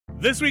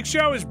This week's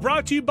show is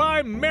brought to you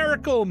by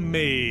Miracle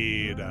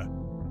Made. All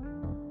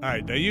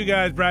right, now you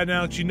guys, Brad and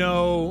Alex, you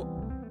know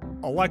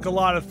I like a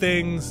lot of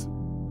things,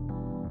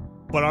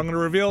 but I'm going to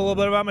reveal a little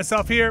bit about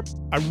myself here.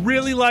 I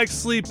really like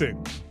sleeping.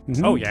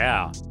 Mm-hmm. Oh,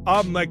 yeah.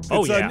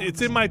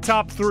 It's in my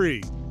top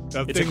 3.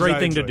 It's a great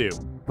thing to do.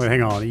 Wait,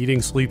 hang on.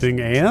 Eating,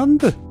 sleeping,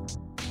 and?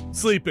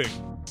 Sleeping.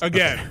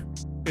 Again. Okay.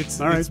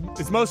 It's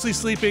mostly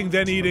sleeping,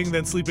 then eating,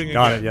 then sleeping again.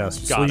 Got it, yes.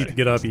 Sleep,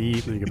 get up,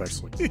 eat, then you get back to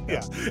sleep.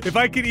 Yeah. If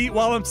I could eat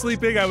while I'm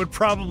sleeping, I would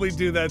probably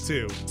do that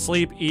too.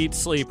 Sleep, eat,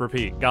 sleep,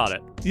 repeat. Got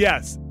it.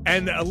 Yes.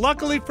 And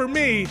luckily for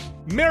me,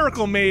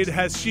 Miracle Made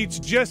has sheets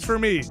just for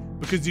me.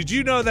 Because did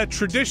you know that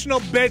traditional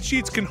bed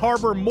sheets can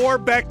harbor more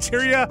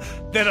bacteria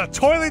than a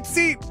toilet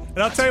seat? And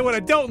I'll tell you what I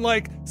don't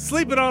like,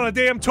 sleeping on a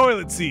damn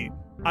toilet seat.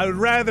 I would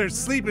rather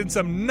sleep in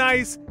some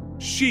nice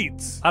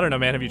sheets. I don't know,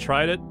 man. Have you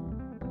tried it?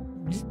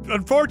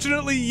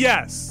 Unfortunately,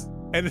 yes.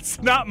 And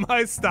it's not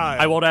my style.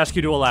 I won't ask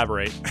you to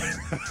elaborate.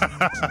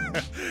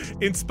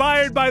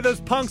 Inspired by those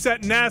punks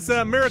at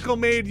NASA, Miracle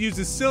Made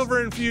uses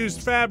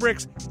silver-infused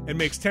fabrics and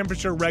makes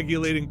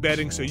temperature-regulating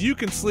bedding so you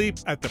can sleep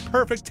at the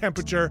perfect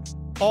temperature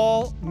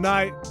all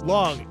night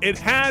long. It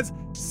has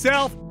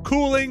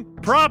self-cooling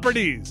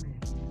properties.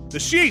 The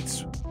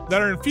sheets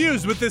that are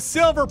infused with this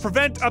silver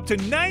prevent up to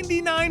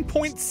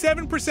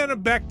 99.7%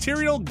 of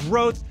bacterial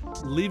growth,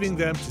 leaving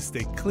them to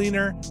stay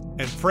cleaner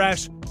and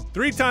fresh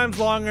 3 times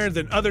longer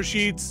than other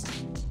sheets,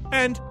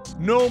 and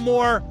no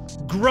more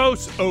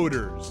gross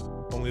odors.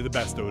 Only the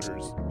best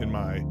odors in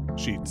my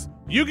sheets.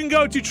 You can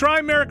go to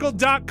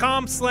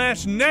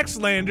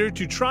trymiracle.com/nextlander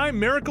to try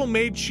Miracle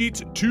Made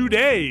sheets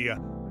today.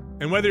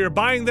 And whether you're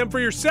buying them for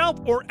yourself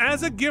or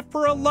as a gift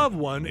for a loved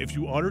one, if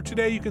you order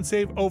today, you can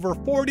save over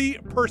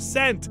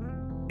 40%.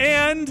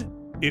 And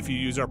if you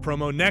use our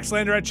promo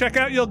NEXTLANDER at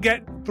checkout, you'll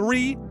get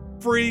 3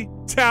 free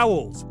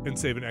towels and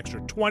save an extra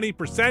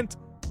 20%.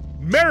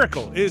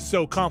 Miracle is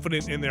so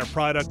confident in their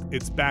product,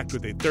 it's backed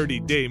with a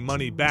 30-day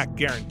money-back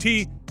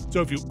guarantee.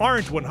 So if you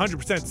aren't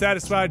 100%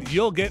 satisfied,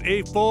 you'll get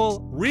a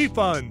full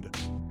refund.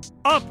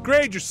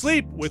 Upgrade your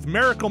sleep with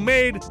Miracle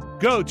Made.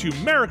 Go to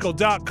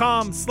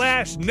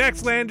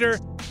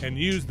miracle.com/nextlander and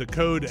use the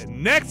code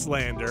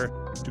NEXTLANDER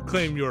to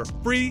claim your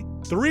free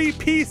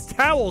 3-piece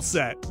towel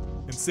set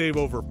and save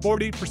over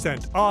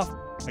 40% off.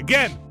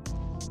 Again,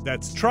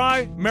 that's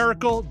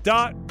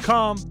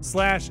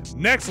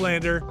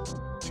trymiracle.com/nextlander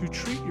to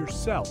treat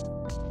yourself.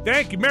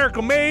 Thank you,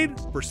 Miracle Made,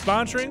 for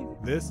sponsoring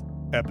this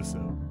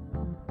episode.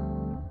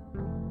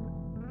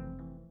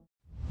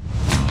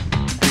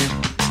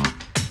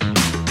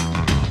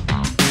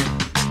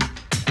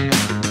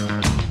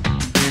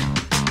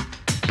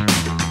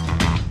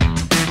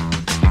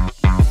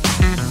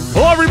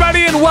 Hello,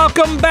 everybody, and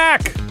welcome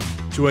back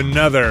to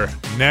another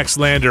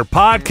Nextlander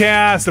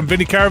podcast. I'm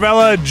Vinny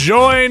Caravella,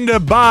 joined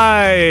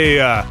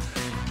by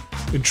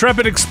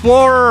intrepid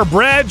explorer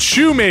Brad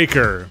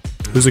Shoemaker.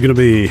 Who's it going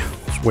to be?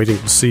 Just waiting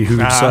to see who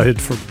decided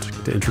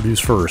to introduce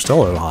first.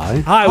 Hello, hi.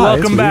 Hi,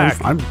 welcome back.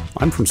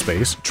 I'm from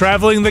space.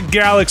 Traveling the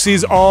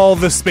galaxies, all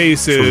the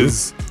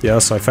spaces. True.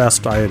 Yes, I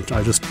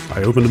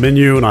opened a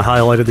menu and I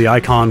highlighted the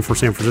icon for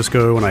San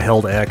Francisco and I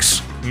held X.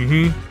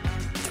 Mm-hmm.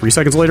 3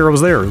 seconds later, I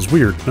was there. It was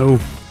weird. No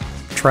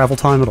travel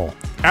time at all.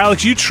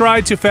 Alex, you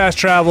tried to fast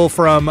travel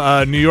from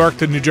New York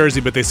to New Jersey,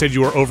 but they said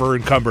you were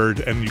over-encumbered,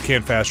 and you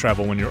can't fast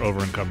travel when you're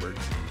over-encumbered.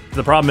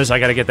 The problem is I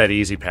got to get that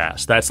easy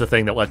pass. That's the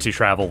thing that lets you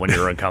travel when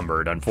you're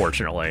encumbered,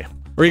 unfortunately.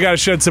 Or you got to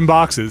shed some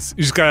boxes.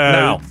 You just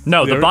got to...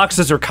 No, the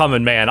boxes are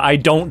coming, man. I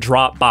don't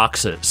drop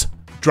boxes.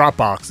 Drop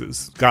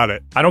boxes. Got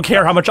it. I don't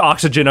care how much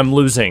oxygen I'm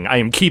losing. I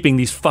am keeping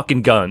these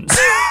fucking guns.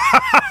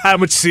 How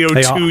much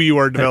CO2 you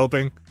are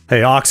developing.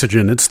 Hey,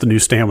 oxygen, it's the new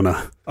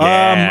stamina.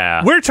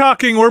 Yeah.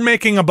 We're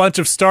making a bunch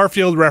of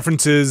Starfield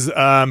references.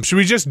 Should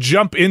we just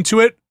jump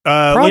into it?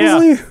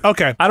 Probably. Yeah.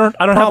 Okay. I don't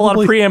have a lot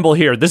of preamble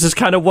here. This is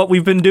kind of what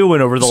we've been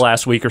doing over the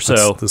last week or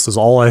so. This is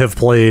all I have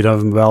played.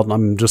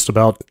 I'm just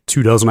about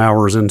 24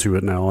 hours into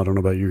it now. I don't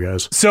know about you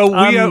guys. So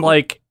I'm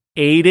like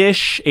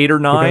 8-ish, 8 or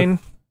 9.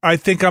 Okay. I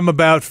think I'm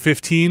about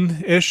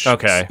 15-ish.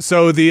 Okay.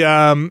 So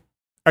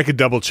I could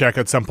double check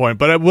at some point,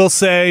 but I will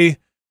say,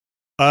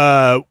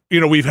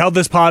 we've held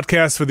this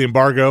podcast for the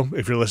embargo.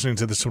 If you're listening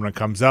to this when it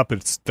comes up,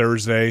 it's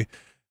Thursday.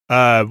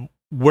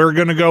 We're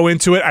going to go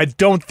into it. I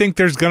don't think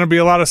there's going to be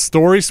a lot of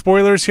story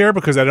spoilers here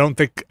because I don't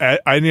think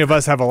any of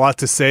us have a lot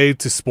to say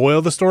to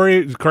spoil the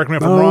story. Correct me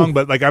if I'm wrong,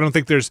 but I don't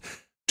think there's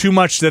too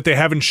much that they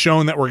haven't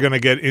shown that we're going to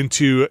get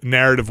into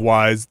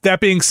narrative-wise.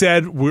 That being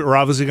said, we're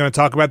obviously going to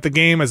talk about the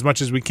game as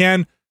much as we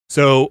can.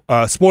 So,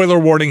 spoiler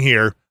warning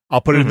here. I'll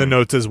put it in the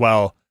notes as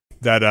well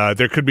that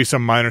there could be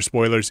some minor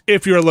spoilers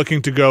if you're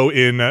looking to go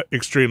in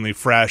extremely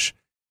fresh.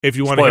 If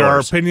you want to hear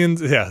our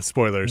opinions,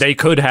 spoilers. They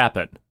could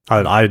happen.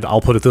 I'll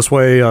put it this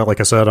way.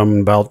 Like I said, I'm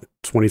about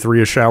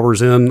 23-ish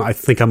hours in. I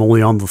think I'm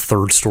only on the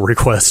 3rd story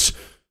quest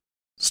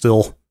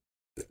still.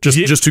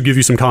 Just to give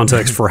you some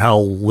context for how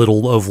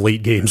little of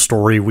late game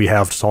story we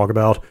have to talk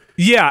about.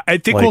 Yeah, I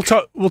think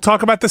we'll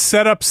talk about the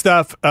setup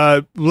stuff.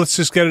 Let's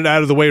just get it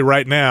out of the way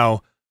right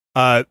now.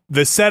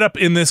 The setup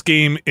in this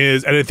game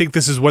is, and I think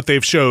this is what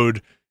they've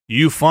showed,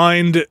 You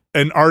find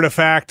an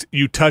artifact,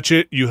 you touch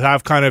it, you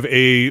have kind of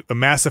a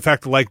Mass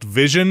Effect-like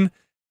vision,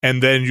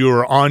 and then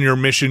you're on your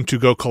mission to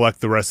go collect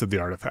the rest of the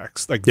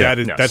artifacts. Like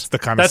that's the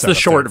kind of that's the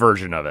short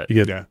version of it.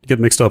 You get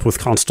mixed up with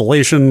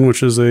Constellation,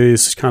 which is a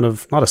kind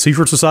of not a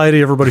secret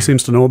society. Everybody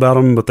seems to know about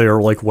them, but they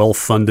are like well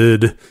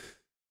funded,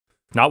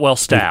 not well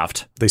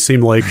staffed. They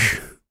seem like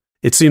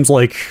it seems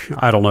like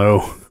I don't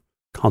know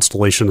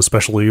Constellation,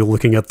 especially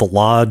looking at the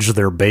lodge,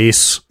 their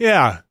base.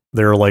 Yeah.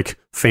 Their like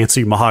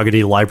fancy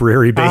mahogany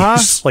library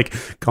base, like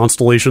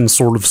Constellation,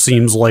 sort of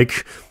seems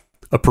like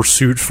a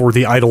pursuit for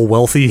the idle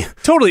wealthy.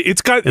 Totally,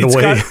 it's got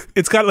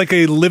like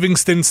a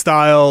Livingston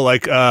style,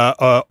 like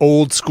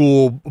old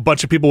school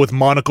bunch of people with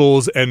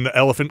monocles and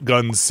elephant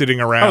guns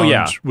sitting around. Oh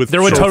yeah, with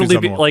there would totally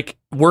be like,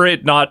 were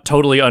it not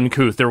totally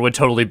uncouth, there would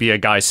totally be a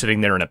guy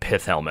sitting there in a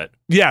pith helmet.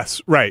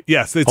 Yes, right.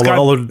 Yes, it's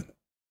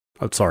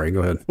I'm sorry.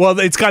 Go ahead. Well,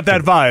 it's got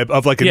that vibe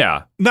of like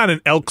not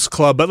an Elks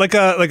Club, but like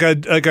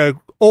a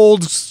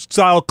old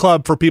style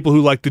club for people who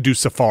like to do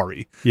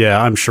safari.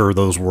 Yeah, I'm sure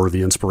those were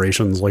the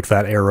inspirations, like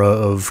that era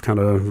of kind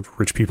of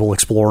rich people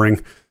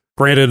exploring.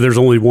 Granted, there's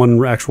only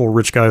one actual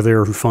rich guy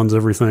there who funds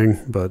everything,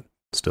 but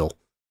still.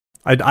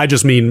 I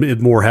just mean it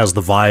more has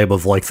the vibe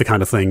of like the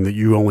kind of thing that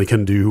you only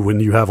can do when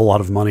you have a lot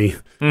of money.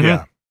 Mm-hmm.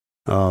 Yeah.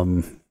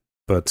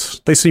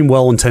 But they seem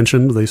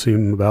well-intentioned. They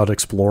seem about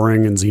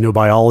exploring and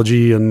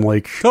xenobiology and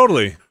like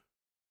totally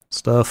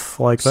stuff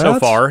like that. So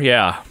far,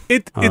 yeah.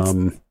 It's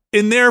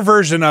in their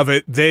version of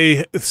it,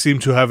 they seem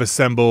to have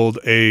assembled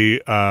a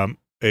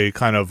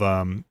kind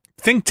of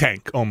think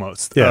tank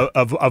almost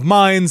of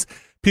minds,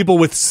 people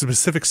with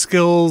specific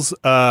skills,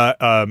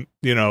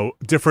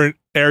 different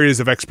areas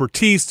of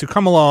expertise to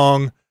come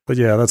along. But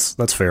yeah,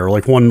 that's fair.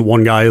 Like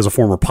one guy is a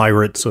former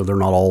pirate, so they're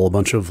not all a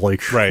bunch of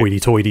like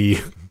hoity-toity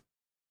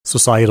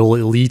societal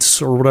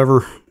elites or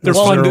whatever. They're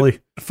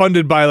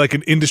funded by like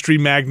an industry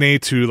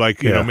magnate who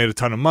like made a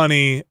ton of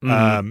money.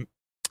 Mm-hmm.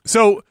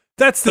 So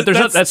that's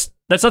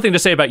that's nothing to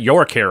say about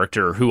your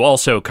character, who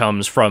also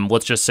comes from,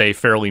 let's just say,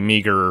 fairly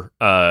meager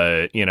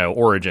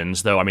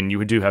origins. Though I mean,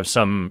 you do have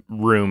some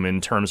room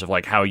in terms of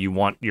like how you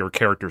want your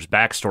character's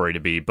backstory to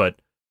be. But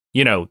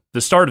the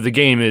start of the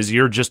game is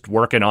you're just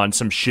working on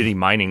some shitty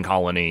mining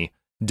colony,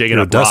 digging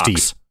up Dusty.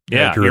 rocks.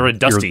 Yeah, you're a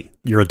Dusty.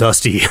 You're a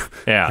Dusty.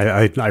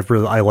 Yeah,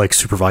 I like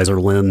Supervisor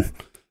Lynn.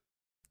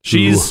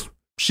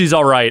 She's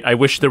all right. I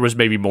wish there was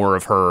maybe more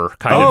of her.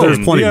 There's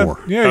plenty more.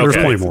 Yeah, there's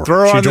plenty more.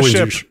 Throw her on the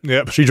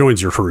ship. She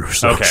joins your crew.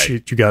 So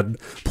you got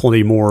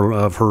plenty more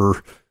of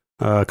her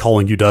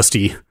calling you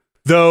Dusty.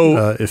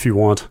 Though, if you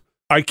want,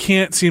 I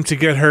can't seem to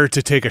get her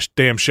to take a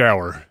damn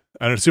shower.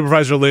 And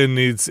Supervisor Lynn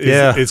is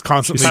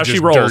constantly how just she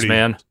rolls, dirty.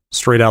 man.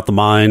 Straight out the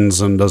mines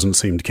and doesn't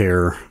seem to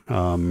care.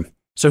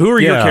 So who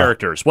are your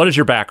characters? What is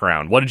your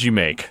background? What did you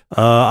make?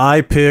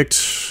 I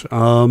picked,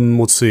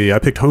 let's see, I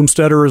picked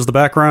Homesteader as the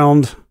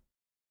background,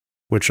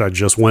 which I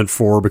just went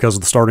for because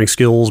of the starting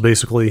skills,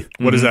 basically.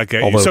 What does that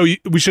get you? So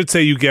we should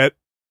say you get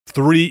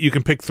 3, you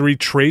can pick 3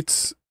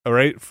 traits, all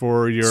right,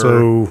 for your...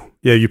 So,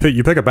 yeah, you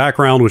pick a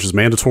background, which is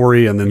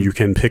mandatory, and then you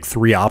can pick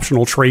 3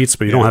 optional traits,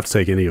 but you don't have to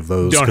take any of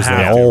those. Don't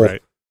have to,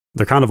 right.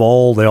 They're kind of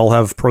they all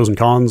have pros and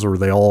cons, or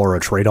they all are a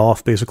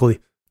trade-off, basically.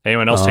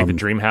 Anyone else take the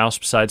Dream House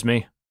besides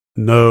me?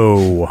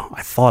 No,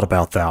 I thought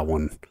about that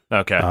one.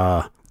 Okay.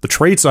 The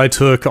traits I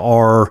took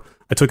I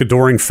took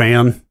Adoring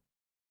Fan.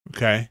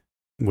 Okay.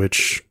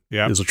 Which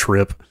is a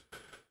trip.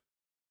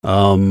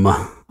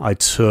 I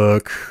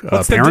took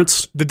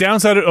Parents.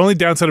 The only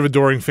downside of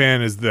Adoring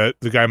Fan is that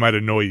the guy might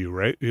annoy you,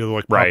 right? He'll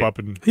like pop up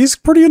and... He's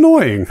pretty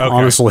annoying,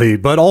 honestly.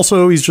 But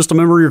also, he's just a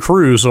member of your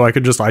crew, so I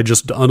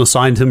just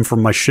unassigned him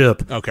from my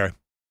ship. Okay.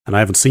 And I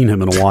haven't seen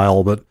him in a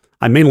while, but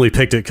I mainly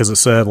picked it because it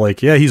said,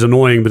 like, yeah, he's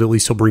annoying, but at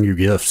least he'll bring you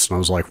gifts. And I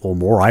was like, well,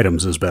 more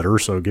items is better,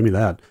 so give me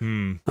that.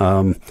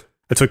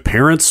 I took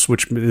Parents,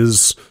 which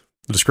is...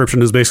 The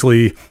description is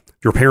basically...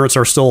 Your parents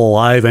are still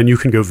alive and you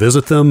can go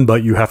visit them,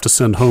 but you have to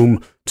send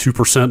home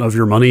 2% of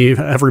your money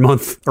every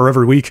month or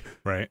every week.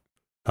 Right.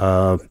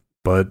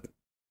 But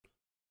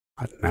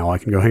now I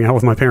can go hang out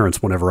with my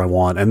parents whenever I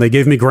want. And they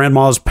gave me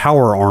Grandma's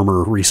power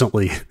armor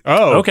recently.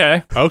 Oh,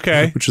 okay.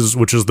 which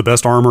is the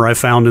best armor I've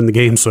found in the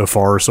game so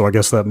far. So I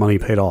guess that money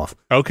paid off.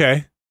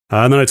 Okay.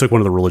 And then I took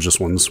one of the religious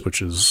ones,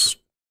 which is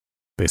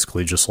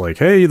basically just like,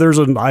 hey, there's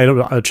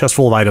a chest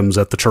full of items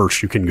at the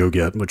church you can go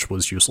get, which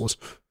was useless.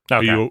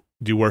 Okay.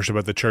 Do you worship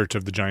at the Church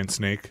of the Giant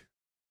Snake?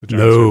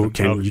 No,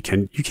 you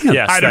can't.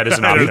 Yes, that is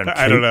an option.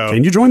 I don't know.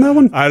 Can you join that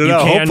one? I don't know.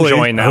 You can Hopefully.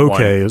 join that one.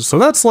 Okay, so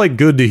that's like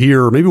good to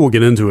hear. Maybe we'll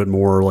get into it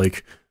more.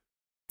 Like,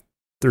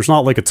 there's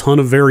not like a ton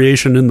of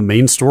variation in the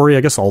main story.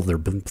 I guess all of their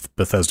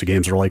Bethesda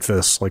games are like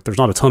this. Like, there's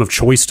not a ton of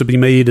choice to be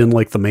made in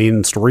like the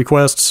main story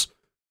quests.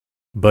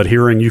 But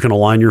hearing you can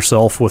align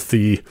yourself with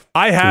the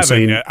I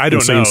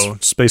don't know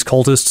space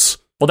cultists.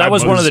 Well, that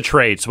was one of the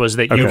traits, was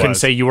that you can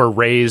say you were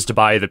raised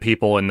by the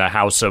people in the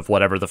house of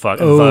whatever the fuck,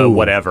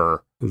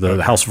 whatever.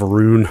 The House of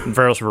Varun.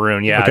 Pharaohs of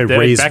Varun, yeah.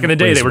 Okay, back in the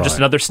day, they were just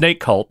another snake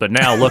cult, but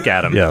now look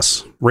at them.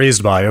 Yes,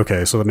 raised by.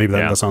 Okay, so maybe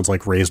that sounds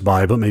like raised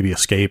by, but maybe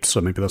escaped.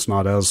 So maybe that's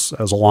not as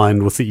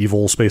aligned with the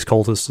evil space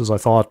cultists as I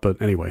thought.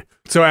 But anyway,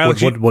 so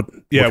Alex, what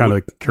kind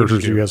of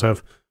characters do you guys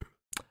have?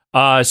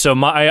 So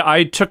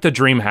I took the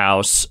Dream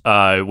House,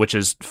 which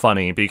is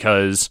funny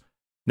because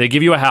they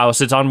give you a house.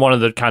 It's on one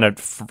of the kind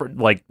of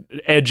like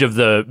edge of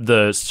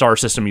the star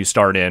system you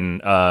start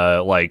in,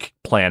 like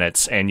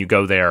planets, and you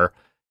go there.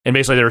 And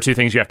basically, there are two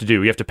things you have to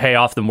do. You have to pay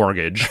off the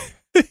mortgage,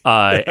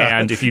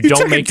 and if you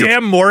don't make a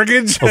damn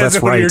mortgage, that's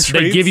right.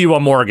 They give you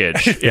a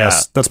mortgage.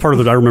 Yes, that's part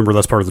of the. I remember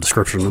that's part of the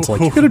description. It's like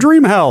you get a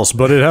dream house,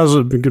 but it has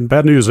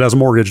bad news. It has a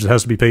mortgage that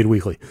has to be paid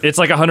weekly. It's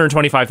like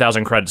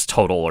 125,000 credits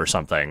total or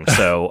something.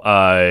 So,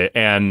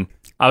 and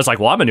I was like,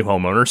 well, I'm a new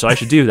homeowner, so I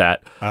should do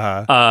that.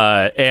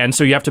 And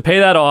so you have to pay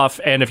that off,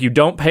 and if you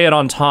don't pay it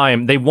on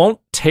time, they won't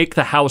take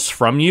the house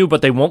from you,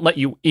 but they won't let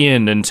you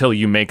in until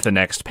you make the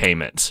next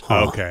payment.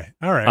 Okay,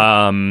 all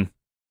right.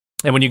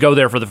 And when you go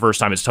there for the first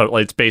time,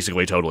 it's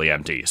basically totally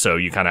empty. So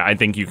I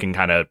think you can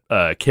kind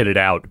of kit it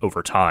out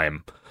over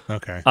time.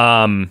 Okay.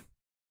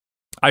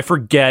 I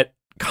forget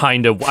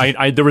kind of.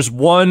 There was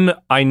one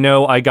I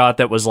know I got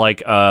that was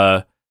like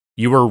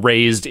you were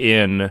raised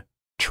in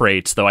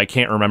traits, though I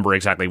can't remember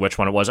exactly which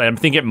one it was. I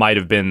think it might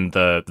have been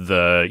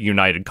the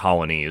United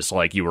Colonies,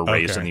 like you were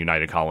raised in the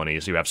United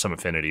Colonies. You have some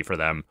affinity for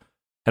them.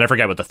 And I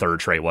forget what the third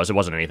trait was. It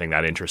wasn't anything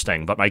that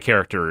interesting, but my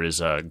character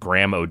is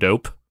Graham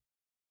O'Dope.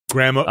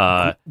 Graham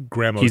O'Dope.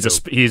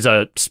 He's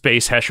a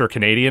space Hesher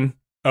Canadian.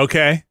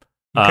 Okay.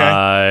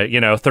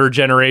 Third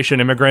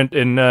generation immigrant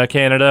in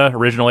Canada,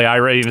 originally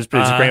Irish. His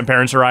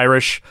grandparents are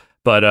Irish,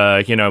 but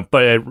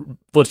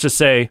let's just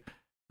say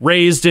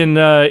raised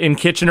in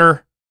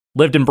Kitchener.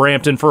 Lived in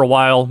Brampton for a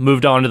while,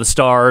 moved on to the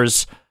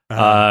stars.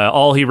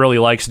 All he really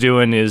likes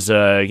doing is,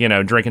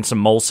 drinking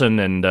some Molson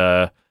and,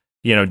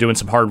 doing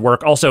some hard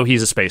work. Also,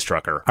 he's a space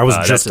trucker. I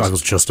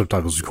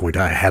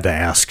had to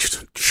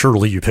ask.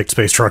 Surely you picked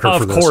space trucker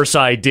for this. Of course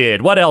I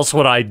did. What else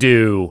would I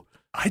do?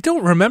 I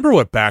don't remember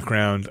what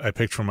background I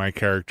picked for my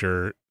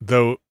character,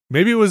 though.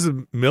 Maybe it was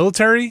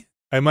military.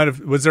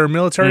 Was there a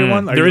military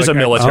one? There is a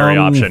military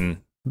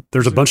option.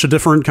 There's a bunch of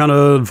different kind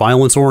of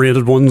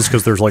violence-oriented ones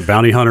because there's like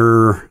bounty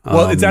hunter.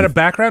 Well, is that a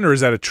background or is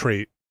that a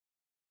trait?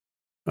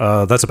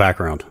 That's a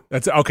background.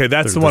 That's okay.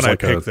 That's the one I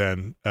picked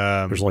then.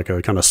 There's like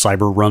a kind of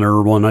cyber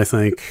runner one, I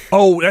think.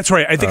 Oh, that's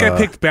right. I think I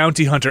picked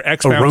bounty hunter,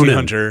 bounty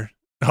hunter.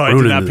 Oh, I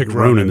did not pick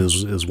Ronin. Ronin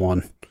is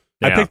one.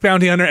 Yeah. I picked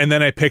bounty hunter, and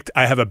then I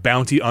have a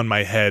bounty on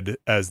my head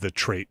as the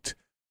trait,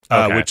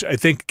 which I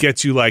think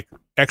gets you like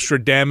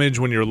extra damage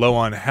when you're low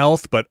on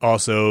health, but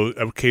also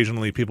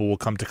occasionally people will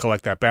come to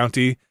collect that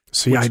bounty.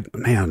 See,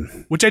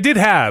 which I did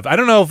have. I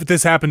don't know if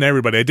this happened to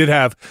everybody. I did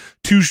have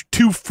two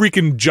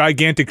freaking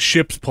gigantic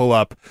ships pull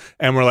up,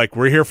 and we're like,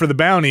 we're here for the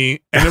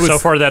bounty. And so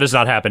far, that has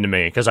not happened to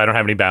me because I don't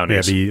have any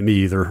bounties. Yeah, me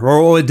either.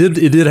 Well, it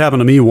did happen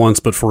to me once,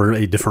 but for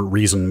a different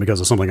reason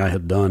because of something I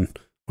had done,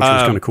 which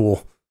was kind of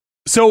cool.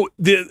 So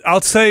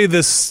I'll say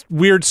this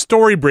weird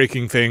story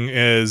breaking thing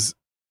is.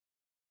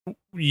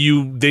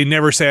 They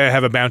never say I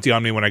have a bounty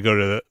on me when I go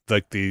to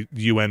the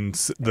UN.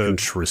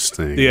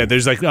 Interesting. Yeah,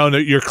 there's like, oh no,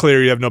 you're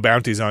clear. You have no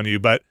bounties on you.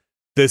 But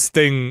this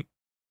thing,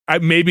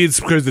 maybe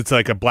it's because it's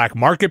like a black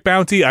market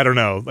bounty. I don't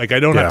know. Like I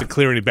don't have to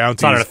clear any bounties.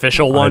 It's not an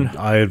official one.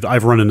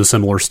 I've run into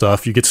similar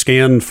stuff. You get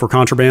scanned for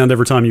contraband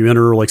every time you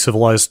enter like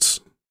civilized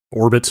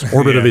orbit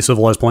of a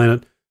civilized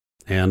planet.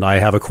 And I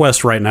have a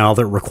quest right now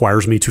that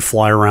requires me to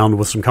fly around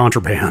with some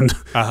contraband.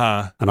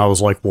 And I was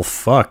like, well,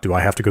 fuck, do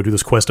I have to go do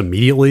this quest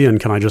immediately?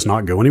 And can I just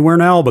not go anywhere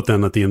now? But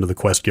then at the end of the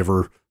quest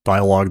giver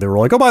dialogue, they were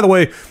like, oh, by the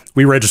way,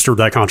 we registered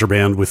that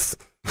contraband with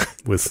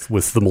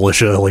the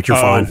militia. Like, you're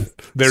fine.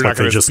 They're not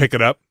going to just pick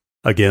it up?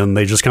 Again,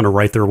 they just kind of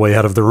write their way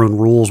out of their own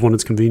rules when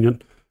it's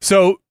convenient.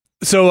 So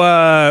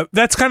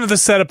that's kind of the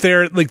setup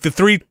there. Like the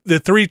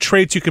three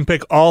traits you can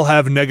pick all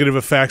have negative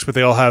effects, but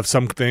they all have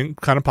something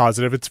kind of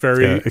positive. It's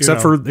very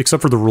except for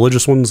the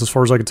religious ones, as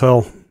far as I could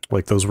tell.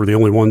 Like those were the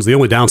only ones. The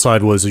only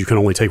downside was you can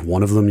only take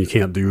one of them. You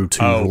can't do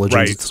two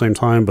religions at the same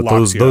time. But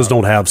those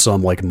don't have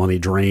some like money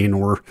drain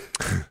or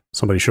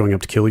somebody showing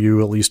up to kill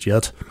you, at least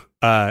yet.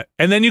 And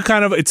then you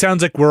kind of, it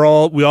sounds like we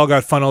all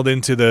got funneled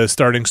into the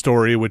starting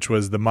story, which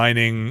was the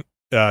mining.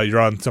 You're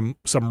on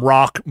some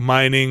rock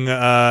mining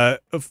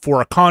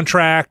for a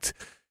contract,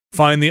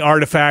 find the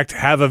artifact,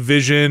 have a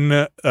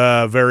vision,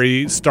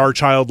 very Star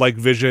Child-like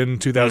vision,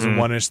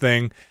 2001-ish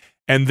thing,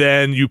 and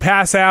then you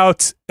pass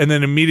out, and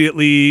then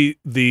immediately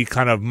the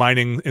kind of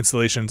mining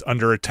installation's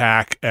under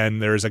attack,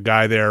 and there's a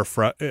guy there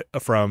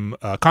from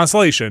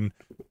Constellation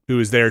who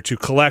is there to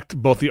collect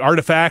both the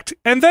artifact,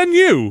 and then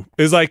you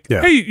is like,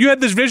 hey, you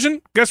had this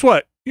vision? Guess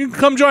what? You can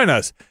come join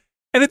us.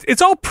 And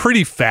it's all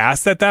pretty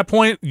fast at that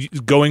point,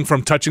 going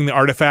from touching the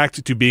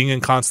artifact to being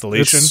in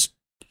Constellation.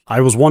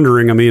 I was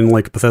wondering, I mean,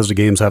 like Bethesda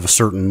games have a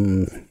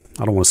certain,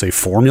 I don't want to say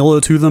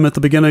formula to them at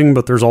the beginning,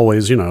 but there's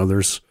always,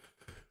 there's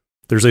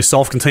a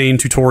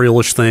self-contained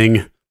tutorial-ish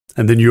thing,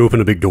 and then you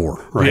open a big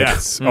door, right?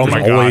 Yes. Oh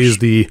my gosh. Always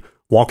the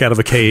walk out of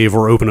a cave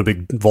or open a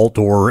big vault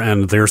door,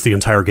 and there's the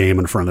entire game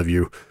in front of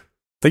you.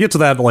 They get to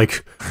that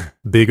like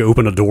big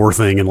open a door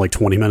thing in like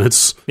 20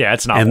 minutes. Yeah,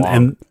 it's not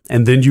long.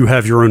 And then you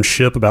have your own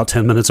ship about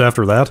 10 minutes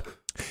after that.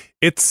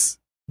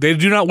 They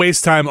do not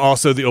waste time.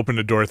 Also, the open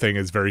the door thing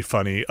is very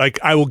funny. Like,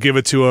 I will give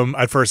it to him.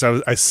 At first,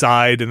 I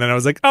sighed, and then I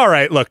was like, all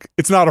right, look,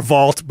 it's not a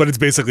vault, but it's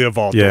basically a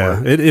vault door.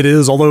 Yeah, it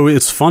is. Although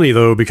it's funny,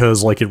 though,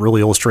 because like it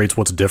really illustrates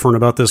what's different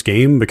about this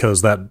game,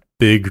 because that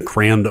big,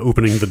 grand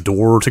opening the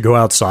door to go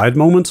outside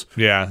moment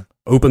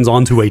opens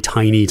onto a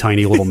tiny,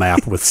 tiny little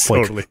map with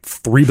Totally. like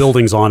 3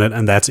 buildings on it,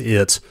 and that's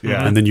it.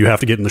 Yeah. And then you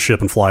have to get in the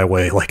ship and fly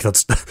away. Like,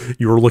 that's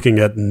you're looking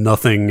at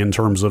nothing in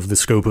terms of the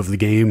scope of the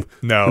game.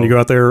 No. When you go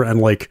out there,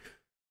 and like,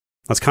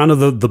 that's kind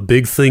of the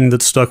big thing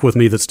that stuck with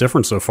me that's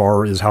different so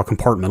far is how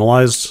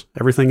compartmentalized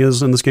everything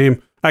is in this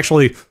game.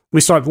 Actually,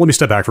 let me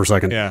step back for a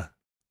second. Yeah.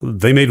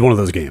 They made one of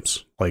those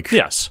games. Like,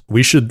 Yes.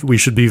 we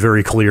should be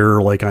very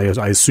clear. Like, I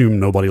assume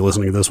nobody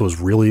listening to this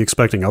was really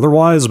expecting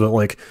otherwise, but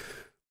like,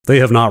 they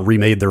have not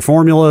remade their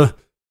formula.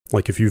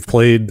 Like, if you've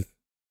played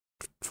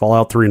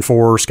Fallout 3 and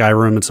 4,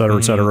 Skyrim,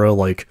 et cetera,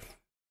 like,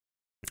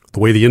 the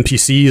way the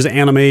NPCs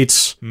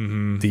animate,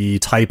 the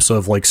types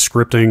of like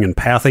scripting and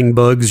pathing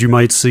bugs you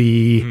might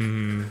see,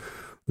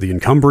 the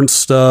encumbrance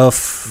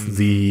stuff,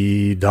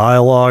 the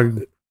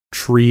dialogue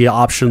tree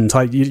option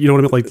type, you know what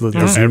I mean? Like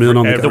the zoom in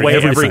on the way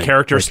every everything.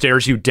 character Like,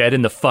 stares you dead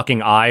in the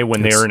fucking eye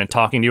when they're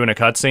talking to you in a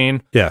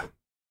cutscene. yeah.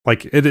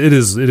 Like it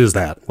is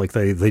that. Like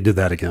they did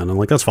that again, and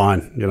like that's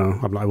fine. You know,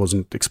 I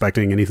wasn't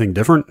expecting anything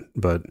different,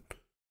 but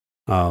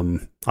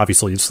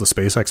obviously it's the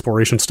space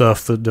exploration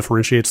stuff that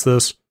differentiates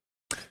this.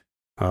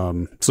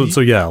 So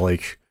yeah,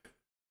 like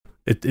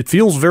it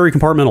feels very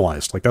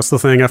compartmentalized. Like that's the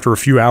thing. After a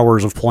few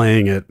hours of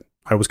playing it,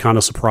 I was kind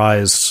of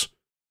surprised.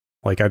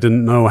 Like I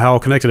didn't know how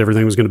connected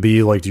everything was going to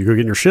be. Like, do you go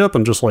get in your ship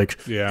and just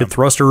like hit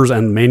thrusters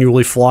and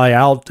manually fly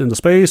out into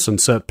space and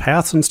set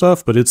paths and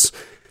stuff? But it's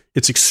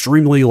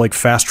extremely like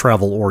fast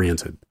travel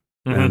oriented,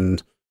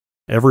 and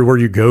everywhere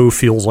you go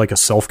feels like a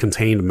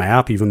self-contained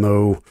map. Even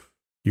though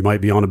you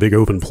might be on a big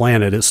open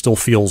planet, it still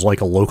feels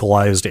like a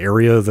localized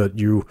area that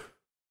you.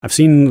 I've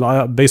seen,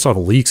 based off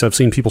of leaks, I've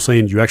seen people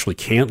saying you actually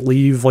can't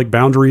leave like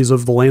boundaries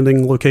of the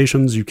landing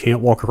locations. You can't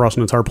walk across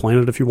an entire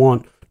planet if you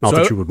want. Not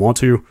that you would want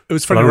to. It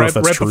was funny, right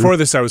before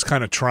this, I was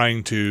kind of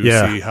trying to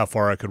see how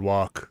far I could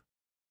walk.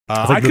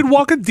 I could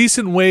walk a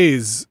decent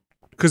ways,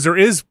 because there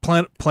is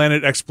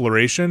planet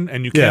exploration,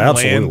 and you can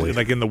land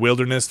like in the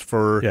wilderness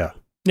for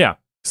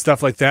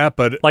stuff like that.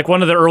 But like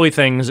one of the early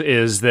things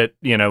is that,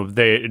 you know,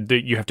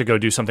 you have to go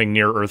do something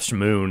near Earth's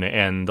moon,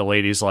 and the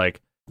lady's like,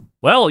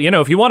 well, you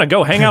know, if you want to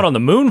go hang out on the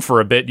moon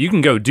for a bit, you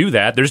can go do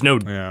that. There's no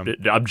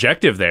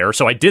objective there.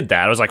 So I did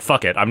that. I was like,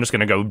 fuck it. I'm just going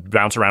to go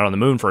bounce around on the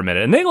moon for a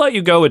minute. And they let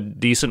you go a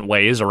decent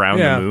ways around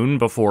the moon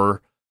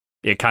before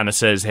it kind of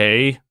says,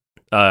 hey,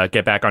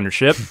 get back on your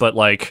ship. But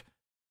like,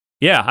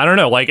 yeah, I don't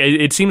know. Like,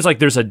 it seems like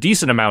there's a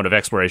decent amount of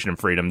exploration and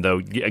freedom, though.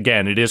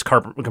 Again, it is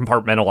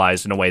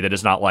compartmentalized in a way that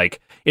is not like,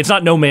 it's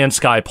not No Man's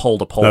Sky pole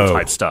to pole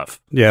type stuff.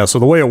 Yeah. So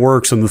the way it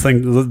works, and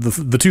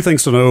the two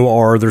things to know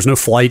are there's no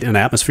flight and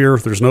atmosphere.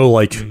 There's no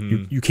like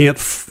you can't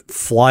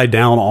fly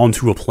down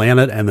onto a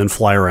planet and then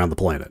fly around the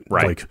planet.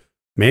 Right. Like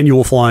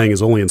manual flying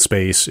is only in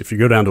space. If you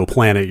go down to a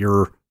planet,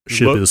 your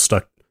ship is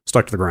stuck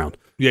to the ground.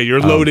 Yeah,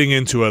 you're loading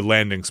into a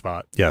landing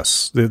spot.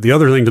 Yes. The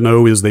other thing to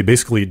know is they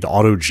basically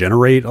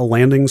auto-generate a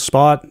landing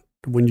spot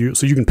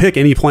so you can pick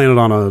any planet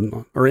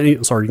you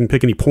can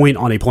pick any point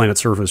on a planet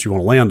surface you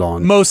want to land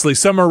on. Mostly,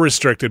 some are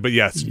restricted, but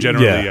yes,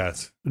 generally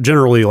yes.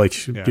 Generally,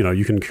 like you know,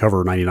 you can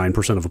cover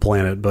 99% of a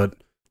planet, but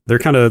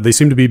they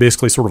seem to be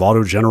basically sort of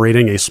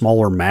auto-generating a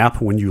smaller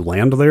map when you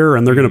land there,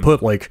 and they're going to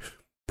put like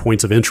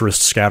points of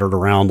interest scattered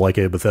around like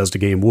a Bethesda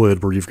game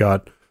would, where you've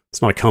got.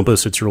 It's not a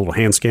compass, it's your little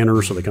hand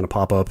scanner, so they kind of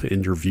pop up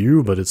in your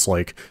view, but it's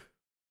like,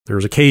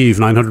 there's a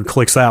cave, 900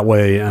 clicks that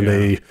way, and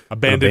a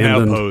abandoned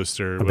outpost.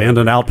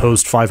 Abandoned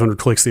outpost, 500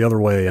 clicks the other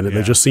way, and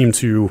they just seem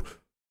to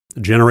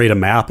generate a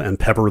map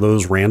and pepper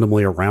those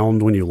randomly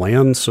around when you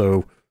land,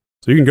 so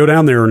you can go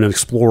down there and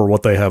explore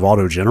what they have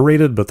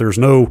auto-generated, but there's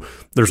no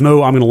I'm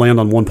going to land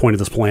on one point of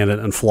this planet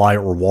and fly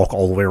or walk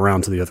all the way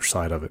around to the other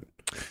side of it.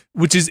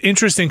 Which is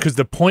interesting, because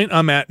the point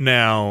I'm at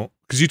now,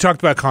 because you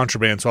talked about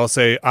contraband, so I'll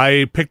say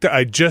I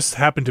just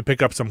happened to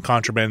pick up some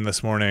contraband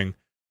this morning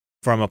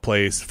from a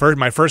place.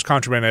 My first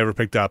contraband I ever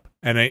picked up,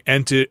 and I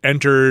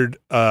entered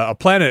a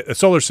planet, a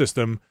solar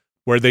system,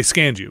 where they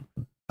scanned you.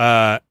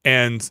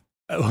 And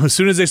as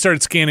soon as they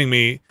started scanning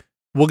me,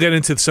 we'll get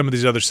into some of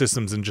these other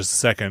systems in just a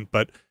second,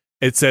 but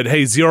it said,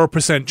 hey,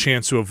 0%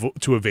 chance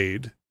to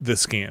evade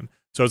this scan.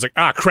 So I was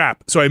like,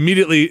 crap. So I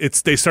immediately,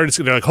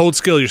 they're like, hold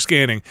still, you're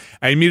scanning.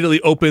 I immediately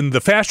opened the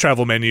fast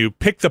travel menu,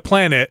 picked the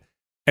planet,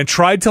 and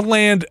tried to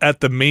land at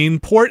the main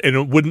port,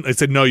 and it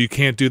said, no, you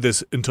can't do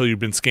this until you've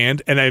been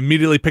scanned. And I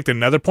immediately picked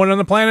another point on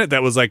the planet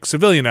that was like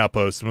civilian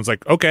outpost, and was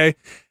like, okay,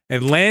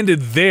 and landed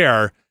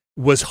there,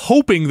 was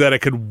hoping that I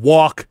could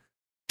walk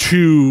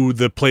to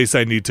the place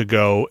I need to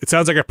go. It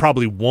sounds like I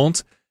probably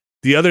won't.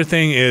 The other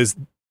thing is,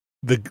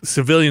 the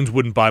civilians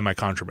wouldn't buy my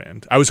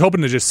contraband. I was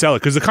hoping to just sell it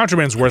because the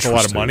contraband's worth a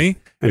lot of money.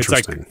 It's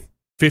like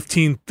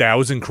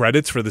 15,000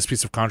 credits for this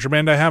piece of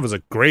contraband I have. I was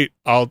like, great.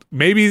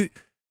 Maybe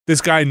this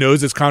guy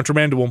knows it's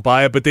contraband and won't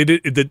buy it, but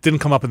it didn't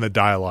come up in the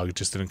dialogue. It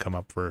just didn't come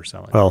up for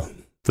selling. Well,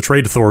 the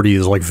Trade Authority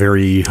is like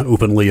very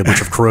openly a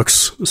bunch of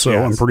crooks, so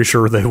yes. I'm pretty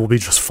sure they will be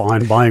just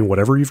fine buying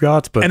whatever you've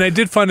got. And I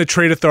did find a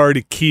Trade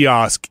Authority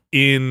kiosk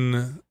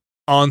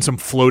on some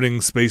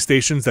floating space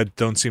stations that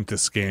don't seem to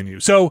scan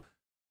you. So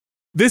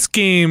this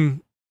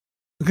game,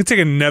 I could take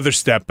another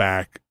step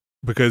back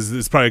because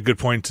it's probably a good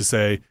point to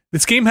say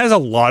this game has a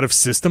lot of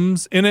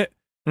systems in it,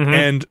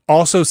 and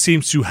also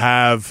seems to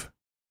have,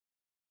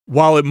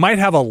 while it might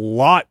have a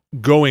lot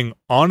going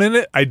on in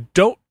it, I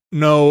don't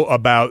know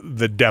about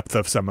the depth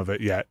of some of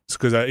it yet,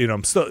 because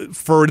I'm still,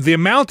 for the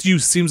amount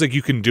seems like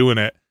you can do in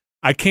it.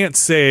 I can't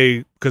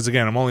say, because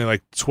again, I'm only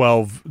like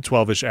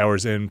 12-ish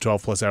hours in,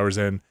 12 plus hours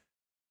in,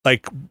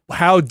 like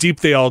how deep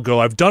they all go.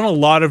 I've done a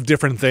lot of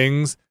different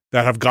things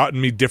that have gotten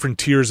me different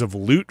tiers of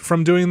loot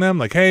from doing them.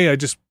 Like, hey, I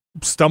just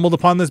stumbled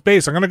upon this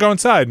base. I'm gonna go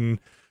inside, and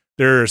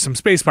there are some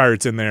space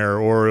pirates in there.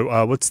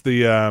 Or what's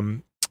the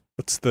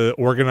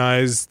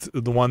organized,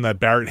 the one that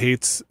Barrett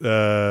hates,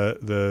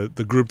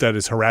 the group that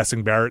is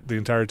harassing Barrett the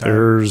entire time?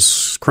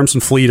 There's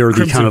Crimson Fleet, or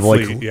the kind of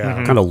like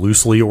kind of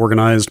loosely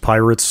organized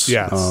pirates.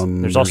 Yes.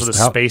 There's also the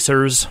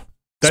Spacers.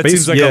 That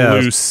seems like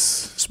a loose...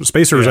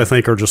 Spacers, I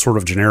think, are just sort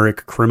of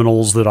generic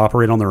criminals that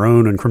operate on their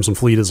own, and Crimson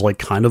Fleet is like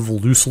kind of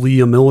loosely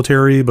a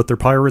military, but they're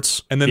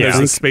pirates. And then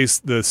there's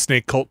the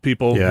snake cult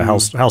people. Yeah,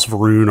 House of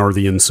Varun are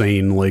the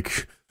insane,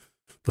 like,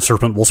 the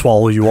serpent will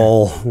swallow you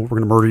all, we're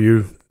going to murder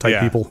you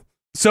type people.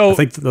 So I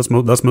think that's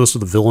most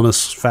of the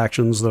villainous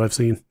factions that I've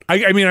seen.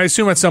 I mean, I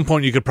assume at some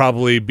point you could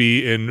probably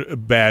be in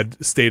bad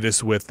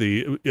status with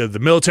the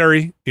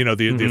military,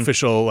 the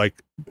official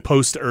like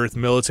post-Earth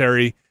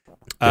military.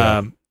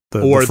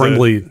 The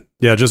friendly,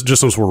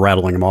 just as we're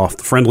rattling them off,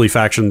 the friendly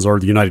factions are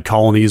the United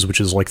Colonies, which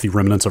is like the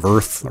remnants of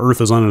Earth. Earth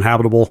is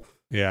uninhabitable.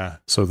 Yeah.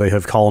 So they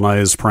have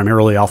colonized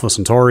primarily Alpha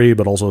Centauri,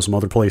 but also some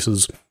other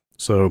places.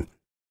 So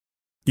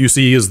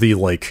UC is the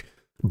like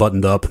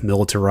buttoned up,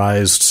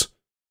 militarized,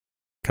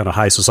 kind of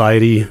high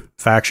society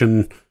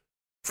faction.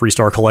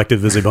 Freestar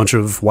Collective is a bunch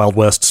of Wild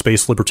West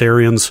space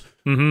libertarians,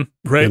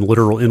 right? In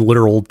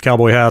literal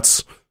cowboy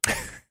hats,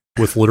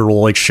 with literal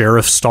like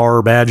sheriff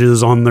star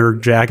badges on their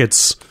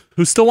jackets.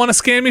 Who still want to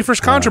scam me for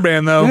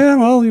contraband, though? Yeah,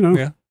 well,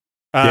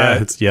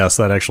 yes,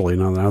 that actually,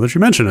 now that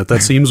you mention it,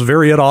 that seems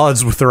very at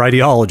odds with their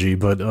ideology,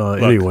 but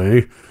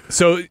anyway.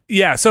 So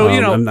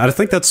and I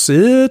think that's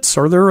it.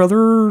 Are there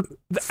other...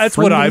 That's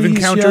what I've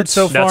encountered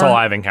so far. That's all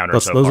I've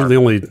encountered so far. Those are the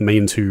only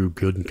main two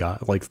good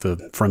guys, like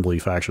the friendly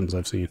factions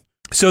I've seen.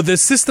 So the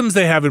systems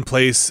they have in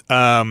place,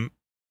 I'm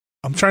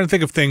trying to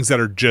think of things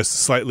that are just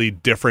slightly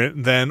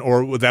different than,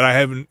 or that I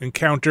haven't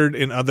encountered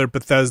in other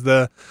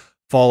Bethesda,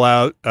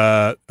 Fallout,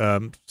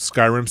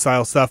 Skyrim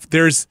style stuff.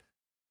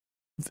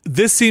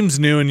 This seems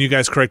new, and you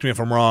guys correct me if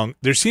I'm wrong.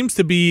 There seems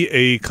to be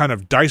a kind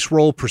of dice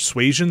roll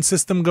persuasion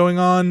system going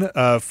on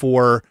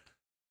for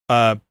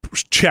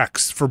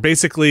checks, for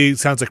basically,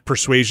 sounds like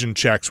persuasion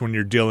checks when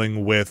you're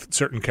dealing with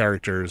certain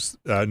characters,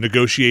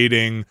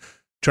 negotiating,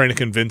 trying to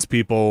convince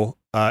people.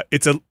 I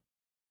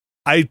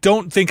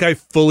don't think I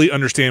fully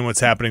understand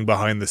what's happening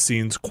behind the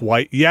scenes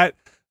quite yet,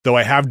 though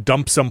I have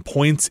dumped some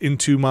points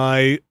into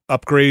my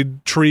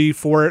upgrade tree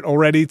for it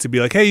already to be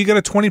like, hey, you got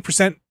a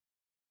 20%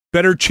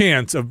 better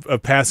chance of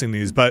passing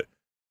these. But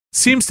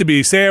seems to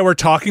be, say we're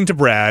talking to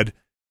Brad,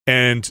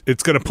 and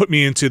it's going to put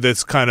me into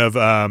this kind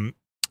of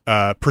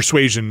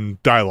persuasion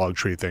dialogue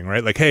tree thing,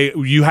 right? Like, hey,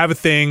 you have a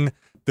thing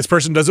this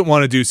person doesn't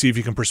want to do, see if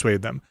you can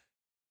persuade them.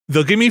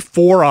 They'll give me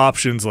 4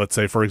 options, let's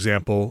say, for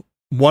example.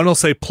 One will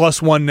say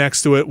 +1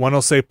 next to it, one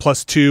will say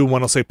 +2, one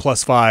will say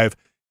 +5.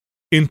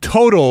 In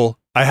total,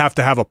 I have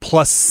to have a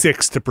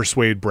 +6 to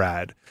persuade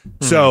Brad.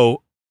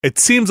 So it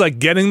seems like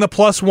getting the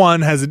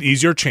 +1 has an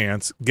easier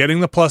chance. Getting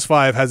the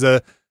 +5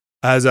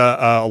 has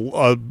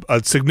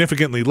a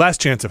significantly less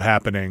chance of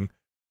happening.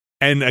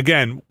 And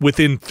again,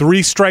 within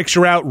 3 strikes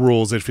you're out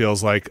rules, it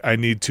feels like I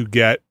need to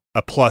get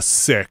a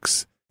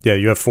 +6. Yeah,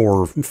 you have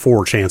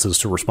four chances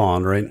to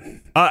respond, right?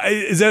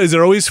 Is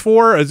there always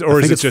 4, or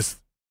is it just...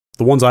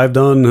 The ones I've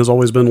done has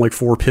always been like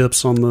 4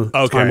 pips on the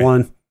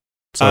timeline.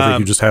 So I think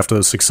you just have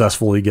to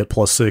successfully get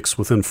 +6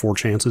 within 4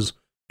 chances.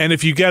 And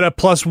if you get a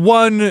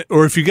 +1,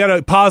 or if you get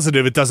a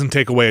positive, it doesn't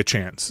take away a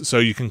chance. So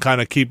you can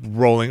kind of keep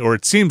rolling, or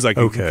it seems like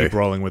you can keep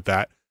rolling with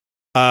that.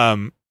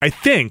 I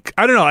think.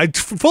 I don't know. I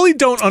fully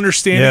don't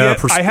understand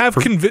it yet. I have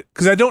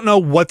because I don't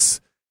know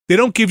they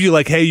don't give you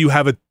like, hey, you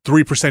have a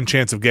 3%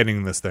 chance of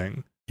getting this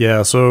thing.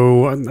 Yeah,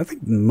 so I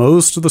think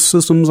most of the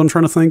systems I'm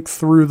trying to think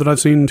through that I've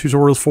seen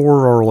tutorials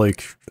for are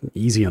like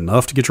easy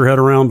enough to get your head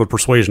around, but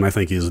Persuasion I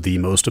think is the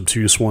most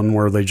obtuse one,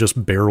 where they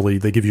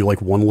give you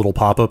like one little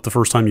pop-up the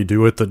first time you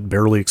do it that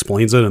barely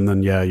explains it, and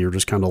then you're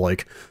just kind of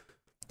like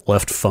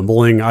left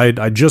fumbling.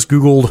 I just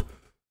Googled,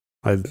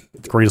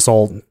 grain of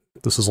salt,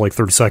 this is like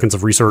 30 seconds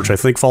of research. I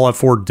think Fallout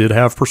 4 did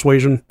have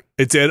Persuasion.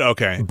 It did?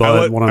 Okay.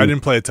 But I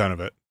didn't play a ton of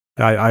it.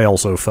 I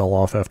also fell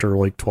off after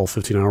like 12,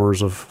 15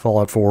 hours of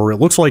Fallout 4. It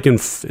looks like in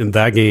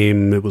that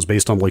game, it was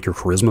based on like your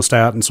charisma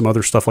stat and some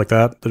other stuff like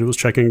that it was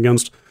checking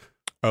against.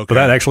 Okay. But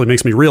that actually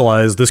makes me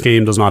realize this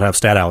game does not have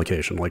stat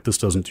allocation. Like, this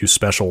doesn't do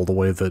special the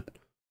way that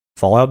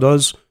Fallout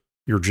does.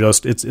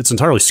 It's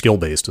entirely skill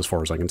based as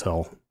far as I can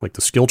tell. Like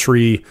the skill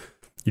tree,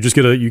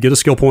 you get a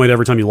skill point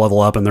every time you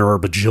level up, and there are a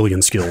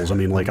bajillion skills. I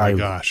mean, like, oh my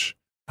gosh,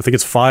 I think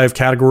it's 5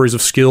 categories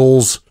of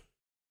skills.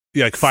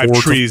 Yeah, like 5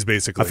 trees,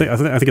 basically. I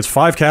think it's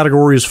 5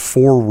 categories,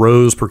 4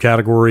 rows per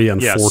category,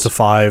 and Yes. 4 to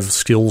 5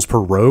 skills per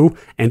row,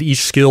 and each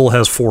skill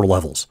has 4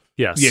 levels.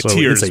 Yes. Yeah, So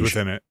tiers it's a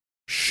within it.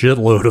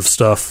 Shitload of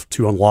stuff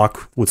to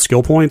unlock with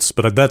skill points,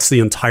 but that's the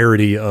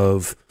entirety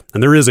of.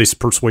 And there is a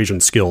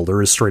persuasion skill.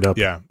 There is straight up.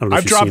 Yeah, I don't know if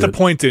I've you've dropped seen a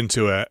point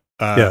into it.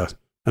 Yeah,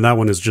 and that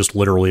one is just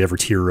literally every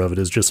tier of it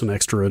is just an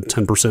extra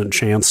 10%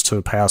 chance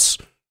to pass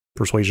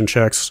persuasion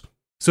checks.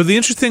 So the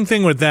interesting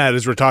thing with that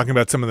is we're talking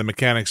about some of the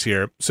mechanics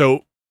here.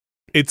 So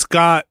it's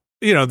got,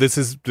 this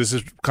is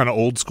kind of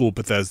old school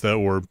Bethesda,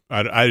 or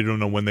I don't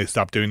know when they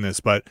stopped doing this,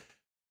 but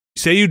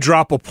say you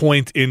drop a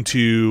point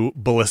into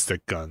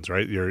ballistic guns,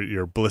 right?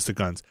 Your ballistic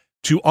guns.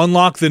 To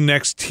unlock the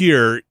next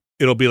tier,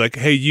 it'll be like,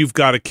 hey, you've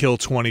got to kill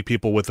 20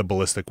 people with a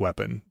ballistic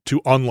weapon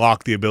to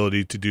unlock the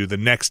ability to do the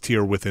next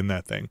tier within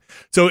that thing.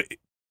 So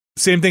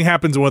same thing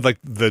happens with like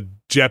the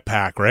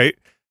jetpack, right?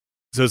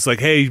 So it's like,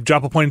 hey, you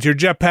drop a point into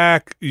your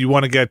jetpack, you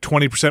want to get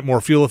 20% more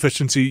fuel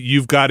efficiency,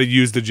 you've got to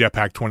use the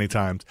jetpack 20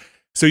 times.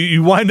 So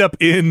you wind up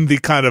in the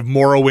kind of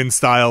Morrowind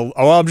style,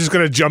 I'm just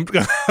going to jump,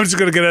 I'm just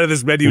going to get out of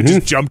this menu,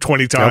 just jump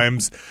 20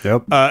 times,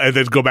 Yep. And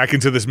then go back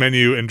into this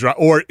menu and drop.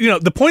 Or,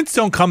 the points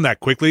don't come that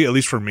quickly, at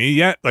least for me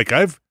yet. Like,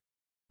 I've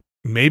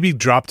maybe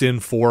dropped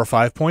in 4 or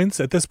 5 points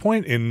at this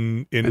point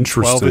in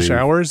 12-ish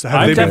hours.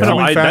 Have they been coming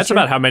faster? That's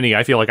about how many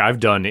I feel like I've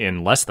done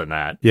in less than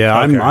that.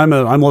 Yeah, Okay. I'm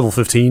level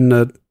 15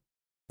 at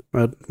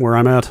where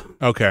I'm at,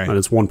 Okay. and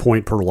it's 1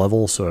 point per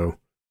level. So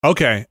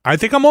Okay. I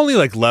think I'm only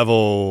like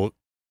level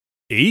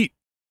 8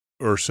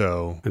 or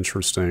so.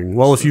 interesting.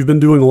 Well, if you've been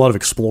doing a lot of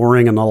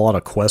exploring and not a lot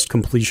of quest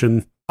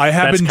completion, I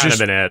have That's been kind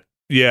just, of been it.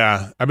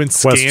 yeah, I've been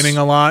Quests. scanning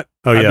a lot.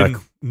 Oh, I've yeah. been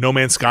No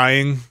Man's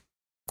Skying.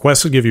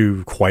 quests will give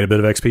you quite a bit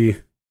of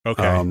XP.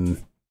 Okay.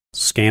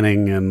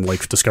 Scanning and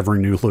like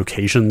discovering new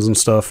locations and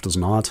stuff does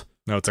not.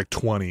 No, it's like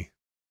 20.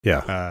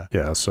 Yeah.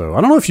 Yeah, so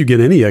I don't know if you get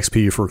any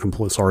XP for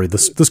complete. Sorry,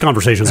 this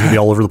conversation is gonna be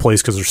all over the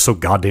place because there's so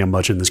goddamn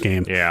much in this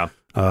game. Yeah.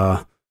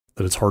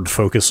 That it's hard to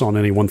focus on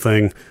any one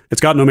thing. It's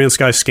got No Man's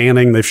Sky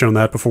scanning. They've shown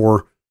that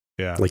before.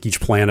 Yeah. Like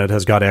each planet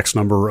has got X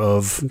number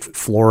of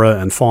flora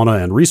and fauna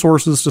and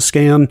resources to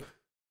scan.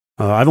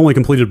 I've only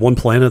completed one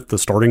planet, the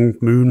starting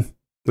moon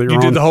that you're You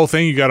on. did the whole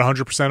thing? You got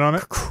 100% on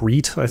it?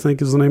 Crete, I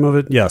think is the name of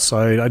it. Yes,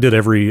 I did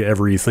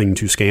everything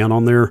to scan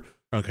on there.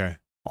 Okay.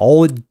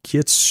 All it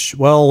gets,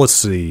 well, let's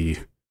see.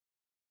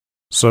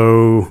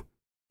 So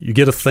you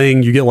get a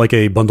thing, you get like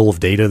a bundle of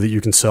data that you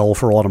can sell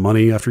for a lot of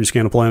money after you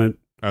scan a planet.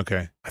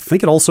 Okay. I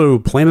think it also,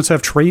 planets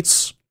have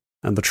traits,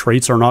 and the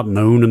traits are not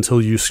known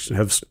until you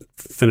have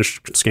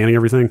finished scanning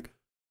everything.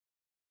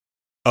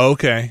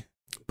 Okay.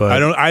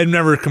 But I've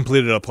never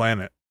completed a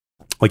planet.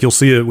 like you'll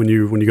see it when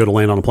you go to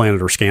land on a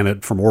planet or scan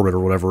it from orbit or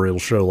whatever. It'll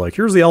show like,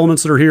 here's the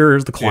elements that are here,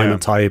 here's the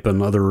climate type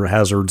and other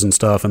hazards and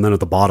stuff. And then at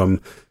the bottom,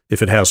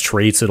 if it has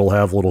traits, it'll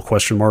have little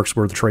question marks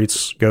where the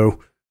traits go.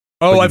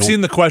 Oh, But you I've don't-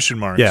 seen the question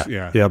marks.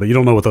 Yeah, but you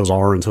don't know what those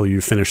are until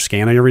you finish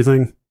scanning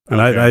everything. And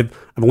Okay. I've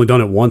only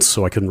done it once,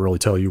 so I couldn't really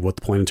tell you what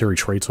the planetary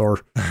traits are.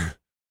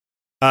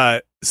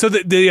 So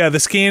the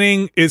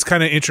scanning is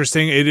kind of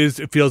interesting.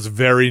 It feels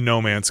very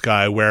No Man's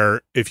Sky,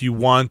 where if you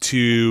want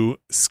to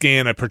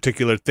scan a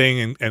particular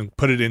thing and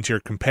put it into your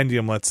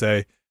compendium, let's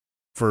say,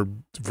 for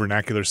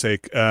vernacular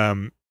sake,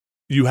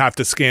 you have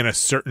to scan a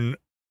certain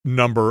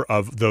number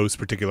of those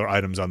particular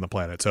items on the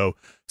planet. So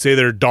say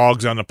there are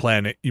dogs on the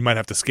planet, you might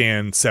have to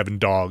scan 7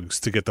 dogs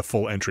to get the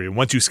full entry. And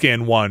once you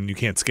scan one, you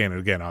can't scan it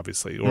again,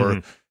 obviously.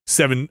 Or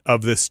 7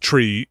 of this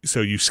tree, so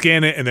you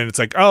scan it and then it's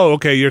like, oh,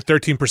 okay, you're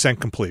 13%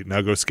 complete,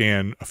 now go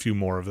scan a few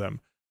more of them.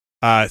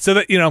 So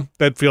that,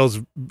 that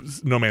feels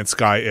No Man's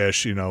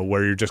Sky-ish,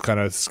 where you're just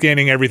kind of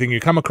scanning everything you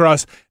come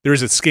across. There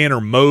is a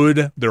scanner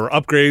mode. There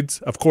are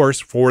upgrades, of course,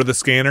 for the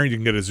scanner. You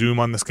can get a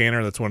zoom on the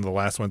scanner. That's one of the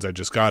last ones I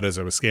just got as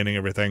I was scanning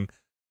everything.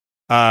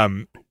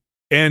 And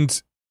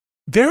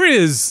there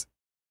is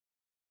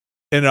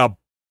an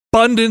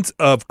abundance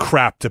of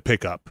crap to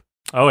pick up.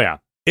 Oh, yeah.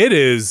 It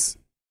is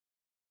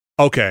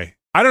okay.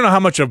 I don't know how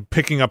much of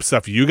picking up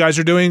stuff you guys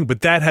are doing,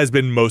 but that has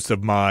been most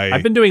of my.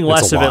 I've been doing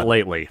less It's a of it lot.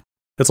 lately.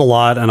 It's a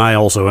lot, and I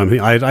also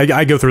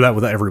I go through that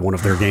with every one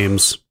of their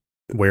games,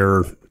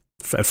 where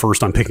at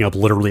first I'm picking up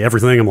literally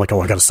everything. I'm like,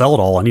 oh, I got to sell it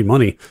all. I need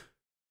money.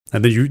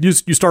 And then you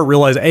start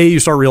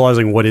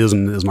realizing what is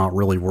and is not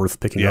really worth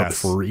picking up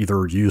for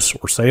either use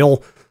or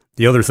sale.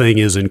 The other thing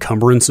is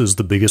encumbrance is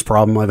the biggest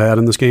problem I've had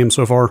in this game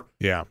so far.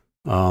 Yeah.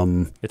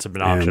 It's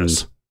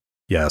obnoxious. And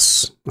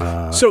yes.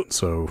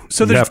 So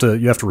you have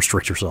to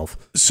restrict yourself.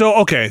 So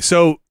okay.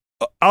 So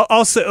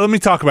I'll say. Let me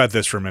talk about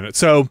this for a minute.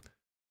 So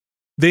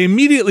they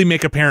immediately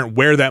make apparent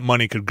where that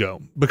money could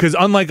go. Because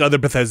unlike other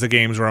Bethesda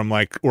games where I'm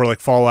like, or like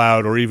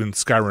Fallout or even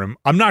Skyrim,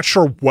 I'm not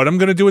sure what I'm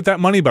going to do with that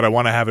money, but I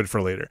want to have it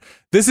for later.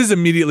 This is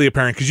immediately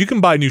apparent because you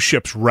can buy new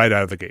ships right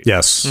out of the gate.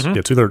 Yes. Mm-hmm.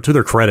 Yeah, to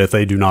their credit,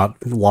 they do not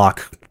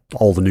lock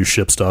all the new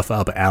ship stuff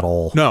up at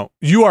all. No,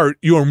 you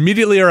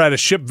immediately are at a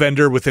ship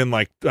vendor within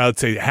like, I'd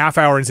say half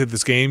hour into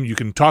this game. You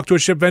can talk to a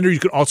ship vendor. You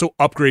can also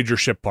upgrade your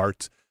ship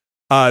parts.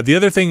 The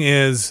other thing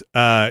is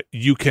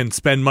you can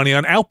spend money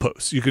on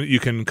outposts. You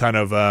can kind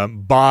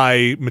of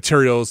buy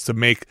materials to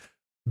make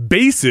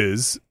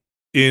bases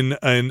in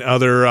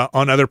other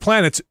on other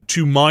planets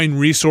to mine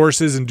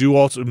resources and do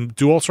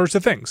all sorts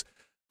of things.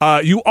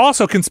 You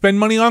also can spend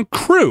money on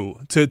crew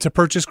to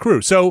purchase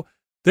crew. So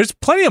there's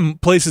plenty of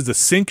places to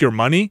sink your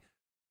money.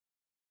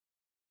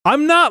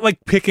 I'm not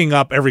like picking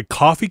up every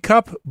coffee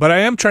cup, but I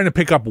am trying to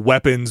pick up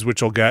weapons,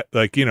 which will get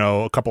like, you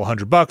know, a couple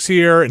 $100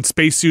 here, and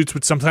spacesuits,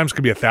 which sometimes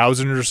could be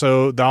 $1,000 or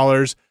so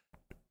dollars.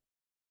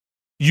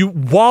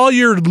 While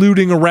you're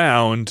looting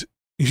around,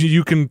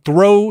 you can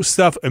throw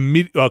stuff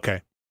immediately.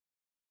 Okay.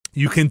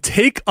 You can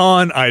take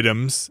on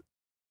items.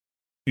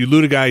 You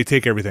loot a guy, you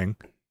take everything.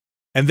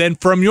 And then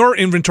from your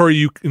inventory,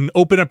 you can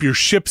open up your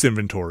ship's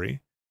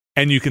inventory,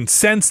 and you can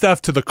send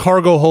stuff to the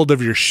cargo hold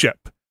of your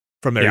ship.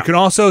 From there, yeah.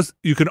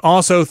 You can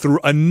also through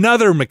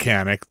another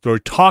mechanic or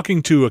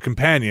talking to a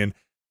companion,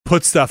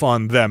 put stuff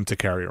on them to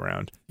carry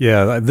around.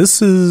 Yeah,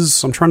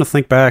 I'm trying to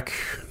think back.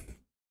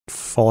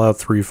 Fallout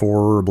 3,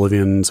 4,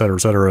 Oblivion, et cetera, et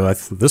cetera.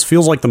 This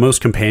feels like the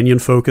most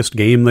companion-focused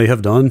game they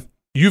have done.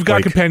 You've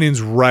got companions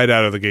right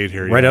out of the gate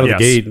here. Right out of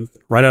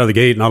the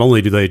gate. Not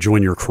only do they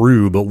join your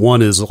crew, but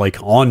one is like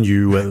on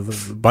you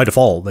by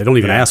default. They don't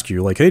even ask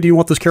you, like, hey, do you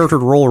want this character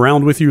to roll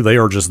around with you? They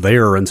are just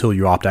there until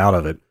you opt out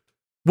of it.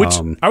 Which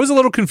I was a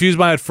little confused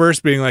by at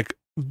first, being like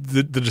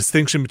the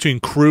distinction between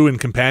crew and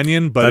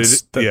companion, but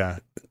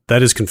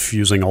that is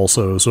confusing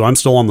also. So I'm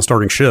still on the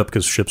starting ship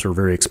because ships are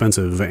very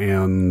expensive,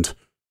 and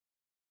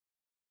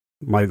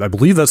I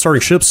believe that starting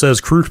ship says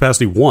crew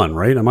capacity 1,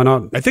 right? Am I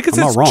not? I think it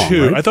says wrong,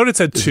 2. Right? I thought it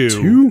said 2.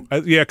 2?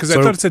 Yeah, because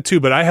I thought it said 2,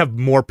 but I have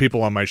more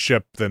people on my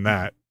ship than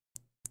that.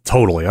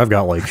 Totally.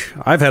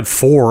 I've had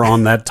 4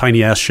 on that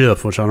tiny ass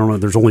ship, which I don't know.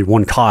 There's only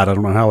one cot. I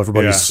don't know how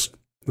everybody's. Yeah.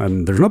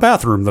 And there's no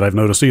bathroom that I've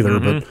noticed either,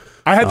 but.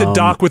 I had to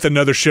dock with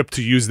another ship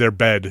to use their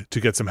bed to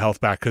get some health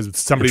back because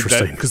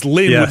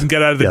Lynn wouldn't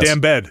get out of the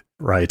damn bed.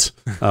 Right.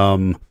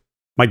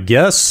 My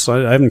guess,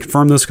 I haven't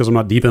confirmed this because I'm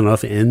not deep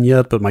enough in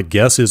yet, but my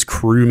guess is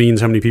crew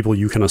means how many people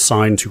you can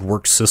assign to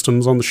work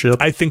systems on the ship.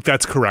 I think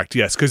that's correct.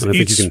 Yes, because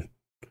each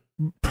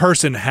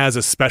person has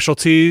a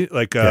specialty.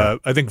 Like I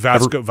think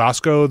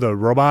Vasco, the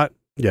robot.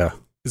 Yeah,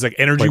 is like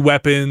energy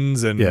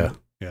weapons and yeah.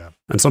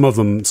 And some of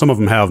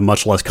them have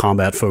much less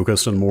combat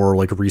focused and more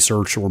like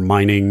research or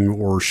mining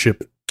or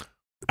ship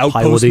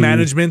outpost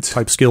management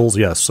type skills.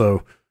 Yes.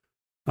 So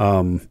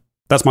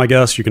that's my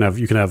guess. You can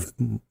have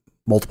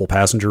multiple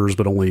passengers,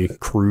 but only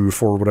crew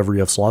for whatever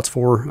you have slots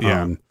for.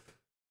 Yeah.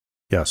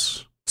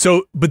 Yes.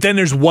 So, but then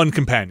there's one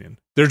companion.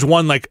 There's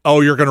one like,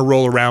 oh, you're going to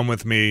roll around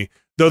with me.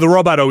 Though the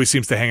robot always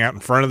seems to hang out in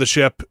front of the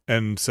ship.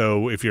 And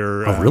so if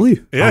you're... oh,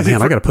 really? Yeah. Oh,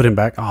 man, I got to put him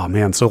back. Oh,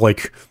 man. So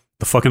like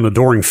the fucking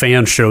adoring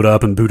fan showed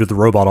up and booted the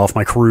robot off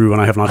my crew,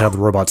 and I have not had the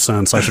robot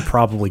since. I should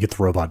probably get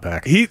the robot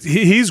back.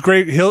 He's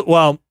great.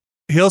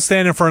 He'll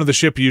stand in front of the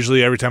ship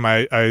usually every time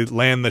I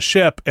land the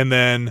ship, and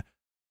then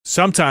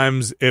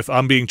sometimes if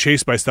I'm being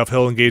chased by stuff,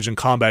 he'll engage in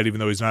combat even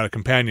though he's not a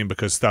companion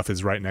because stuff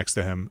is right next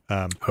to him.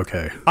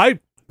 Okay.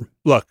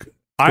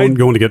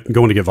 Going to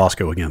get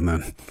Vasco again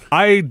then.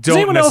 I don't. Does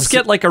anyone else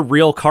get like a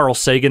real Carl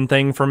Sagan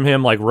thing from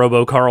him, like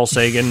Robo Carl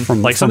Sagan,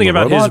 like something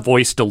about robot? his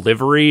voice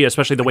delivery,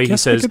 especially the way he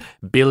says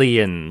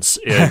billions.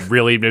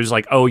 It was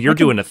like, oh, you're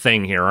doing a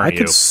thing here, aren't you?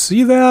 I could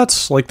see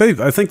that. Like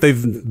I think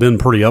they've been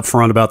pretty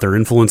upfront about their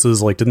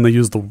influences. Like, didn't they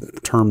use the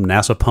term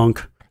NASA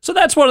punk? So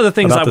that's one of the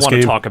things I want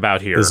to talk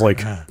about here. Is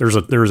like there's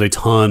a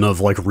ton of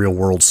like real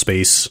world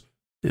space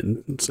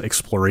and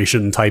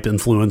exploration type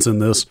influence in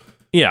this.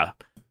 Yeah.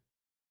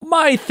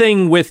 My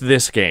thing with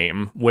this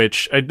game,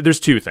 which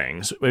there's two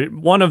things.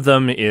 One of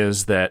them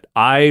is that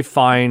I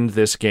find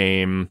this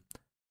game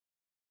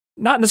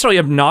not necessarily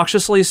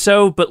obnoxiously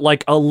so, but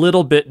like a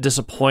little bit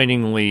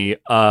disappointingly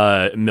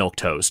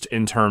milquetoast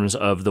in terms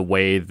of the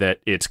way that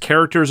its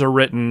characters are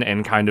written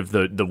and kind of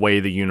the way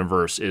the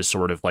universe is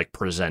sort of like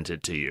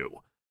presented to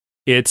you.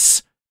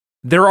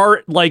 There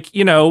are like,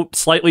 you know,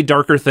 slightly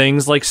darker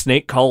things like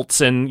snake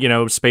cults and, you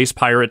know, space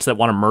pirates that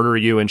want to murder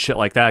you and shit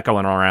like that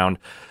going around.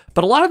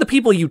 But a lot of the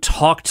people you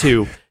talk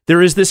to,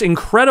 there is this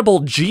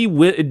incredible gee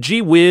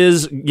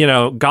whiz, you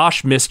know,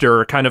 gosh,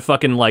 mister kind of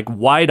fucking like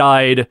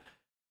wide-eyed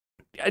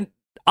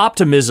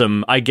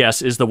optimism, I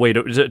guess, is the way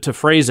to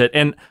phrase it.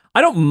 And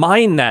I don't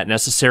mind that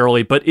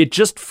necessarily, but it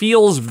just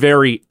feels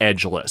very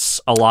edgeless,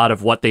 a lot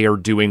of what they are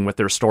doing with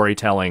their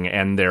storytelling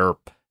and their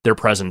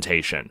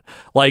presentation.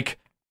 Like,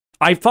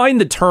 I find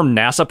the term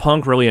NASA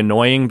punk really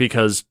annoying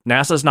because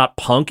NASA's not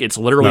punk, it's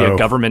literally a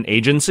government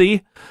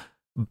agency.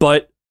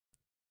 But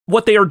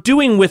what they are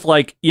doing with,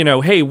 like, you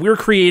know, hey, we're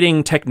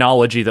creating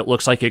technology that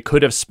looks like it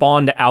could have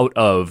spawned out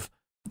of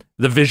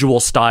the visual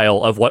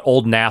style of what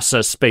old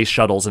NASA space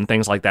shuttles and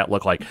things like that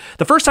look like.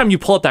 The first time you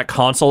pull up that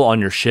console on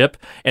your ship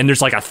and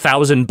there's like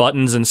 1,000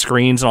 buttons and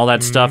screens and all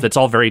that stuff, it's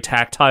all very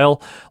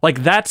tactile.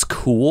 Like, that's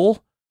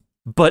cool.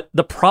 But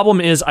the problem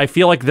is, I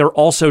feel like they're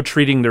also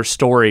treating their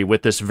story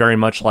with this very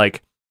much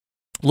like,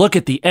 look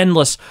at the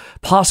endless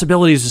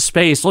possibilities of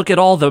space. Look at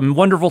all the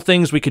wonderful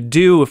things we could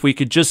do if we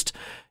could just,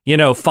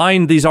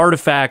 find these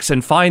artifacts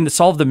and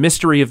solve the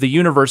mystery of the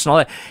universe and all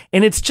that.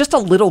 And it's just a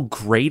little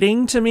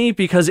grating to me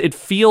because it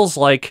feels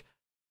like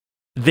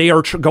they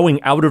are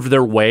going out of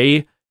their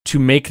way to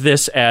make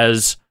this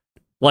as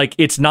like,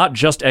 it's not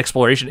just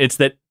exploration. It's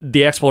that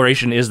the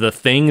exploration is the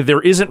thing.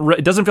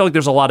 It doesn't feel like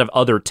there's a lot of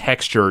other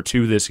texture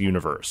to this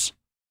universe.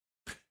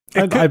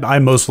 I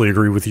mostly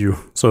agree with you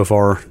so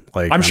far.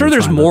 Like, I'm sure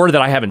there's more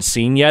that I haven't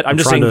seen yet. I'm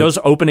just saying those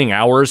opening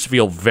hours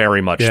feel very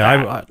much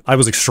that. I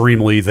was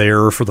extremely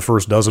there for the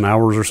first dozen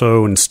hours or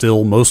so and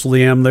still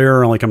mostly am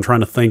there. Like, I'm trying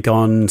to think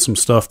on some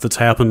stuff that's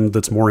happened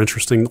that's more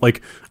interesting.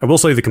 Like, I will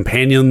say the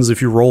companions,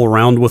 if you roll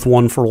around with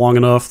one for long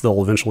enough,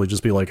 they'll eventually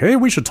just be like, hey,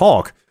 we should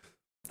talk.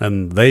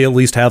 And they at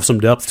least have some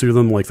depth to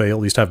them. Like, they at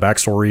least have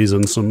backstories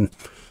and some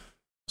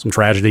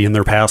tragedy in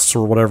their pasts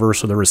or whatever.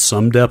 So there is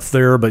some depth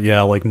there. But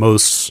yeah, like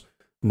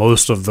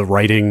most of the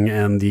writing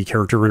and the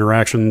character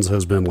interactions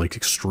has been like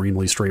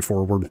extremely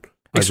straightforward,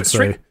 I would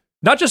say.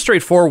 Not just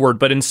straightforward,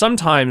 but in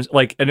sometimes,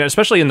 like, and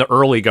especially in the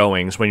early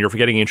goings when you're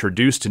getting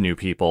introduced to new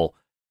people,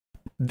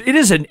 it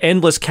is an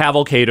endless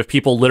cavalcade of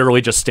people literally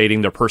just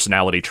stating their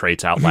personality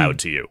traits out loud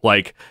to you.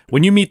 Like,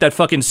 when you meet that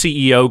fucking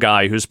CEO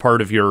guy who's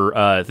part of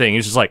your thing,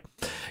 he's just like,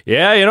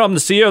 yeah, I'm the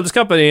CEO of this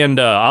company, and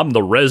I'm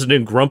the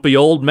resident grumpy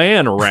old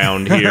man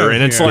around here.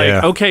 And it's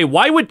okay,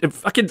 why would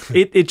fucking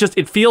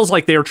it feels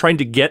like they're trying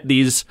to get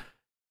these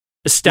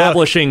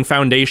establishing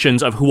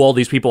foundations of who all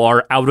these people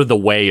are out of the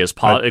way as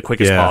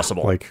quick as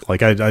possible.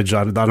 Like I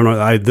don't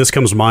know. This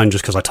comes to mind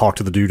just because I talked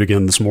to the dude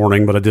again this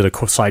morning, but I did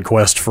a side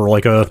quest for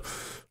like a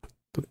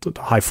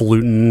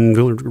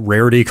highfalutin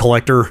rarity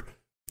collector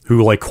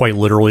who, like, quite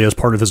literally as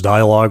part of his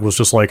dialogue was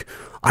just like,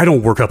 I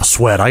don't work up a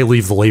sweat, I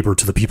leave the labor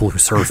to the people who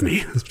serve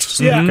me.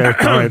 Okay,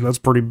 all right, that's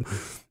pretty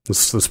to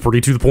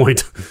the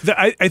point.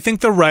 I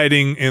think the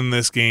writing in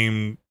this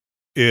game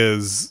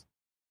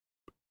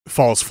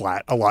falls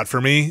flat a lot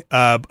for me.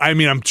 I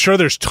mean, I'm sure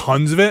there's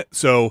tons of it,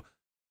 so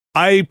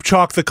I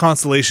chalk the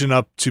Constellation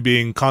up to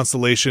being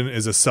Constellation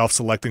is a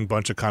self-selecting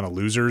bunch of kind of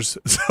losers.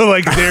 So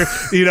like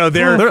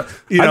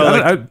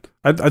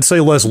I'd say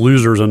less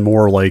losers and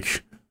more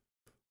like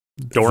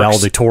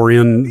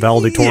valedictorian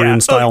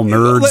style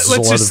nerds.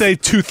 Let's just say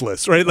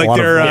toothless, right? Like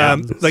they're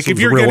like, if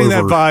you're getting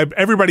that vibe,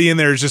 everybody in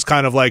there is just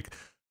kind of like,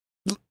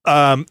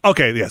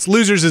 okay, yes,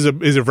 losers is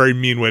a very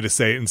mean way to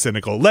say it and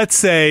cynical. Let's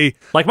say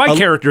like my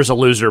character's a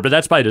loser, but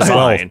that's by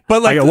design.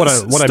 But like what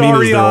I mean is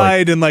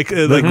starry-eyed and like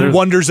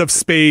wonders of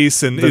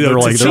space and they're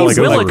like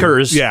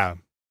willikers. Yeah.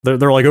 They're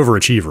like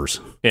overachievers.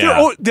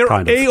 Yeah. They're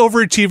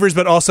overachievers,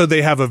 but also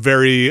they have a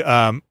very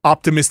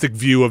optimistic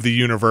view of the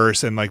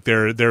universe, and like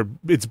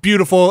it's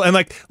beautiful. And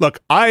like, look,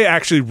 I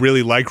actually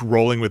really like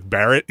rolling with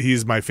Barrett.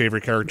 He's my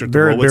favorite character to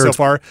roll with so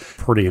far.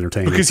 Pretty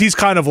entertaining because he's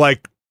kind of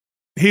like,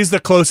 he's the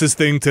closest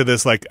thing to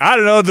this. Like, I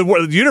don't know,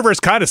 the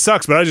universe kind of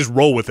sucks, but I just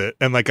roll with it.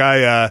 And like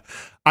I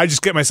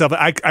just get myself.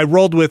 I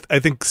rolled with, I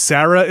think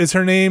Sarah is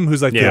her name,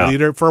 who's like the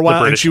leader for a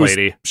while, and she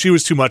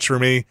was too much for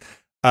me.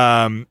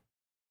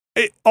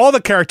 All the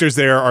characters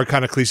there are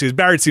kind of cliches.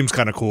 Barrett seems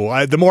kind of cool.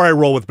 The more I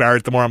roll with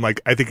Barrett, the more I'm like,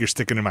 I think you're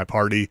sticking in my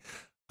party.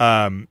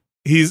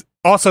 He's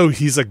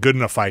like good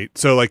in a fight,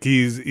 so like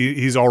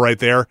he's all right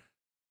there.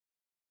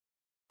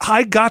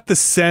 I got the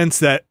sense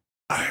that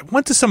I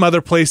went to some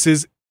other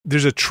places.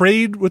 There's a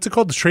trade. What's it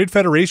called? The Trade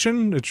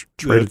Federation.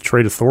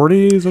 Trade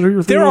Authority. Is that who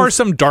you're thinking? There are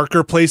some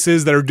darker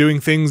places that are doing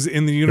things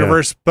in the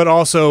universe, but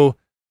also,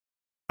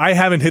 I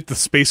haven't hit the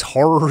space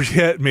horror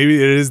yet. Maybe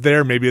it is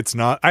there. Maybe it's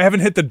not. I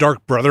haven't hit the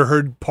Dark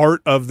Brotherhood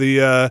part of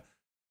the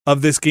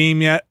of this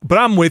game yet. But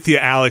I'm with you,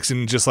 Alex,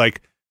 and just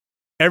like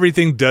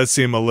everything does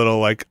seem a little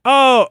like,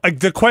 oh, like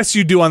the quests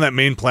you do on that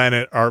main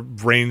planet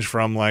range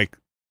from like,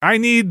 I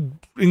need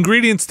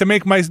ingredients to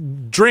make my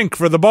drink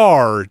for the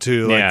bar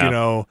to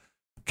like,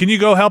 can you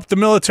go help the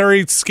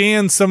military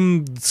scan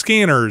some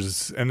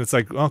scanners? And it's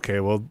like, okay,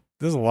 well,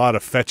 there's a lot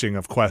of fetching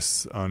of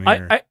quests on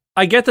here.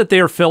 I get that they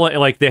are filling,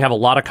 like they have a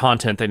lot of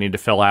content they need to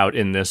fill out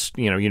in this,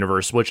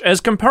 universe, which as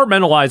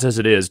compartmentalized as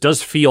it is,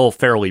 does feel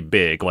fairly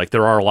big. Like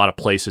there are a lot of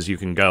places you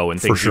can go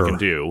and things you can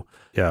do.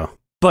 Yeah.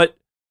 But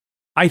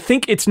I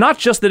think it's not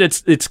just that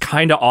it's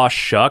kind of aw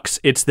shucks.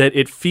 It's that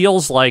it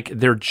feels like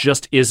there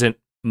just isn't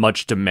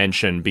much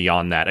dimension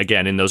beyond that,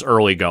 again, in those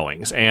early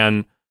goings.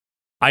 And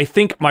I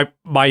think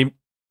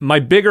my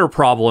bigger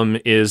problem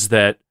is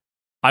that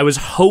I was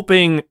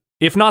hoping,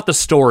 if not the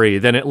story,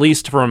 then at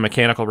least from a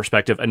mechanical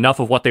perspective,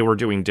 enough of what they were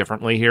doing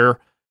differently here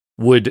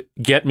would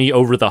get me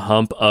over the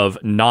hump of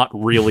not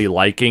really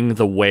liking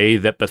the way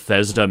that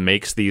Bethesda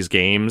makes these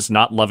games,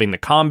 not loving the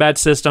combat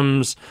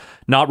systems,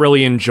 not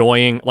really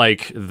enjoying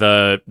like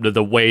the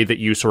way that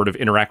you sort of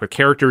interact with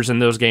characters in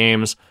those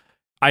games.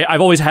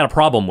 I've always had a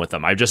problem with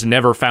them. I've just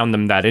never found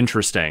them that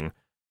interesting.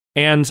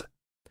 And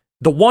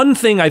the one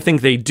thing I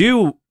think they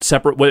do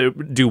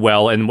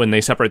well, and when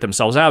they separate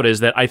themselves out, is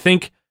that I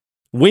think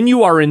when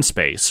you are in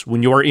space,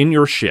 when you are in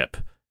your ship,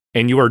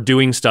 and you are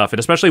doing stuff, and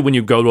especially when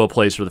you go to a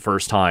place for the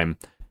first time,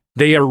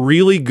 they are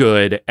really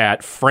good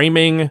at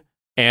framing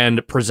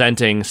and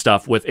presenting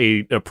stuff with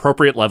a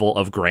appropriate level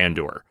of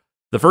grandeur.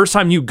 The first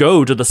time you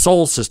go to the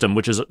Sol system,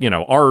 which is,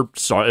 our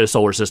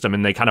solar system,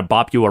 and they kind of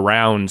bop you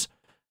around,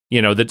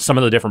 some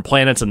of the different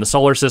planets in the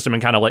solar system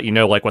and kind of let you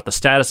know, like, what the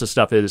status of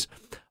stuff is.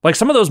 Like,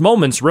 some of those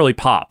moments really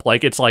pop.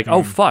 Like, it's like,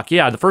 oh, fuck,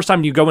 yeah, the first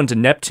time you go into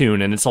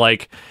Neptune, and it's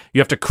like,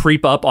 you have to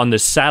creep up on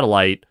this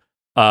satellite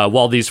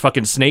while these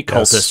fucking snake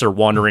cultists are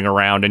wandering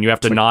around, and you have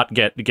to not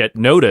get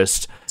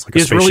noticed,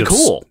 is really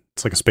cool.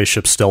 It's like a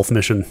spaceship stealth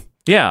mission.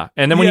 Yeah,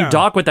 and then when you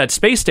dock with that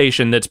space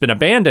station that's been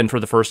abandoned for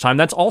the first time,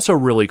 that's also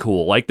really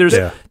cool. Like, there's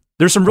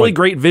some really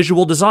great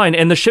visual design,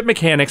 and the ship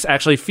mechanics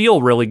actually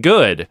feel really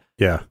good.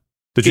 Yeah.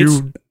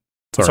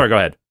 Sorry, go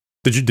ahead.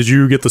 Did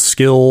you get the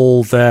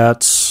skill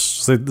that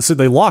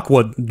they lock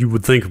what you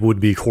would think would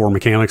be core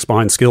mechanics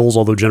behind skills?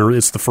 Although generally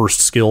it's the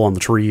first skill on the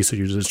tree, so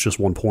it's just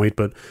 1 point.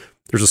 But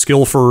there's a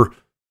skill for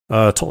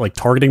like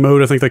targeting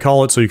mode, I think they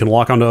call it, so you can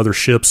lock onto other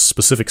ships'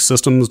 specific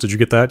systems. Did you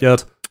get that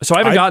yet? So I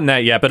haven't gotten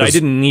that yet, but I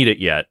didn't need it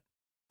yet.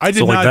 I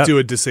did not do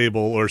a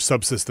disable or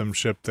subsystem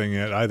ship thing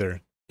yet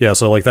either. Yeah,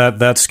 so like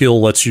that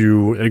skill lets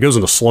you, it goes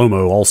into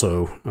slow-mo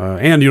also,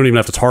 and you don't even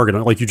have to target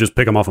it. Like, you just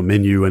pick them off a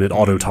menu and it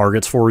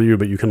auto-targets for you,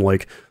 but you can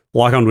like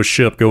lock onto a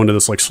ship, go into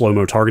this like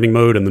slow-mo targeting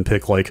mode, and then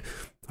pick like,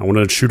 I want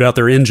to shoot out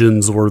their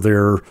engines or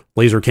their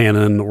laser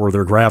cannon or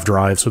their grav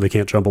drive so they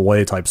can't jump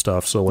away type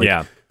stuff. So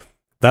like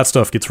that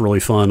stuff gets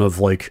really fun of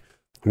like,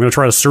 I'm going to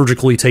try to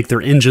surgically take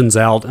their engines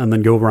out and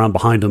then go around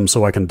behind them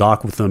so I can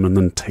dock with them and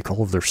then take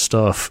all of their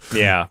stuff.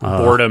 Yeah,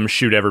 boredom,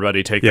 shoot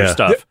everybody, take their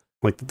stuff.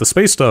 Like, the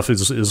space stuff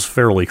is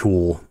fairly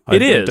cool.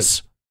 It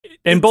is.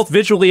 And both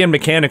visually and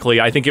mechanically,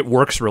 I think it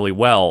works really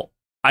well.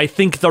 I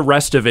think the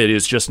rest of it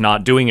is just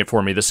not doing it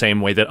for me the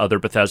same way that other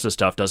Bethesda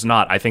stuff does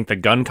not. I think the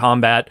gun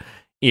combat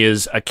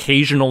is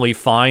occasionally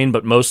fine,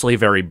 but mostly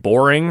very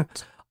boring.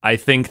 I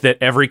think that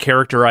every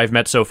character I've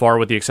met so far,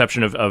 with the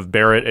exception of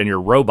Barrett and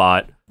your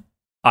robot,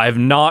 I've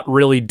not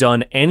really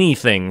done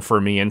anything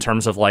for me in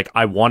terms of, like,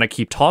 I want to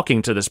keep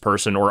talking to this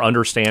person or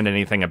understand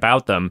anything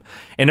about them.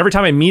 And every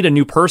time I meet a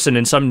new person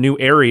in some new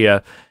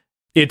area,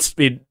 it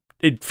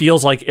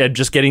feels like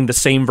just getting the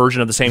same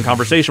version of the same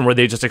conversation where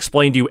they just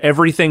explain to you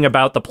everything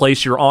about the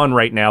place you're on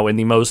right now in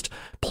the most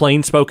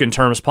plain-spoken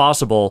terms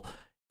possible.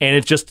 And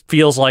it just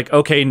feels like,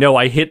 okay, no,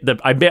 I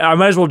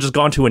might as well just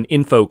gone to an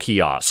info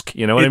kiosk.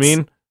 You know what I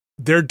mean?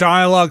 Their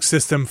dialogue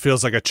system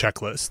feels like a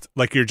checklist.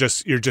 Like, you're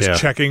just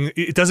checking.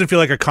 It doesn't feel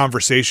like a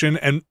conversation.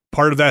 And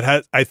part of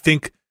that I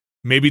think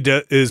maybe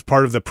is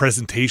part of the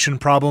presentation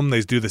problem.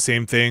 They do the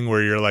same thing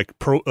where you're like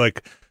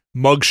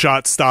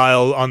mugshot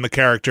style on the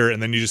character,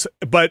 and then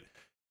but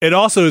it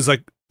also is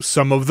like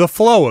some of the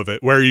flow of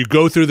it, where you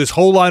go through this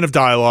whole line of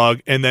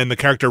dialogue and then the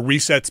character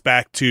resets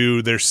back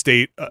to their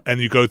state,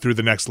 and you go through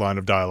the next line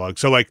of dialogue.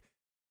 So like,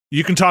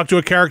 you can talk to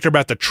a character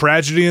about the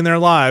tragedy in their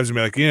lives and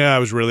be like, yeah, I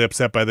was really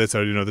upset by this,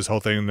 this whole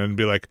thing, and then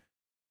be like,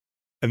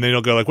 and then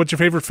you'll go like, what's your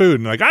favorite food?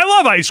 And like, I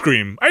love ice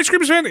cream. Ice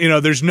cream is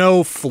fantastic. There's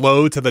no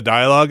flow to the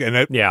dialogue,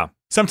 and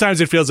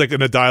sometimes it feels like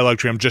in a dialogue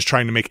tree, I'm just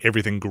trying to make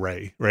everything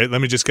gray, right?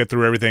 Let me just get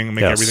through everything and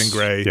make everything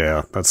gray.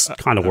 Yeah, that's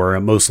kind of where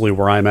I'm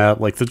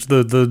at. Like, a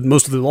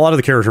lot of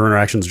the character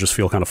interactions just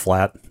feel kind of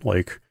flat.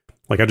 Like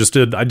I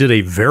did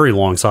a very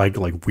long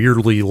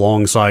weirdly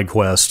long side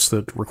quest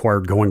that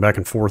required going back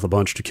and forth a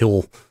bunch to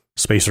kill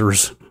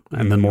spacers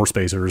and then more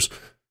spacers,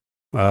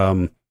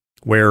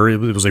 where it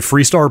was a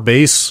Freestar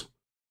base.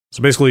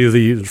 So basically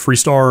the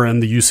Freestar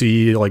and the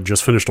UC like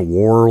just finished a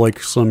war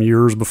like some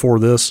years before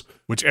this,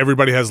 which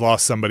everybody has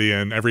lost somebody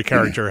in. Every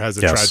character has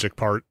a tragic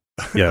part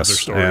of their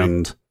story.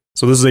 And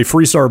so this is a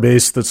Freestar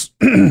base that's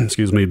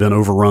been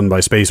overrun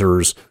by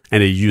spacers,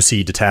 and a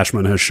UC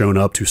detachment has shown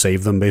up to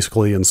save them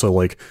basically. And so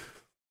like,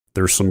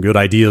 there's some good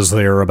ideas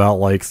there about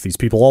like, these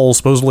people all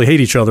supposedly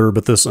hate each other,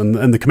 but this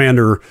and the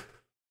commander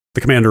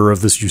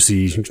of this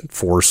UC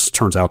force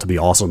turns out to be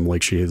awesome.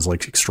 Like, she is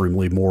like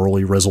extremely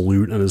morally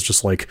resolute and is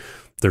just like,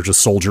 they're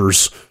just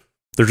soldiers.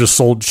 They're just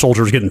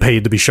soldiers getting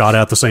paid to be shot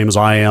at the same as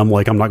I am.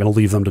 Like, I'm not going to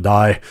leave them to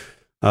die.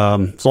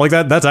 So like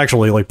that's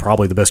actually like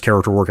probably the best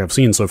character work I've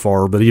seen so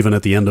far. But even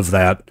at the end of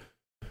that,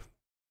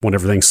 when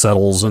everything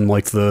settles and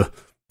like the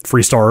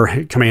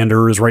Freestar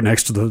commander is right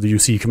next to the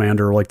UC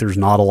commander, like there's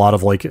not a lot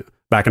of like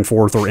back and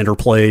forth or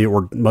interplay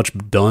or much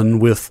done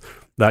with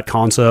that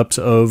concept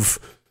of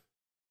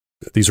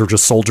these are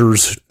just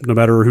soldiers, no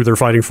matter who they're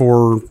fighting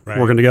for,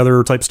 working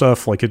together type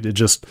stuff. Like it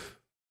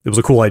was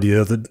a cool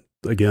idea that,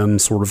 again,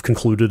 sort of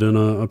concluded in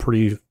a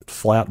pretty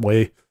flat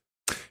way.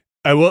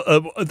 I will.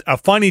 A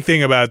funny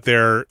thing about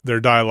their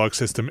dialogue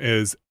system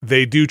is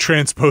they do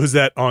transpose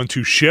that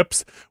onto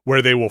ships,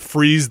 where they will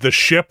freeze the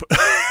ship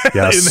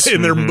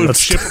in their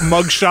ship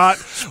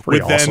mugshot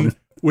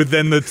with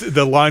then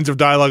the lines of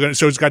dialogue.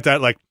 So it's got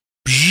that like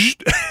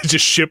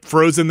just ship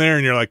frozen there,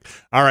 and you're like,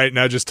 all right,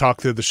 now just talk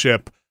to the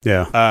ship.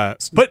 Yeah.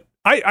 But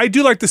I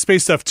do like the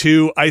space stuff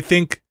too. I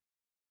think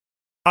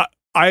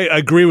I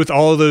agree with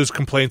all of those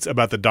complaints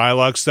about the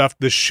dialogue stuff.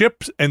 The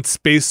ship and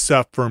space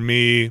stuff for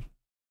me,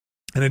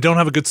 and I don't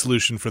have a good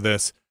solution for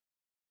this,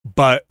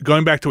 but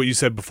going back to what you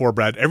said before,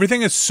 Brad,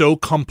 everything is so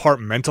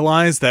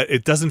compartmentalized that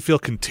it doesn't feel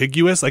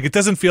contiguous. Like, it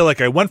doesn't feel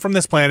like I went from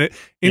this planet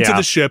into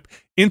the ship,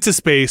 into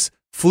space,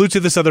 flew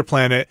to this other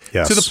planet,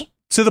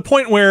 to the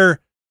point where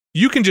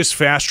you can just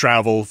fast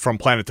travel from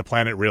planet to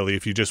planet, really,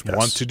 if you just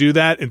want to do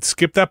that and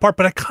skip that part.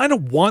 But I kind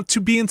of want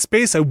to be in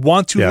space. I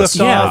want to lift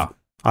off.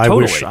 I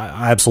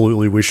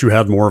absolutely wish you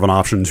had more of an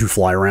option to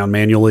fly around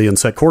manually and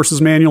set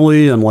courses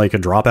manually, and like a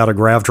drop out of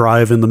grav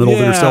drive in the middle of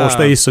interstellar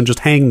space and just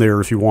hang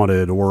there if you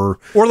wanted, or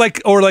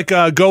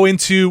go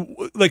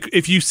into, like,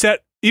 if you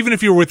set, even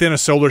if you're within a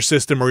solar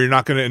system or you're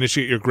not going to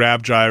initiate your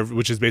grav drive,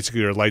 which is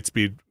basically your light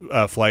speed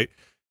flight.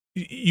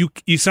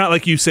 It's not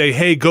like you say,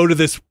 hey, go to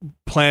this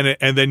planet,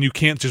 and then you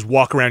can't just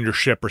walk around your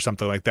ship or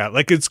something like that.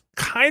 Like, it's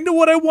kind of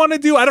what I want to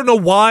do. I don't know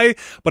why,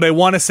 but I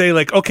want to say,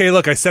 like, okay,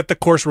 look, I set the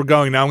course we're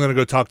going. Now I'm going to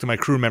go talk to my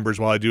crew members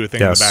while I do a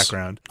thing in the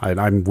background.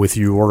 I'm with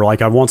you. Or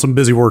like, I want some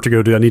busy work to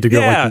go do. I need to go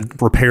like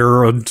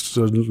repair an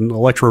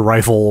electro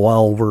rifle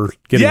while we're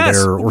getting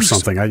there or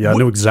something. I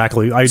know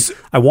exactly.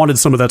 I wanted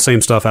some of that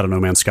same stuff out of No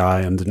Man's Sky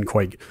and didn't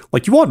quite,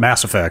 like, you want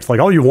Mass Effect. Like,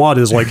 all you want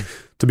is like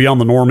to be on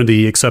the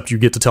Normandy, except you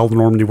get to tell the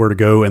Normandy where to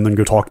go and then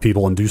go talk to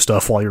people and do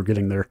stuff while you're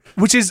getting there.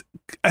 Which is,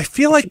 I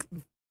feel like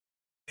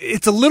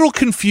it's a little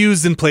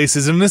confused in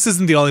places, and this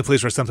isn't the only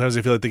place where sometimes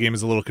I feel like the game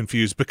is a little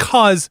confused,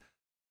 because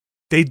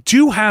they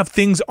do have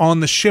things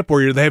on the ship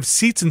where they have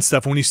seats and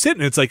stuff, and when you sit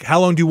in it, it's like, how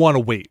long do you want to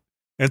wait?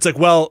 And it's like,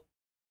 well,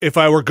 if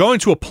I were going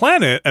to a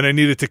planet and I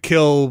needed to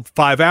kill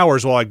 5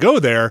 hours while I go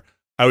there,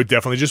 I would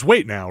definitely just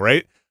wait now,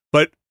 right?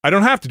 But I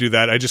don't have to do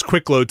that. I just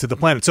quick load to the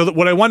planet. So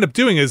what I wind up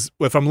doing is,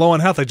 if I'm low on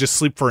health, I just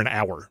sleep for an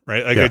hour,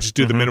 right? Like, I just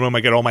do the minimum.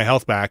 I get all my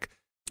health back.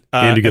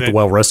 And you get the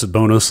well-rested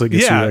bonus that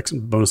gets you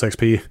bonus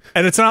XP.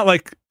 And it's not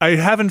like, I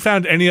haven't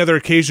found any other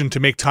occasion to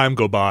make time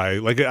go by.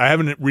 Like, I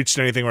haven't reached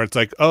anything where it's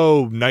like,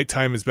 oh,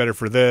 nighttime is better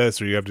for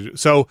this, or you have to do.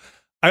 So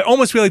I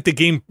almost feel like the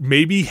game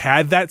maybe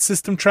had that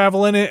system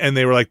travel in it, and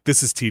they were like,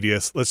 this is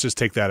tedious. Let's just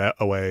take that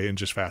away and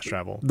just fast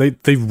travel.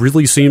 They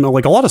really seem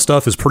like a lot of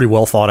stuff is pretty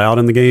well thought out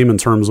in the game in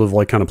terms of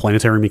like kind of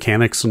planetary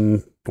mechanics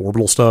and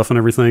orbital stuff and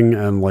everything.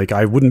 And like,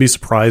 I wouldn't be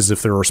surprised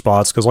if there are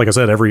spots, because like I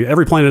said,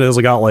 every planet has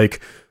got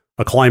like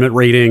a climate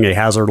rating, a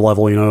hazard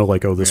level, you know,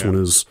 like, oh, this one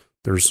is,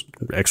 there's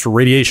extra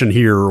radiation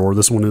here, or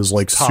this one is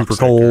like super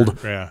cold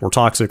or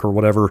toxic or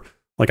whatever.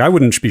 Like, I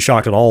wouldn't be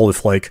shocked at all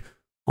if like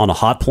on a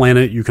hot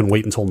planet you can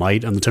wait until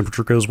night and the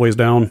temperature goes ways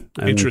down.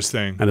 And,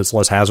 interesting. And it's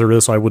less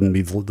hazardous. I wouldn't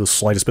be the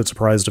slightest bit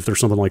surprised if there's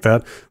something like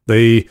that.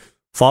 They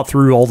thought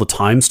through all the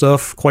time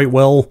stuff quite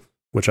well,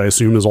 which I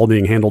assume is all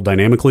being handled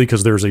dynamically,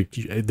 because there's a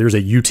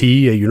UT,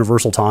 a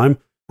universal time.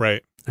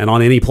 Right. And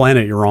on any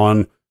planet you're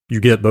on, you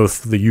get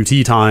both the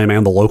UT time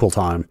and the local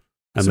time.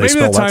 And so they maybe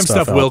spell the time that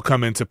stuff out. will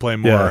come into play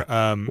more.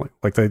 Yeah.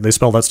 Like they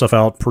spell that stuff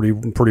out pretty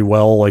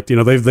well. Like, you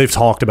know, they've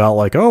talked about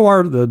like,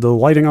 oh, the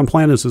lighting on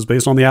planets is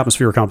based on the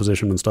atmosphere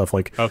composition and stuff.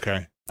 Like,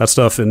 okay, that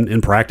stuff in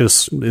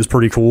practice is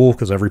pretty cool,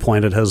 because every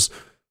planet has,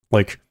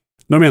 like,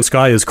 No Man's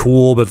Sky is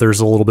cool, but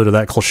there's a little bit of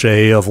that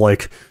cliche of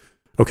like,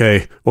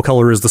 okay, what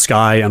color is the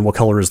sky and what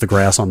color is the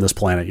grass on this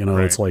planet? You know,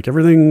 It's like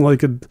everything, like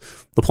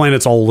the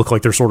planets all look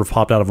like they're sort of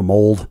popped out of a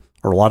mold,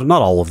 or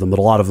not all of them, but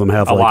a lot of them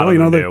have a like, lot oh, you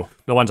know, do.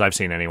 The ones I've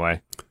seen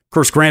anyway. Of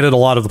course, granted, a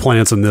lot of the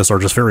planets in this are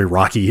just very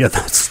rocky, and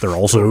they're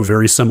also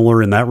very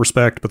similar in that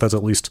respect, but that's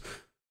at least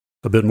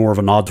a bit more of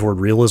a nod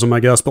toward realism, I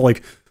guess. But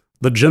like,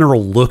 the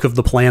general look of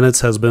the planets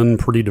has been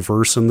pretty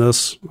diverse in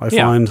this, I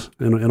find,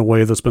 in a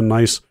way that's been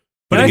nice.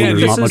 But again,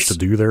 there's not much to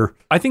do there.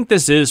 I think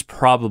this is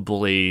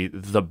probably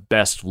the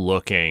best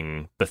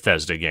looking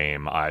Bethesda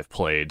game I've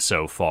played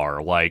so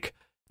far. Like,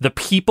 the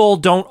people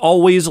don't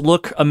always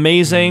look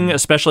amazing,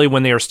 especially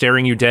when they are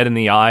staring you dead in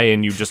the eye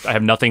and you just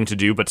have nothing to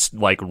do but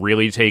like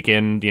really take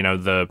in, you know,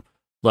 the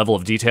level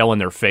of detail in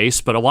their face.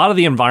 But a lot of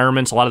the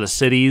environments, a lot of the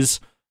cities,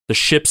 the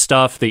ship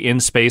stuff, the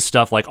in-space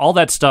stuff, like all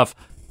that stuff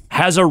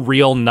has a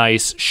real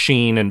nice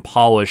sheen and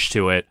polish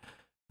to it,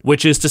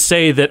 which is to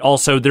say that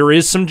also there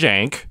is some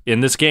jank in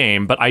this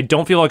game, but I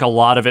don't feel like a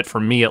lot of it, for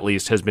me at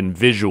least, has been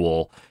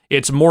visual.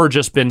 It's more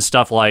just been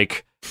stuff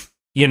like,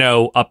 you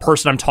know, a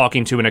person I'm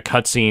talking to in a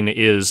cutscene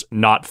is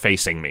not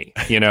facing me,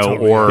 you know,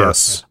 Totally. or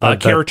a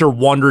character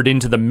wandered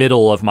into the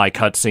middle of my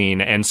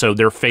cutscene, and so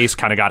their face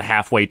kind of got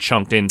halfway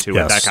chunked into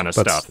it, that kind of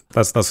stuff.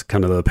 That's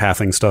kind of the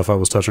pathing stuff I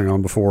was touching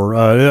on before.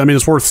 I mean,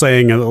 it's worth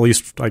saying, at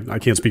least I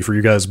can't speak for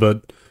you guys,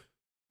 but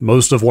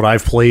most of what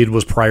I've played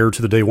was prior to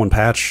the day one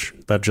patch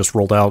that just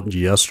rolled out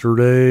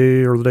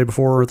yesterday or the day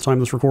before at the time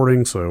of this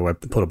recording, so I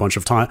put a bunch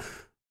of time.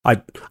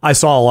 I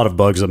saw a lot of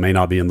bugs that may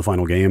not be in the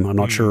final game. I'm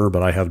not sure,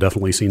 but I have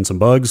definitely seen some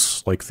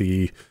bugs. Like,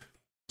 the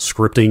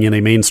scripting in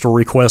a main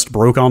story quest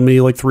broke on me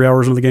like 3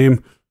 hours into the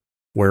game,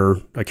 where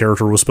a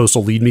character was supposed to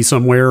lead me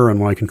somewhere, and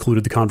when I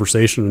concluded the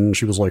conversation,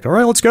 she was like, all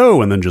right, let's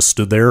go, and then just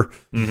stood there.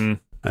 Mm-hmm.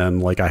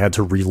 And like, I had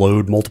to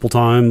reload multiple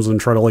times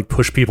and try to like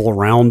push people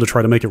around to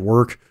try to make it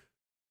work.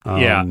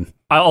 Yeah.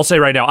 I'll say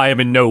right now, I am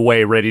in no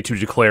way ready to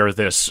declare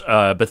this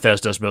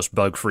Bethesda's most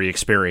bug-free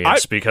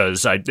experience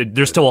because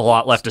there's still a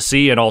lot left to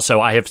see, and also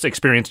I have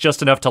experienced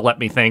just enough to let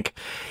me think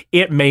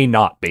it may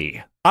not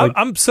be.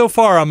 I'm so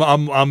far. I'm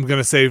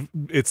gonna say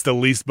it's the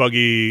least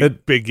buggy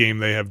big game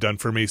they have done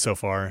for me so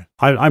far.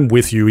 I'm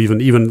with you.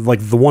 Even like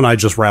the one I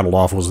just rattled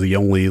off was the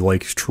only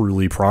like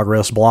truly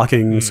progress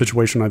blocking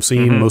situation I've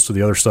seen. Most of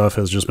the other stuff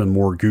has just been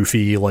more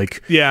goofy.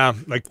 Like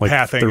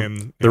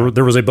pathing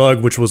there was a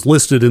bug which was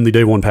listed in the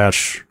day one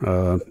patch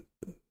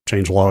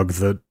change log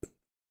that.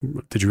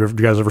 Did you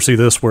guys ever see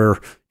this where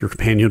your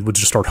companion would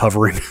just start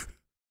hovering?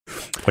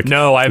 Like,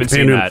 no, I haven't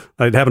seen that.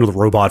 It happened to the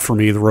robot for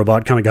me. The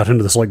robot kind of got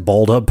into this like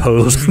balled up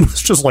pose and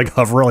was just like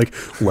hovering,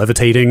 like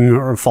levitating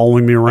or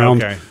following me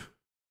around,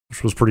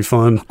 which was pretty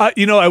fun. I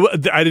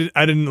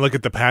didn't look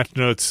at the patch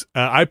notes.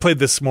 I played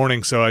this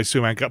morning, so I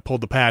assume I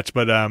pulled the patch.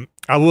 But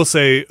I will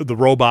say the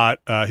robot,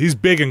 he's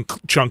big and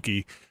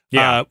chunky.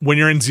 Yeah. When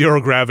you're in zero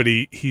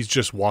gravity, he's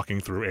just walking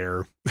through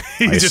air.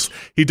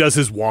 He does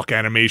his walk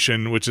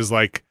animation, which is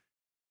like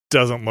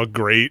doesn't look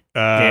great.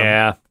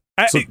 Yeah.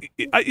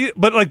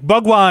 But like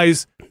bug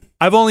wise,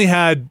 I've only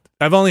had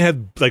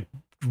like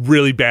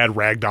really bad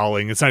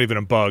ragdolling. It's not even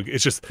a bug.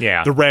 It's just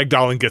the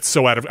ragdolling gets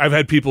so out of. I've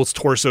had people's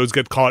torsos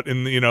get caught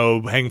in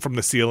hang from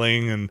the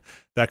ceiling and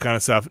that kind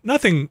of stuff.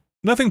 Nothing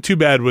too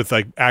bad with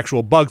like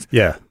actual bugs.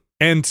 Yeah,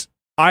 and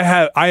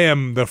I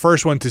am the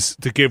first one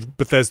to give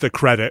Bethesda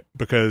credit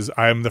because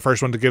I am the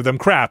first one to give them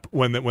crap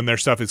when their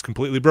stuff is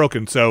completely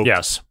broken. So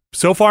yes,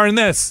 so far in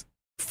this,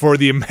 for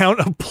the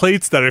amount of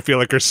plates that I feel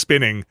like are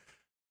spinning.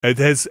 It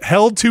has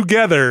held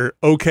together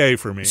okay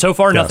for me. So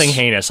far, nothing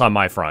heinous on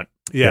my front.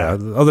 Yeah.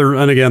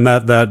 And again,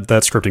 that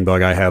scripting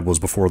bug I had was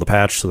before the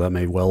patch, so that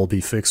may well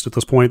be fixed at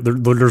this point.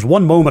 There's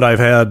one moment I've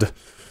had. I'm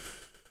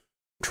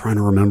trying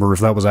to remember if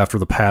that was after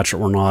the patch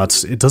or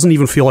not. It doesn't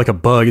even feel like a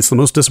bug. It's the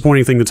most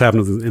disappointing thing that's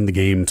happened in the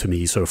game to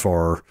me so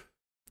far.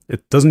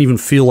 It doesn't even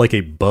feel like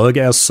a bug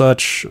as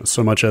such,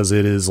 so much as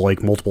it is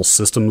like multiple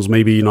systems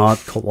maybe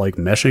not like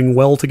meshing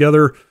well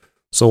together.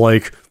 So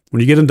like. When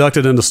you get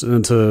inducted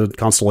into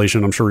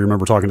Constellation, I'm sure you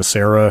remember talking to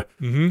Sarah.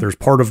 There's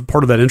part of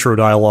that intro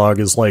dialogue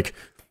is like,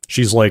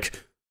 she's like,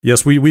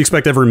 yes, we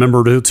expect every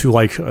member to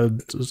like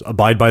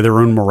abide by their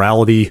own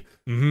morality.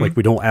 Like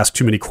we don't ask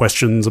too many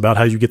questions about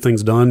how you get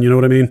things done. You know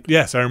what I mean?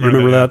 Yes, I remember.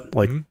 You remember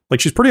that? Like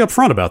she's pretty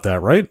upfront about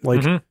that, right?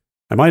 Like,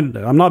 I'm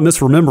not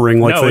misremembering.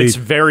 Like no, it's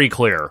very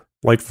clear.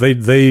 Like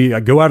they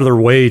go out of their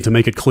way to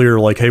make it clear,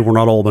 like, hey, we're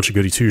not all a bunch of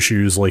goody two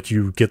shoes. Like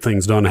you get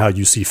things done how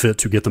you see fit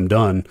to get them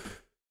done.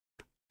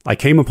 I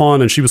came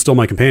upon, and she was still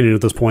my companion at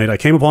this point. I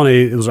came upon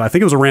I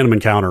think it was a random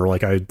encounter.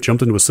 Like I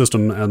jumped into a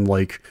system and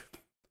like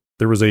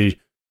there was a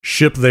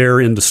ship there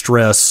in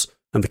distress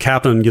and the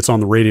captain gets on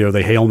the radio.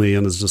 They hail me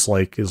and is just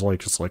like,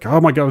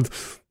 oh my God,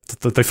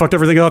 they fucked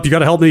everything up. You got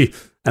to help me.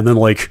 And then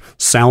like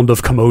sound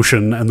of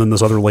commotion. And then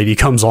this other lady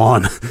comes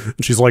on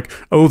and she's like,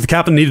 oh, the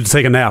captain needed to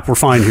take a nap. We're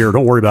fine here.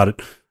 Don't worry about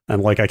it.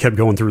 And like, I kept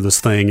going through this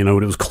thing, and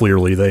it was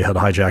clearly they had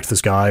hijacked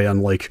this guy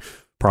and like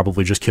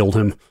probably just killed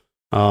him.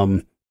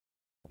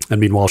 And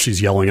meanwhile,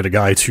 she's yelling at a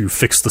guy to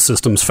fix the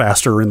systems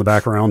faster in the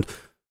background.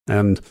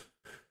 And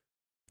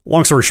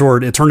long story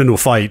short, it turned into a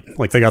fight.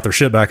 Like, they got their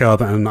shit back up,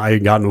 and I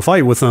got into a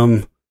fight with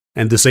them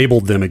and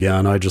disabled them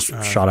again. I just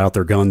shot out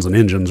their guns and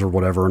engines or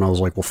whatever. And I was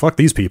like, well, fuck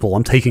these people.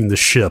 I'm taking this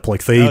ship.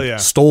 Like, they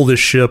stole this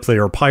ship. They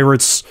are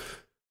pirates.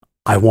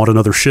 I want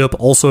another ship.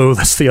 Also,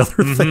 that's the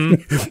other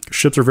thing.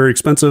 Ships are very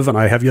expensive, and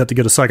I have yet to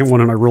get a second one,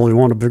 and I really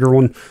want a bigger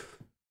one.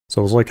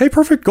 So I was like, hey,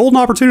 perfect, golden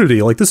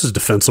opportunity. Like, this is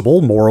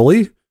defensible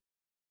morally.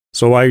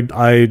 So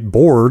I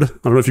board. I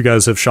don't know if you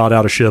guys have shot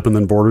out a ship and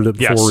then boarded it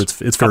before.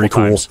 Yes, it's very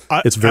cool.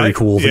 It's very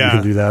cool that you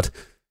can do that.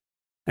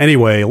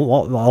 Anyway,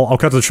 I'll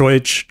cut to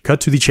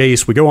the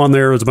chase. We go on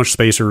there. There's a bunch of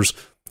spacers.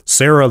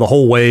 Sarah the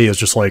whole way is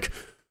just like,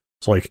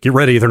 it's like, get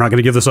ready. They're not going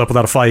to give this up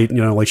without a fight. You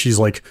know, like she's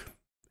like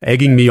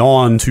egging me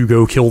on to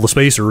go kill the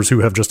spacers who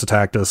have just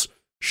attacked us.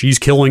 She's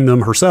killing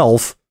them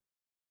herself.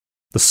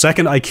 The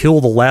second I kill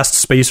the last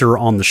spacer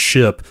on the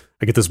ship,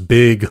 I get this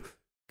big.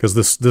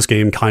 Because this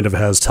game kind of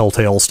has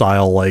Telltale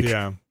style, like...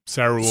 Yeah,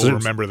 Sarah will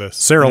remember this.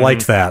 Sarah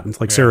liked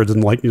that. Like, Sarah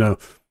didn't like,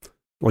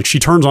 like, she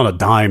turns on a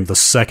dime the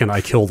second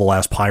I kill the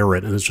last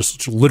pirate, and it's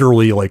just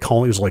literally, like,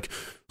 calling... It's like,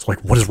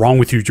 what is wrong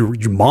with you,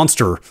 you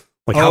monster?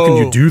 Like, how can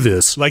you do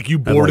this? Like, you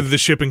boarded the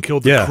ship and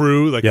killed the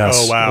crew? Like,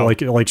 yes. Oh, wow.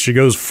 Like, she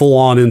goes full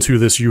on into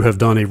this, you have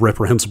done a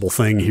reprehensible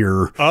thing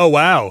here... Oh,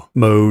 wow.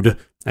 ...mode,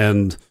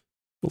 and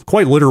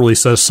quite literally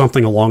says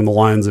something along the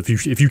lines, if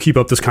you keep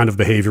up this kind of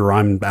behavior,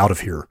 I'm out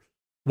of here.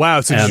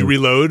 Wow, so did you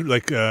reload?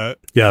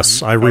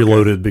 Yes, I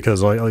reloaded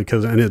because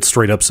and it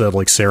straight up said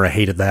like Sarah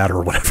hated that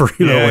or whatever.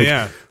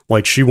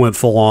 Like she went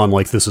full on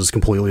like this is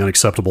completely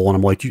unacceptable, and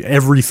I'm like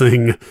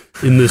everything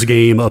in this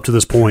game up to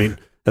this point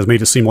has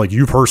made it seem like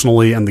you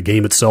personally and the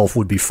game itself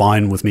would be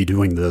fine with me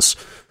doing this.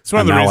 It's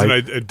one of the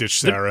reasons I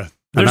ditched Sarah.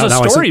 There's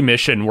a story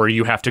mission where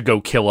you have to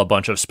go kill a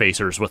bunch of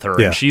spacers with her,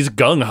 and she's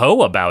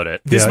gung-ho about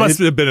it. This must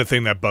have been a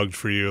thing that bugged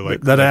for you.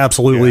 That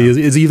absolutely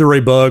is either a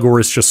bug or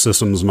it's just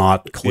systems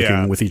not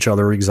clicking with each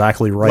other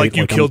exactly right. Like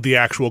you killed the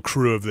actual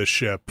crew of this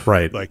ship.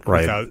 Right,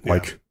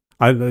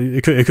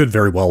 it could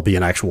very well be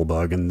an actual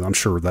bug, and I'm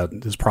sure that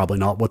is probably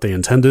not what they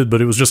intended,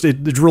 but it was just,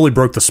 it really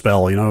broke the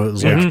spell, It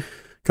was like,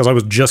 because I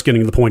was just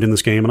getting to the point in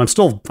this game, and I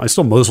still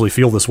mostly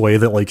feel this way,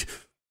 that like,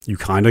 you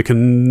kind of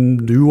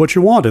can do what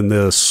you want in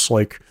this,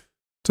 like,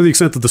 to the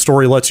extent that the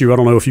story lets you. I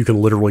don't know if you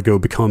can literally go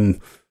become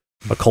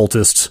a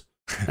cultist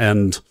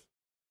and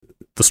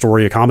the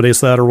story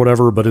accommodates that or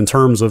whatever, but in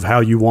terms of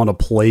how you want to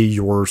play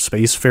your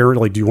Spacefarer,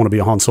 like, do you want to be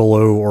a Han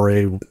Solo or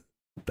a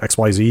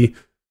XYZ?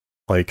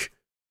 Like,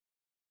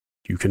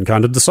 you can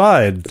kind of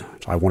decide,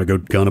 I want to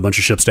go gun a bunch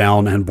of ships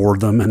down and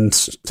board them and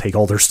take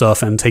all their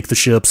stuff and take the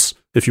ships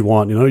if you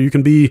want. You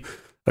can be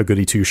a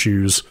goody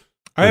two-shoes.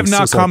 I have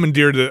not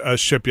commandeered a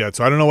ship yet,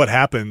 so I don't know what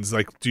happens.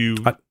 Like, do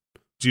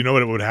you know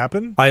what would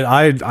happen?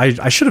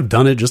 I should have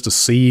done it just to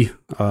see.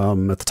 At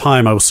the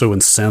time, I was so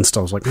incensed.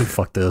 I was like,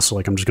 fuck this.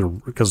 Like, I'm just going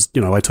to, because,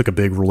 I took a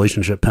big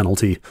relationship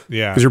penalty.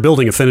 Yeah. Because you're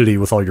building affinity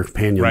with all your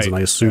companions, and I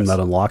assume that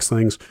unlocks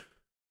things.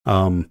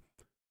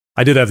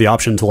 I did have the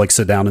option to, like,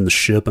 sit down in the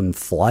ship and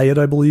fly it,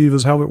 I believe,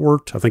 is how it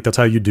worked. I think that's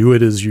how you do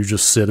it, is you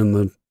just sit in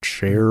the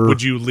chair.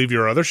 Would you leave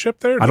your other ship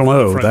there? I don't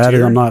know.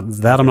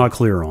 I'm not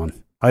clear on.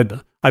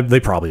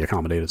 They probably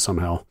accommodated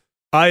somehow.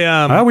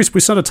 We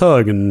sent a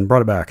tug and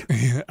brought it back.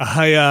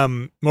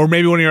 Or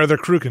maybe one of your other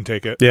crew can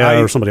take it. Yeah,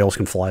 or somebody else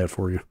can fly it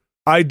for you.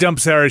 I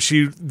dumped Sarah.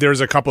 There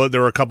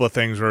were a couple of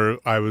things where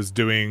I was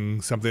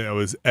doing something that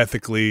was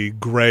ethically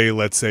gray,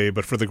 let's say,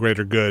 but for the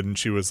greater good, and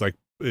she was like,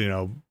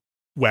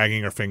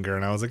 wagging her finger,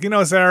 and I was like,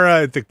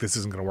 Sarah, I think this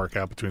isn't going to work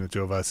out between the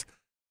two of us.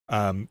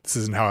 This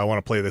isn't how I want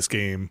to play this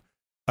game.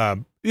 I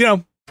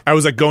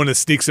was like going to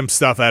sneak some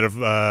stuff out of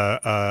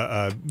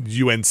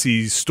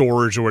UNC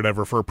storage or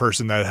whatever for a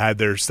person that had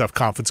their stuff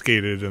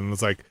confiscated, and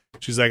was like,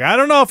 she's like, I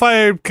don't know if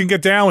I can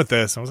get down with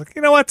this. I was like,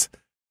 you know what?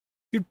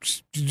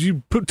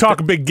 You talk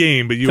a big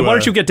game, but why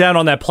don't you get down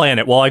on that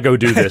planet while I go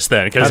do this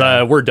then?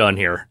 Because we're done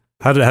here.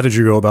 How did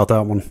you go about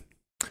that one?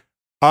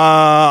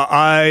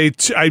 I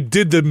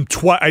did them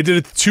I did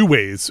it two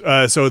ways.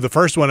 So the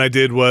first one I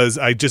did was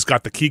I just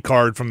got the key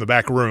card from the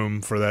back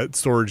room for that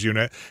storage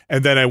unit,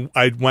 and then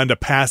I wound up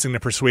passing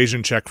the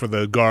persuasion check for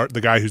the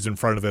guy who's in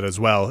front of it as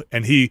well,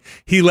 and he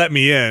let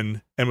me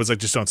in and was like,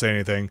 just don't say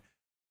anything.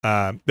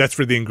 That's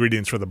for the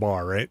ingredients for the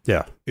bar, right?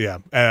 Yeah.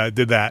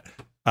 Did that.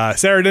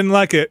 Sarah didn't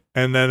like it,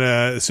 and then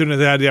as soon as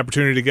I had the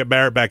opportunity to get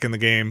Barrett back in the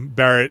game,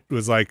 Barrett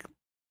was like,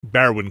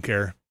 Barrett wouldn't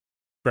care.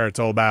 Barrett's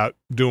all about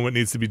doing what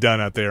needs to be done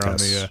out there on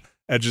the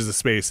edges of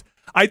space.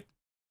 I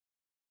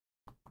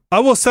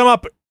will sum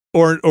up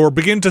or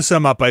begin to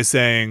sum up by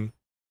saying,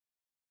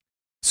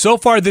 so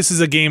far this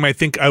is a game I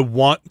think I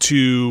want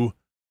to.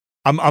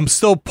 I'm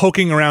still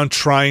poking around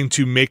trying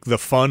to make the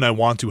fun I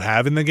want to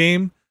have in the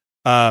game.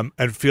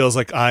 It feels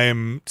like I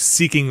am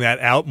seeking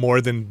that out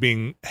more than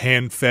being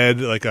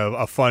hand-fed like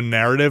a fun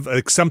narrative.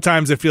 Like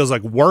sometimes it feels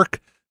like work.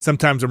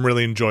 Sometimes I'm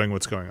really enjoying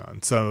what's going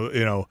on.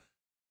 So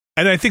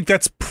and I think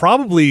that's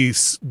probably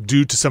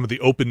due to some of the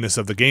openness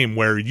of the game,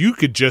 where you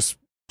could just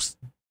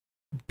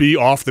be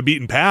off the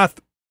beaten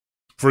path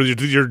for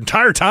your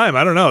entire time.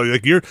 I don't know.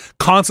 Like, you're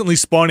constantly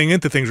spawning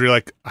into things where you're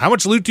like, how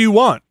much loot do you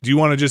want? Do you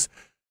want to just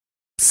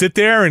sit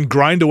there and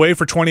grind away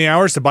for 20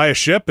 hours to buy a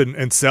ship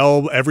and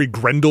sell every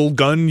Grendel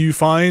gun you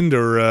find,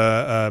 or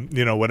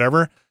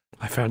whatever?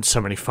 I found so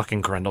many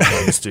fucking Grendel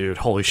guns, dude.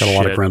 Holy shit. Got a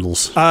lot of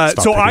Grendels.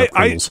 So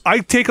I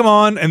take them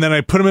on, and then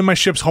I put them in my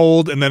ship's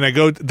hold, and then I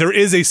go. There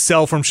is a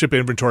sell from ship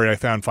inventory I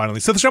found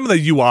finally. So some of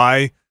the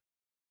UI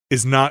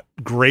is not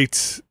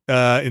great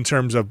in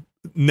terms of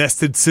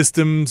nested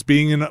systems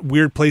being in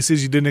weird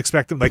places you didn't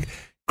expect them, like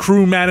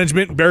crew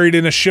management buried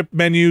in a ship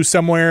menu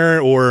somewhere,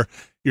 or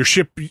your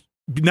ship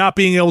not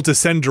being able to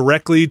send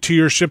directly to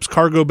your ship's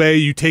cargo bay.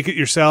 You take it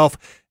yourself,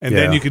 and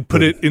then you can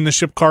put it in the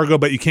ship cargo,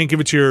 but you can't give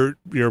it to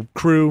your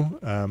crew.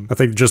 I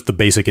think just the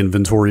basic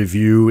inventory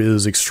view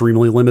is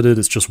extremely limited.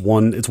 It's just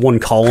one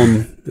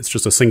column. It's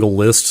just a single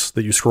list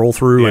that you scroll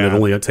through,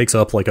 and it takes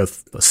up like a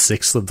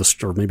sixth of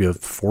or maybe a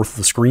fourth of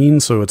the screen.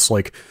 So it's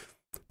like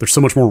there's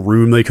so much more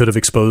room. They could have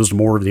exposed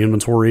more of the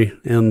inventory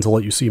and to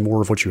let you see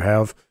more of what you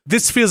have.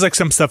 This feels like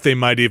some stuff they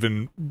might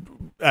even,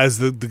 as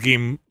the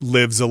game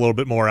lives a little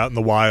bit more out in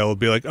the wild,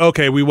 be like,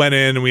 okay, we went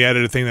in and we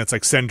added a thing that's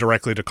like send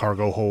directly to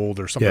cargo hold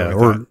or something like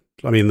that.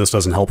 I mean, this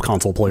doesn't help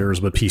console players,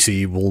 but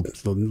PC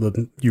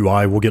the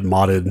UI will get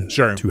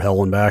modded to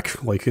hell and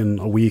back like in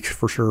a week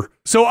for sure.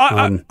 So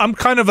I'm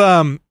kind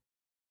of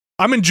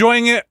I'm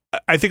enjoying it.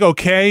 I think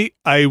okay.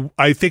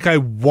 I think I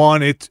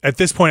want it at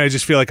this point. I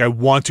just feel like I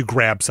want to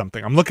grab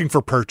something. I'm looking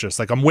for purchase.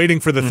 Like I'm waiting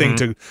for the thing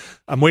to.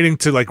 I'm waiting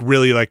to like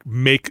really like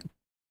make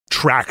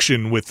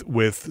traction with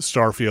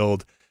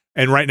Starfield.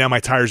 And right now my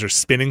tires are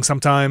spinning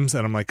sometimes,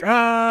 and I'm like,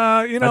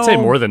 I'd say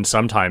more than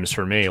sometimes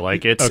for me.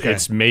 Like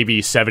it's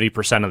maybe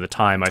 70% of the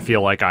time I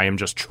feel like I am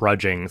just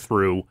trudging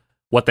through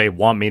what they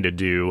want me to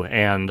do,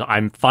 and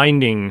I'm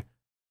finding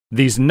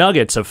these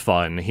nuggets of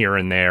fun here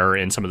and there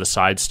in some of the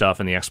side stuff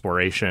and the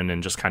exploration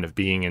and just kind of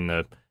being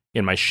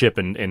in my ship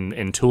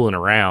and tooling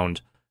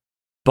around.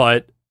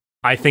 But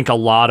I think a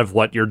lot of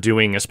what you're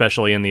doing,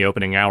 especially in the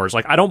opening hours,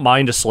 like I don't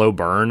mind a slow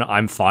burn.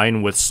 I'm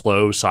fine with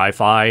slow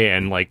sci-fi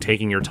and like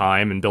taking your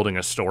time and building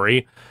a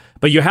story.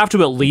 But you have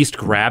to at least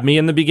grab me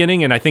in the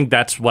beginning, and I think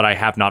that's what I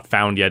have not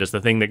found yet, is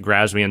the thing that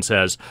grabs me and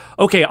says,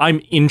 okay,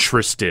 I'm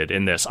interested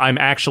in this. I'm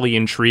actually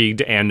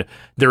intrigued, and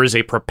there is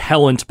a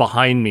propellant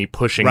behind me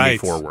pushing me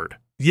forward.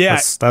 Yeah.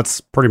 That's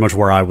pretty much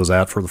where I was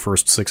at for the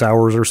first 6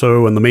 hours or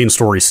so, and the main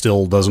story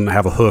still doesn't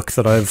have a hook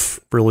that I've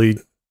really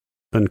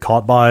been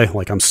caught by.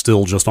 Like, I'm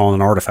still just on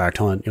an artifact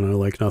hunt,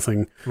 like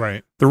nothing.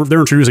 Right. They're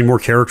introducing more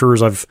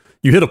characters.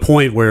 You hit a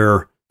point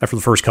where after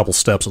the first couple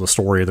steps of the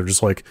story, they're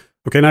just like,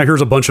 okay, now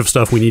here's a bunch of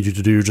stuff we need you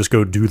to do. Just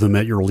go do them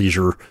at your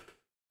leisure.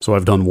 So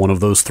I've done one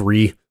of those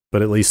 3,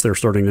 but at least they're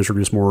starting to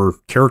introduce more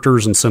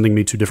characters and sending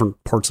me to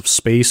different parts of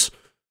space.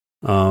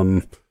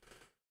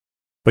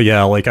 But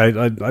yeah, like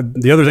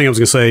the other thing I was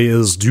gonna say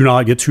is, do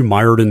not get too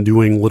mired in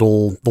doing the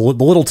little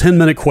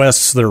 10-minute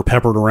quests that are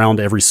peppered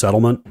around every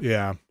settlement.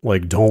 Yeah,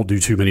 like don't do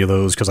too many of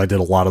those, because I did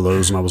a lot of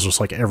those and I was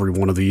just like, every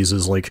one of these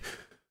is like,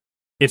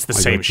 it's the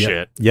same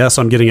shit. Yes,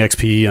 I'm getting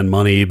XP and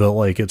money, but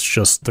like it's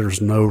just,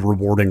 there's no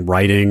rewarding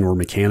writing or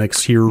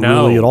mechanics here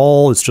really at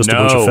all. It's just a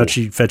bunch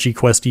of fetchy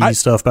questy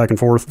stuff back and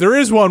forth. There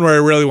is one where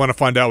I really want to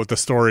find out what the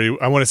story.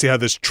 I want to see how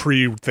this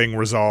tree thing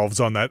resolves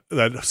on that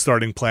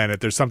starting planet.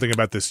 There's something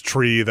about this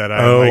tree that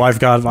I've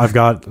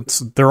got.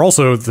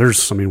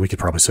 There's. I mean, we could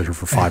probably sit here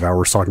for 5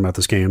 hours talking about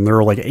this game. There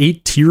are like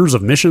 8 tiers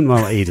of mission.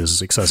 Well, 8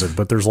 is excessive,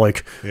 but there's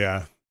like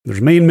There's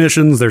main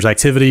missions, there's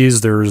activities,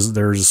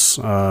 there's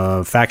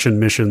faction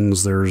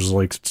missions, there's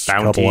like a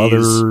couple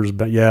others.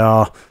 But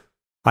yeah,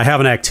 I have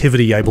an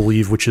activity, I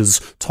believe, which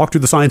is talk to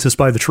the scientist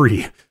by the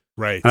tree.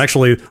 Right. And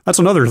actually, that's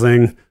another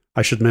thing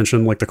I should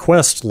mention. Like the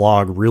quest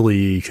log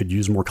really could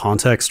use more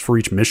context for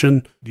each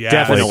mission. Yeah,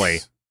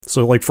 definitely.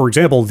 So like, for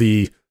example,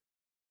 the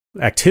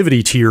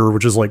activity tier,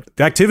 which is like,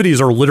 the activities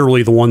are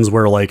literally the ones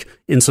where like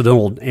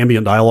incidental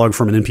ambient dialogue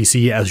from an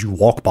NPC as you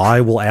walk by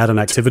will add an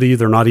activity.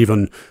 They're not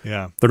even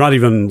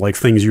like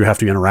things you have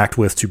to interact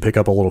with to pick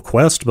up a little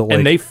quest, but like,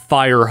 and they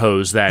fire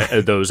hose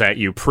those at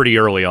you pretty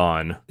early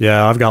on.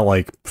 Yeah, I've got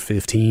like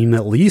 15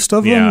 at least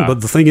of them, but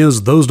the thing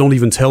is, those don't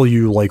even tell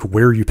you like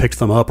where you picked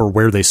them up or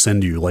where they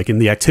send you. Like in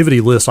the activity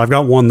list, I've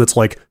got one that's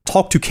like,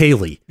 talk to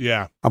Kaylee.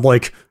 Yeah. I'm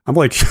like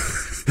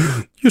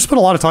you spent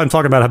a lot of time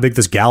talking about how big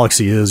this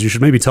galaxy is. You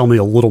should maybe tell me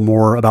a little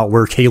more about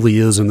where Kaylee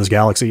is in this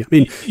galaxy. I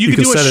mean, you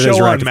could set it as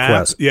your active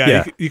quest.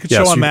 Yeah, you could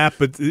show on map,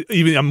 but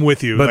even I'm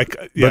with you. But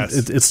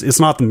it's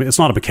not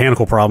a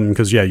mechanical problem,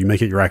 because you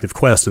make it your active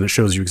quest and it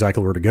shows you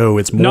exactly where to go.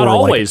 It's more not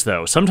always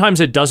though. Sometimes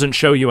it doesn't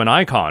show you an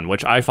icon,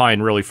 which I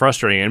find really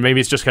frustrating. And maybe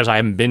it's just because I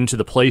haven't been to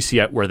the place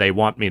yet where they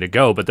want me to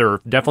go. But there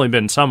have definitely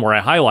been some where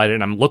I highlight it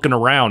and I'm looking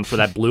around for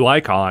that blue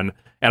icon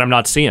and I'm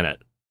not seeing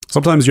it.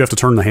 Sometimes you have to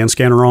turn the hand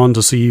scanner on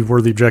to see where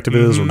the objective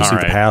is, or to see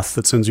the path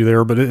that sends you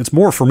there. But it's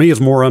more, for me,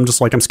 I'm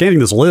just like, I'm scanning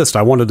this list.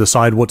 I want to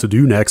decide what to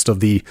do next of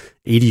the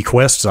 80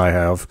 quests I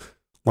have.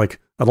 Like,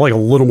 I'd like a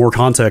little more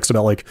context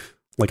about like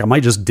I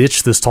might just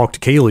ditch this talk to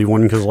Kaylee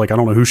one, because like I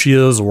don't know who she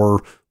is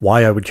or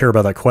why I would care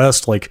about that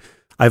quest. Like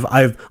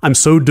I'm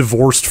so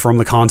divorced from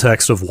the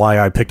context of why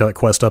I picked that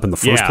quest up in the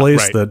first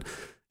place that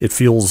it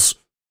feels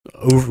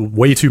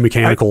way too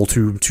mechanical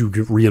to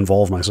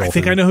re-involve myself. I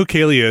think I know who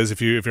Kaylee is. If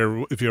you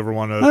ever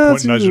want to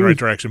point nudge in the right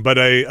direction, but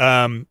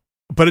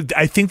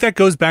I think that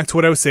goes back to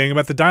what I was saying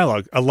about the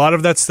dialogue. A lot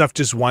of that stuff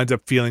just winds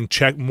up feeling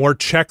more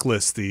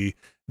checklisty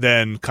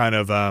than kind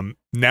of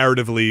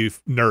narratively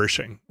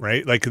nourishing,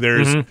 right? Like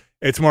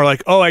it's more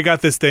like, oh, I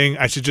got this thing,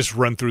 I should just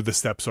run through the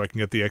steps so I can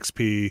get the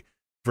XP.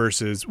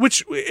 Versus,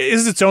 which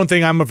is its own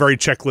thing. I'm a very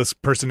checklist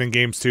person in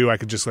games too. I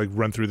could just like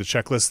run through the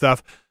checklist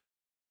stuff,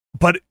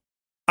 but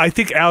I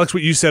think, Alex,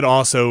 what you said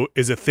also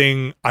is a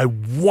thing I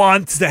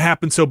want to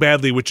happen so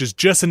badly, which is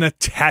just an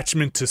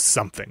attachment to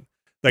something.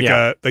 Like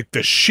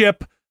the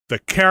ship, the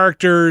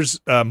characters,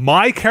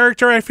 my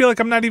character, I feel like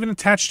I'm not even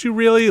attached to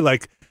really.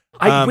 Like,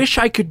 I wish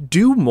I could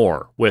do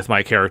more with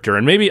my character.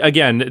 And maybe,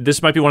 again,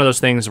 this might be one of those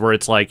things where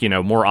it's like,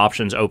 more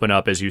options open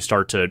up as you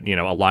start to,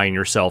 align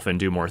yourself and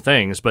do more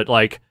things. But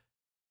like,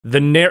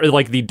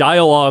 the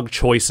dialogue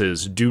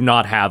choices do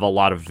not have a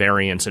lot of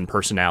variance in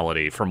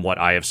personality from what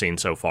I have seen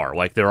so far.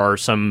 Like, there are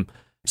some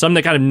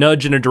that kind of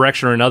nudge in a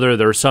direction or another.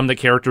 There are some that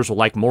characters will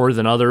like more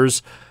than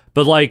others.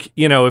 But like,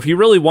 if you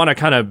really want to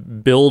kind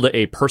of build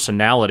a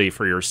personality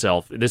for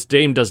yourself, this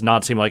game does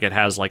not seem like it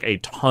has like a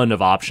ton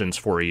of options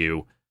for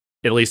you,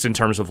 at least in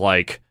terms of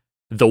like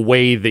the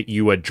way that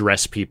you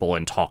address people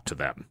and talk to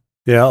them.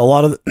 Yeah, a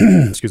lot of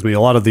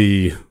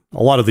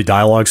a lot of the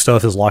dialogue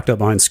stuff is locked up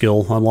behind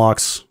skill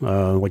unlocks.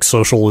 Like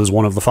social is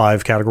one of the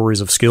 5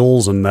 categories of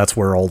skills, and that's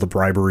where all the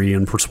bribery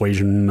and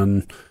persuasion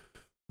and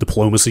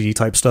diplomacy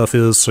type stuff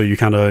is. So you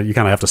kind of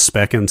have to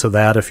spec into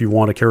that if you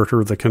want a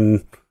character that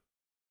can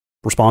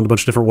respond a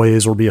bunch of different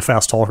ways or be a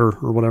fast talker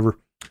or whatever.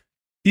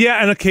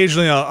 Yeah, and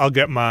occasionally I'll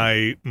get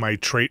my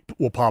trait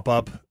will pop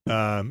up.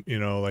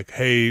 Like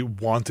hey,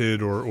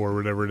 wanted or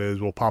whatever it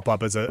is will pop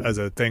up as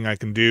a thing I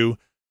can do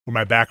for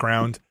my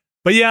background.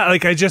 But yeah,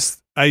 like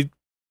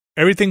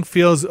everything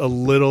feels a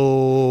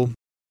little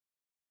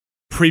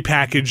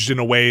prepackaged in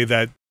a way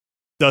that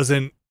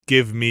doesn't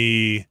give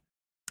me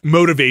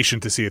motivation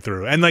to see it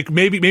through. And like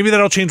maybe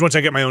that'll change once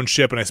I get my own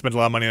ship and I spend a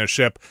lot of money on a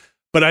ship.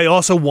 But I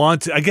also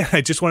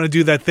I just want to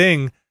do that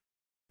thing.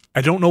 I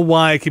don't know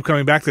why I keep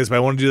coming back to this, but I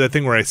want to do that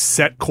thing where I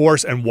set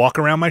course and walk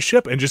around my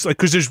ship and just like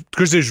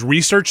because there's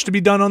research to be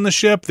done on the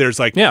ship. There's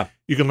like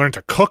you can learn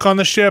to cook on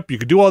the ship. You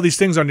can do all these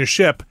things on your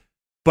ship,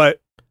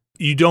 but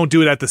you don't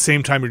do it at the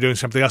same time you're doing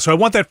something else. So I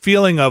want that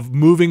feeling of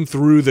moving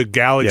through the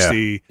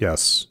galaxy. Yeah.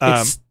 Yes.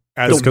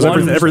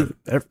 Because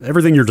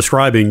everything you're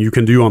describing you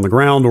can do on the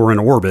ground or in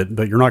orbit,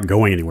 but you're not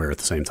going anywhere at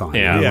the same time.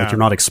 Yeah. Like you're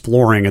not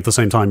exploring at the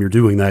same time you're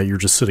doing that. You're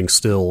just sitting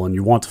still, and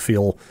you want to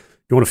feel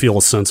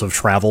a sense of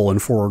travel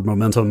and forward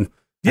momentum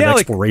and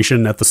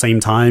exploration at the same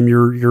time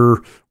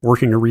you're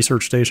working a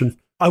research station.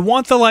 I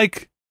want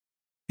the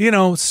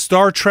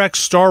Star Trek,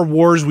 Star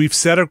Wars, we've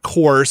set a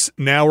course.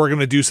 Now we're going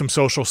to do some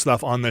social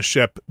stuff on this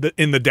ship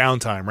in the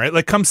downtime, right?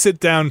 Like come sit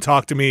down and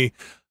talk to me.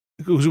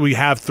 We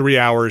have 3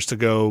 hours to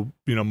go,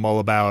 mull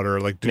about or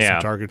like do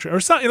some target or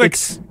something. Like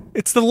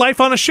it's the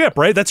life on a ship,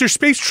 right? That's your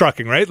space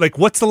trucking, right? Like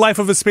what's the life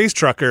of a space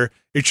trucker?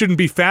 It shouldn't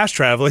be fast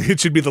traveling. It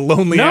should be the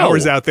lonely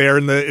hours out there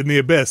in the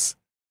abyss.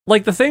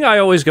 Like the thing I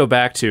always go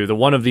back to, the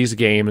one of these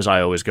games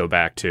I always go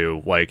back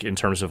to, like in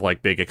terms of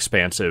like big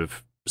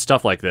expansive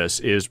stuff like this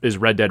is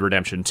Red Dead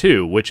Redemption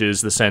 2, which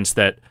is the sense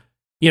that,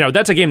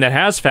 that's a game that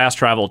has fast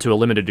travel to a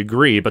limited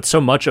degree, but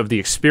so much of the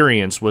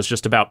experience was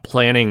just about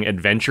planning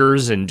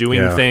adventures and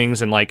doing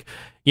things and like,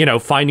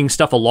 finding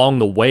stuff along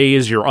the way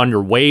as you're on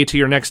your way to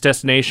your next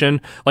destination.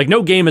 Like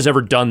no game has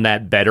ever done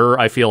that better,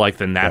 I feel like,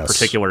 than that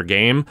particular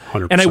game.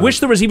 100%. And I wish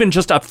there was even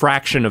just a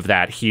fraction of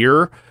that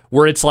here,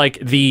 where it's like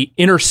the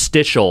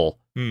interstitial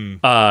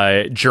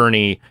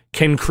journey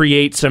can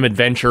create some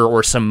adventure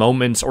or some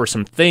moments or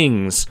some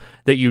things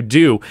that you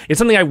do. It's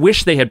something I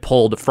wish they had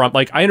pulled from.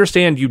 Like, I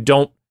understand you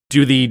don't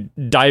do the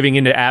diving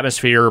into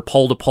atmosphere,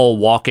 pole to pole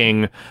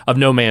walking of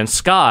No Man's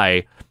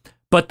Sky,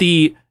 but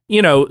the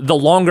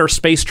longer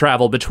space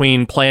travel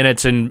between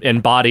planets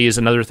and bodies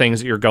and other things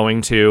that you're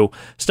going to,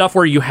 stuff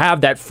where you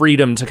have that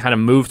freedom to kind of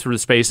move through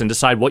space and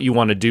decide what you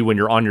want to do when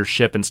you're on your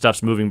ship and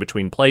stuff's moving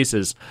between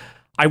places.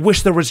 I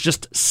wish there was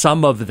just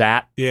some of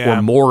that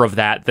or more of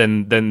that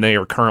than they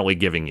are currently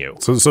giving you.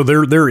 So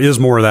there is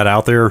more of that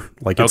out there.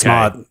 Like it's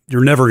not,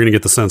 you're never going to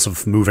get the sense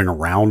of moving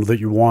around that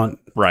you want.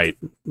 Right.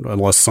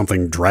 Unless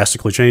something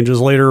drastically changes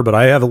later. But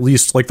I have at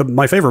least, like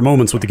my favorite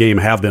moments with the game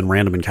have been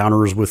random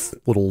encounters with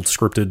little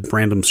scripted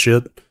random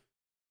shit.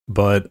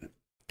 But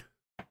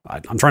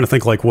I'm trying to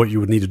think like what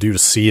you would need to do to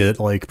see it.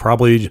 Like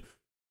probably...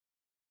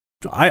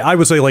 I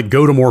would say like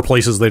go to more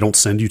places they don't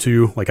send you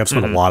to. Like I've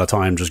spent a lot of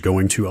time just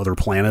going to other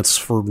planets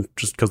for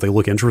just because they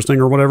look interesting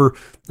or whatever,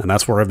 and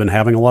that's where I've been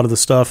having a lot of this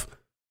stuff.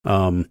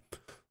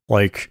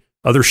 Like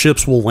other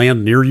ships will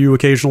land near you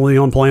occasionally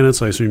on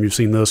planets. I assume you've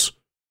seen this.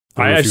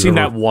 I've seen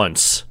that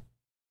once.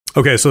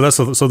 Okay, so that's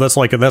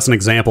an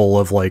example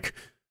of like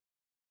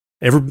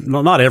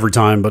not every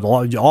time, but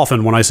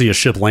often when I see a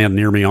ship land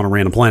near me on a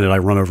random planet, I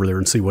run over there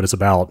and see what it's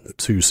about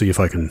to see if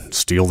I can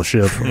steal the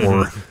ship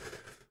or.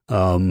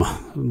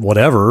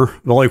 Whatever.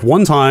 But like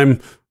one time,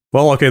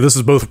 this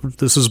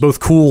is both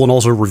cool and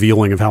also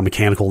revealing of how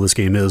mechanical this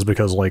game is,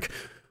 because like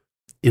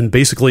in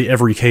basically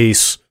every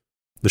case,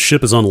 the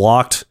ship is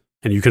unlocked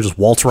and you can just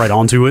waltz right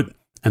onto it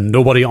and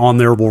nobody on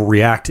there will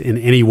react in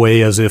any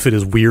way as if it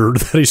is weird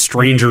that a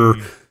stranger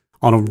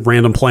on a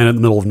random planet in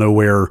the middle of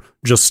nowhere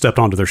just stepped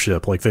onto their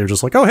ship. Like they're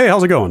just like, oh, hey,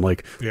 how's it going?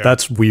 Like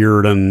that's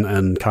weird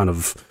and kind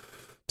of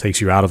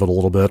takes you out of it a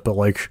little bit. But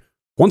like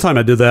one time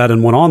I did that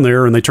and went on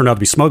there and they turned out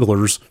to be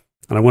smugglers.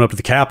 And I went up to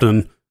the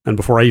captain, and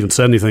before I even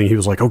said anything, he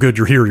was like, oh, good,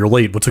 you're here, you're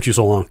late, what took you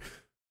so long?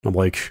 And I'm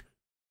like,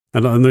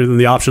 and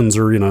the options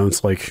are,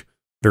 it's like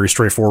very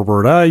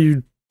straightforward.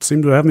 You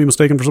seem to have me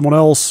mistaken for someone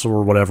else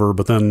or whatever.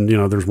 But then,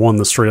 there's one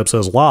that straight up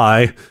says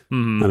lie.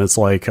 And it's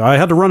like, I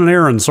had to run an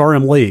errand, sorry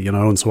I'm late,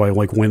 And so I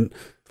like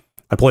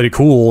I played it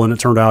cool, and it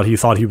turned out he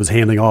thought he was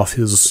handing off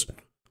his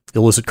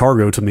illicit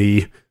cargo to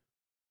me,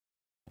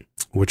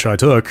 which I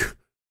took.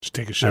 Just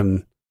take a ship.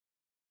 And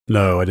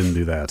no, I didn't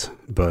do that,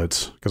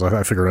 but because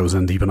I figured I was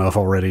in deep enough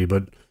already.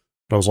 But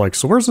I was like,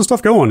 so where's this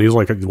stuff going? He was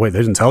like, wait, they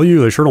didn't tell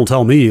you? They sure don't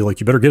tell me. Like,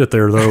 you better get it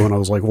there, though. And I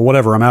was like, well,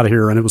 whatever, I'm out of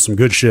here. And it was some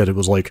good shit. It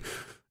was like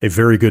a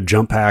very good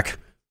jump pack.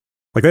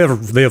 Like,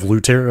 they have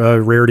loot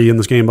rarity in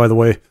this game, by the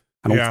way.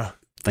 I don't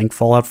think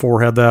Fallout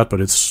 4 had that, but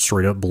it's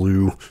straight up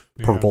blue,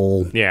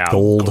 purple,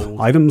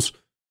 gold items.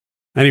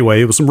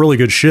 Anyway, it was some really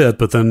good shit,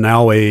 but then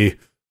now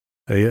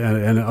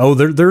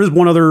there is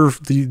one other,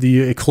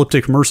 the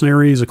Ecliptic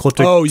Mercenaries,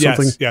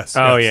 something. Yes.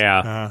 Oh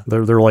yeah.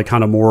 They're like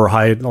kind of more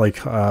high,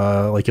 like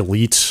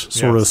elite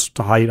sort of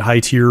high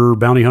tier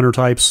bounty hunter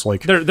types.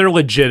 Like they're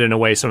legit in a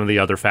way some of the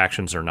other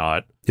factions are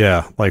not.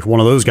 Yeah, like one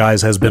of those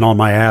guys has been on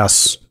my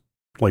ass,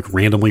 like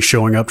randomly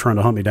showing up trying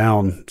to hunt me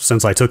down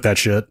since I took that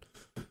shit.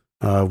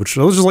 which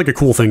was just like a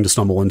cool thing to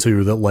stumble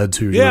into that led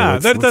to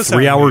that does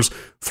 3 hours.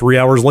 3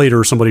 hours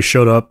later, somebody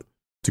showed up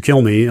to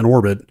kill me in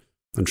orbit,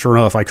 and sure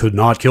enough, I could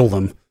not kill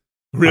them.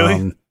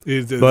 Really?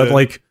 But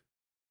like,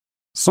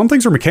 some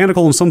things are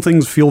mechanical and some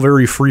things feel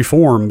very free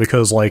form,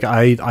 because like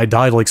I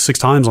died like 6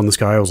 times on this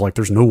guy. I was like,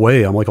 there's no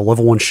way. I'm like a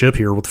level 1 ship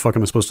here. What the fuck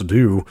am I supposed to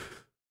do?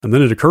 And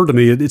then it occurred to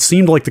me, it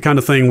seemed like the kind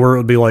of thing where it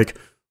would be like,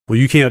 well,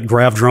 you can't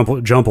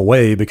jump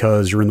away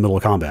because you're in the middle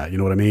of combat. You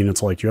know what I mean?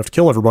 It's like you have to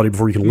kill everybody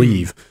before you can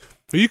leave.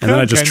 You and then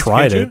I just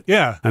tried it.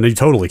 Yeah. And you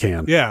totally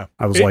can. Yeah.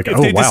 I was like, if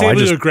oh, they wow.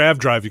 disable your grav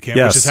drive, you can't,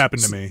 which has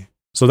happened to me.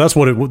 So that's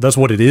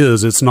what it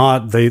is. It's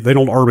not, they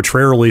don't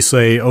arbitrarily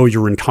say, oh,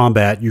 you're in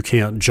combat, you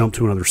can't jump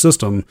to another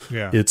system.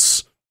 Yeah.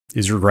 It's,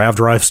 is your grav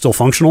drive still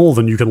functional?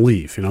 Then you can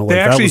leave. You know, like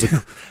actually,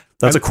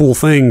 that's a cool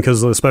thing,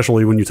 because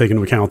especially when you take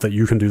into account that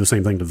you can do the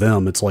same thing to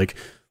them. It's like,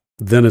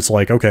 then it's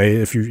like, okay,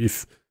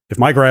 if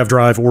my grav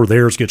drive or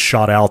theirs gets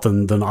shot out,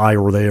 then I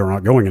or they are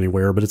not going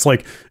anywhere. But it's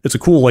like, it's a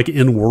cool like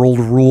in-world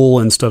rule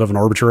instead of an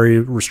arbitrary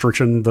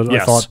restriction that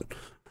I thought.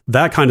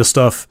 That kind of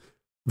stuff,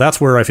 that's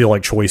where I feel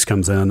like choice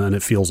comes in, and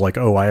it feels like,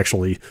 oh, I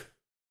actually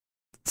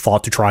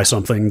thought to try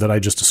something that I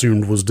just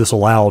assumed was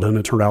disallowed, and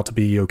it turned out to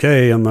be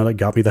okay, and then it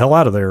got me the hell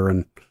out of there.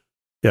 And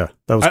yeah,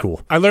 that was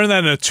cool. I learned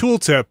that in a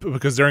tooltip,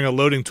 because during a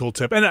loading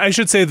tooltip, and I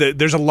should say that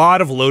there's a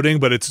lot of loading,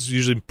 but it's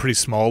usually pretty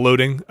small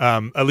loading,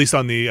 at least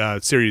on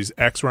the Series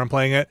X where I'm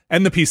playing it,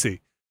 and the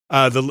PC.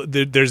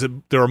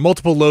 There are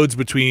multiple loads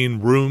between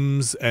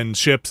rooms and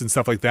ships and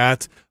stuff like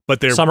that,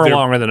 but some are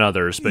longer than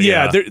others. But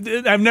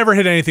I've never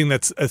hit anything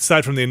that's,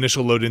 aside from the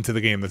initial load into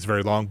the game, that's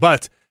very long.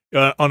 But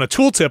on a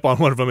tooltip on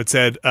one of them, it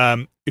said,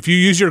 if you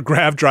use your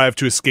grav drive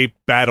to escape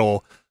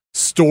battle,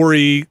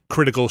 story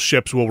critical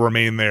ships will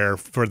remain there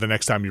for the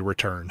next time you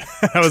return.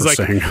 I was like,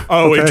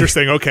 oh, okay.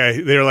 Interesting. Okay.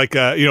 They're like,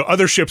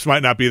 other ships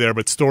might not be there,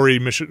 but story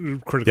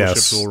mission critical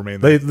ships will remain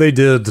there. They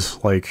did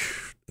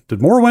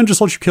Morrowind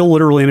just let you kill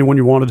literally anyone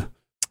you wanted?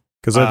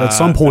 Because at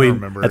some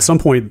point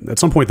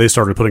they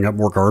started putting up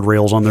more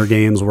guardrails on their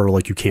games where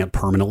like you can't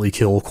permanently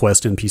kill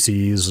quest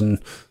NPCs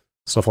and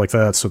stuff like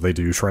that. So they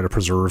do try to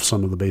preserve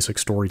some of the basic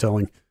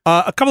storytelling.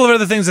 A couple of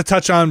other things to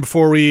touch on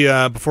before we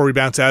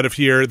bounce out of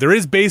here. There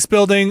is base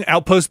building,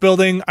 outpost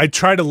building. I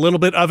tried a little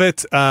bit of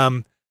it.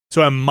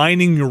 So I'm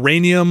mining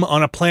uranium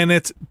on a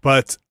planet,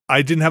 but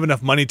I didn't have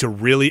enough money to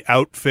really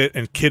outfit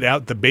and kit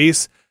out the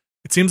base.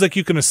 It seems like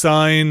you can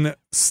assign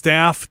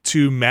staff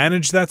to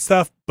manage that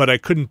stuff, but I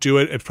couldn't do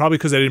it. It's probably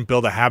because I didn't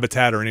build a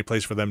habitat or any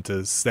place for them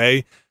to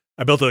stay.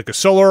 I built like a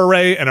solar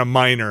array and a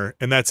miner,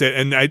 and that's it.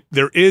 And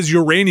there is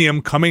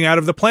uranium coming out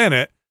of the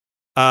planet,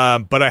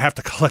 but I have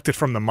to collect it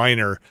from the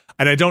miner,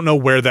 and I don't know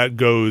where that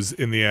goes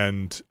in the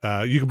end.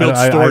 You can build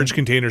storage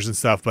containers and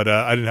stuff, but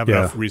I didn't have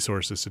enough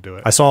resources to do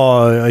it. I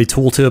saw a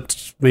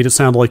tooltip made it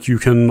sound like you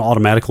can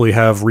automatically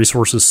have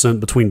resources sent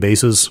between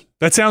bases.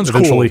 That sounds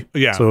eventually cool.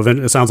 Yeah. So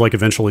it sounds like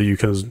eventually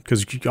because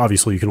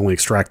obviously you can only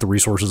extract the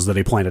resources that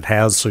a planet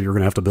has, so you're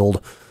going to have to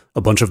build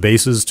a bunch of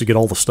bases to get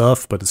all the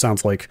stuff, but it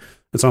sounds like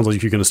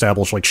you can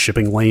establish like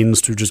shipping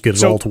lanes to just get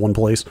it all to one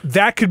place.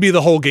 That could be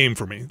the whole game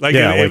for me.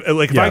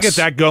 If I get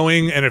that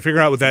going and I figure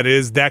out what that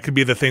is, that could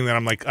be the thing that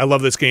I'm like, I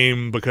love this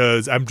game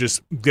because I'm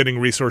just getting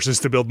resources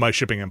to build my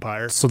shipping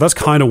empire. So that's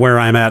kind of where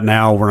I'm at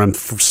now, where I'm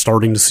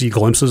starting to see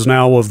glimpses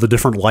now of the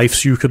different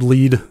lives you could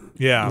lead.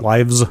 Yeah.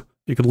 Lives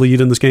you could lead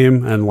in this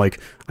game, and like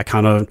I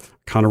kind of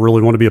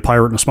really want to be a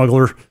pirate and a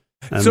smuggler,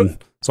 and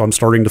so I'm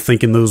starting to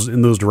think in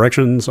those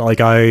directions.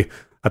 Like I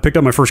picked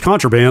up my first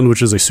contraband,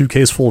 which is a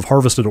suitcase full of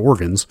harvested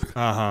organs.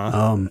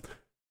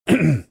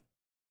 It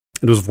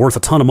was worth a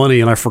ton of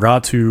money, and I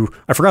forgot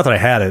that I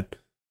had it.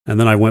 And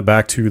then I went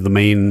back to the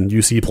main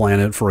UC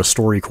planet for a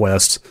story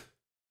quest,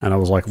 and I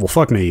was like, well,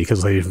 fuck me,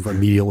 because they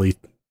immediately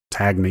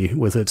tagged me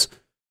with it.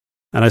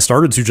 And I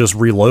started to just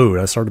reload.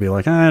 I started to be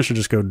like, I should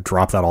just go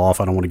drop that off.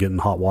 I don't want to get in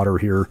hot water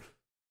here.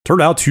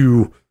 Turned out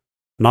to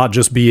not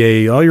just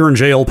be you're in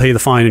jail, pay the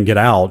fine and get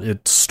out.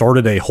 It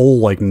started a whole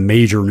like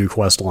major new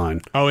quest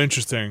line. Oh,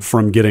 interesting.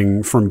 From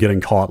getting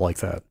caught like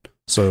that.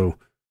 So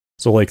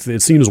like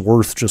it seems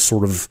worth just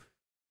sort of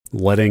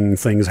letting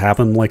things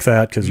happen like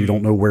that, because you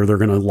don't know where they're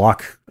going to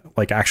lock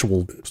like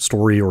actual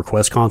story or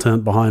quest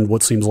content behind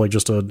what seems like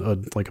just a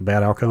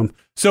bad outcome.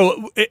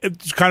 So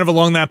it's kind of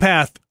along that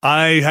path.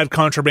 I had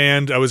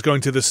contraband. I was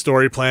going to this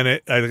story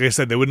planet. Like I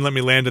said, they wouldn't let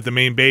me land at the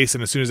main base,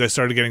 and as soon as I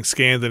started getting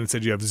scanned and it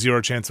said you have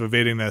 0 chance of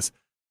evading this,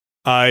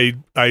 I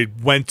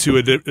went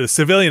to a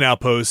civilian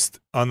outpost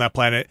on that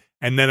planet,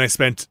 and then I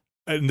spent,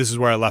 and this is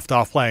where I left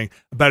off playing,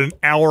 about an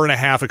hour and a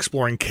half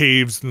exploring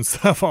caves and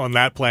stuff on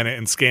that planet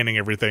and scanning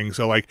everything.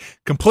 So like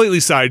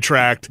completely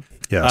sidetracked.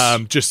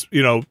 Yes. Just,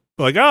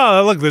 like,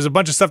 oh, look, there's a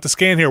bunch of stuff to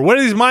scan here. What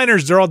are these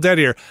miners? They're all dead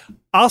here.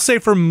 I'll say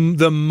for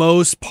the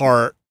most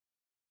part,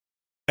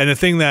 and the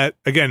thing that,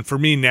 again, for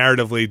me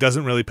narratively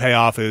doesn't really pay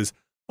off is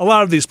a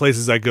lot of these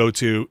places I go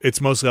to,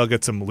 it's mostly I'll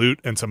get some loot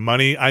and some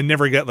money. I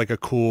never get like a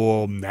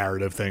cool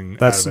narrative thing.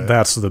 That's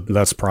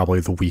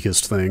probably the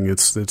weakest thing.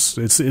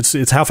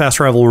 It's how fast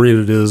travel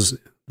oriented is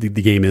the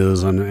game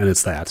is, and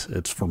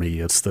it's for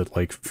me, it's that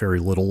like very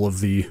little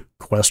of the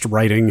quest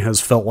writing has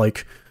felt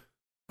like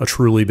a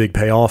truly big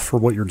payoff for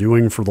what you're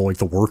doing for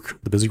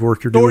the busy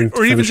work you're doing,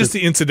 or even just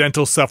the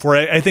incidental stuff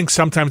where I think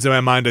sometimes in my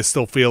mind I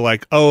still feel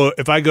like, oh,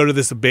 if I go to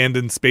this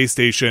abandoned space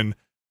station,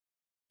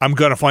 I'm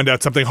gonna find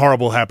out something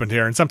horrible happened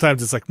here. And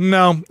sometimes it's like,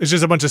 no, it's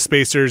just a bunch of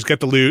spacers,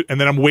 get the loot,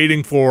 and then I'm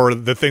waiting for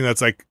the thing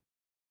that's like,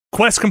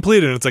 quest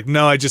completed. And it's like,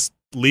 no, I just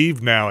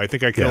leave now. I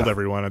think I killed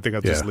everyone. I think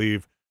I'll just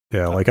leave.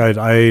 Yeah, like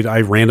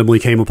I randomly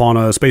came upon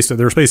there are space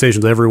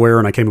stations everywhere,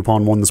 and I came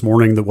upon one this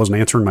morning that wasn't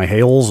answering my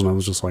hails, and I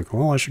was just like,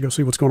 well, I should go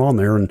see what's going on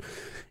there. And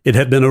it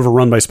had been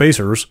overrun by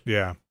spacers.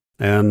 Yeah.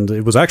 And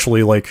it was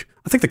actually like,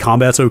 I think the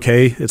combat's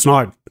okay. It's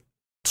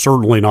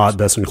certainly not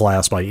best in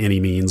class by any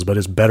means, but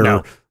it's better.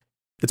 No.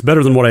 It's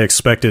better than what I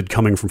expected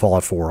coming from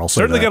Fallout 4. I'll say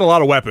certainly get a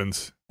lot of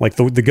weapons. Like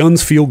the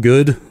guns feel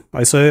good.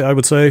 I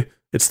would say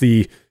it's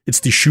the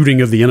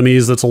shooting of the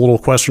enemies that's a little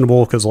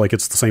questionable, because like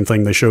it's the same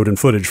thing they showed in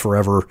footage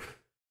forever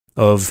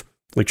of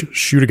like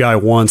shoot a guy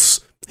once,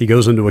 he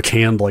goes into a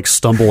canned like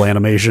stumble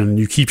animation,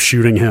 you keep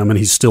shooting him and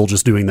he's still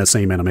just doing that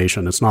same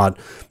animation.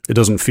 It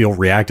doesn't feel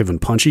reactive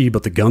and punchy,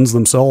 but the guns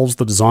themselves,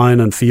 the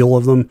design and feel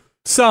of them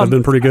have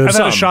been pretty good. I've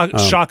had a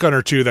shotgun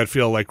or two that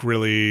feel like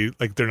really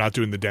like they're not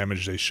doing the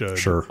damage they should.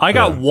 Sure. I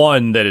got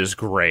one that is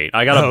great.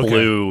 I got a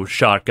blue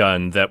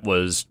shotgun that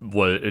was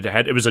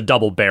it was a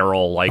double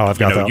barrel, like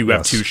you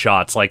have two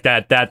shots. Like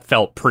that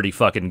felt pretty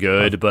fucking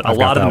good, but a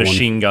lot of the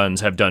machine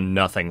guns have done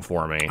nothing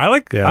for me.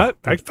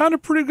 I found a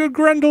pretty good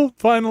Grendel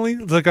finally.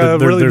 It's like a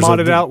really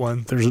modded out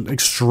one. There's an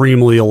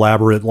extremely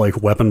elaborate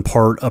like weapon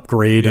part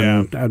upgrade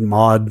and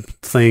mod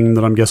thing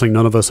that I'm guessing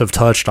none of us have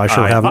touched. I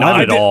sure haven't. Not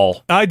at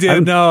all. I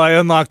did. I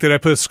unlocked it. I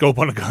put a scope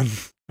on a gun.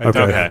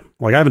 Okay.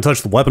 Like I haven't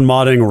touched the weapon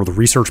modding or the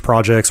research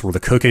projects or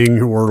the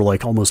cooking or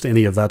like almost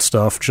any of that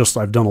stuff. Just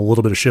I've done a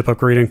little bit of ship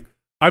upgrading.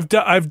 I've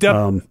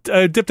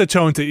dipped a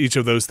toe into each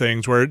of those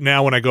things, where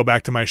now when I go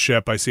back to my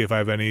ship, I see if I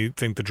have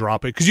anything to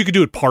drop it, because you could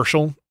do it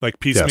partial, like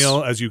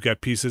piecemeal, as you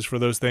get pieces for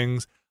those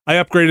things. I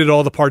upgraded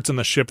all the parts on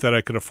the ship that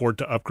I could afford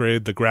to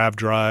upgrade. The grav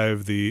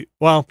drive,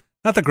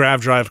 not the grav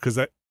drive, because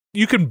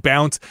you can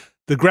bounce.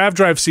 The grav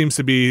drive seems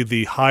to be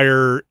the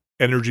higher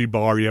energy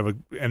bar. You have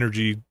an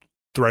energy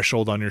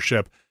threshold on your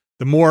ship.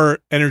 The more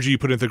energy you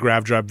put into the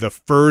grav drive, the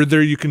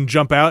further you can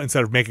jump out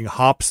instead of making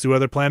hops to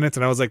other planets.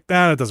 And I was like,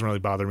 that doesn't really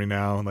bother me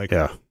now. Like,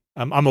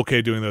 I'm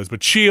okay doing those.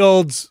 But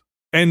shields,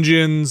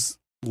 engines,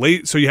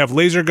 so you have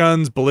laser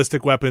guns,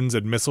 ballistic weapons,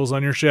 and missiles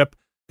on your ship.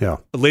 Yeah,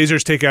 the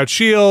lasers take out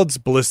shields,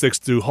 ballistics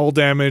do hull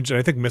damage, and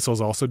I think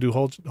missiles also do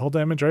hull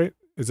damage. Right?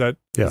 Is that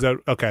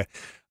okay?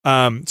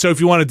 So if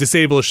you want to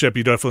disable a ship,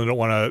 you definitely don't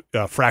want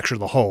to fracture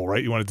the hull,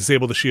 right? You want to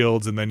disable the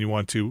shields, and then you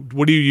want to.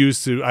 What do you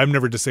use to? I've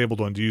never disabled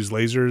one. Do you use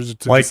lasers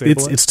to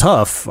disable it? It's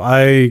tough.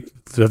 I've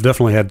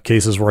definitely had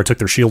cases where I took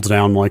their shields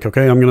down. Like,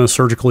 okay, I'm going to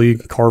surgically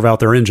carve out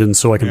their engines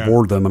so I can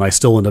board them, and I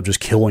still end up just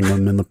killing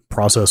them in the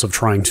process of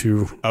trying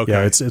to. Okay.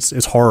 Yeah,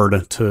 it's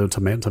hard to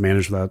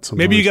manage that. Sometimes.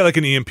 Maybe you get like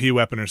an EMP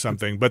weapon or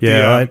something. But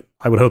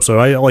I would hope so.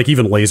 I like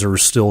even lasers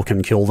still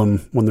can kill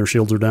them when their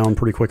shields are down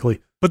pretty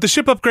quickly. But the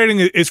ship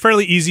upgrading is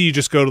fairly easy. You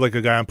just go to like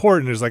a guy on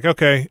port and it's like,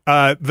 okay.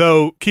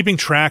 Though keeping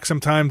track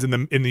sometimes in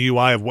the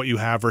UI of what you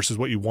have versus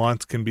what you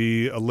want can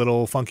be a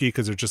little funky,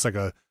 because it's just like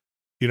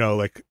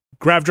like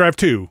Grav Drive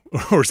 2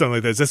 or something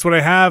like that. That's what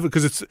I have,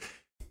 because it's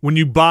when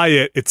you buy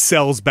it, it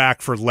sells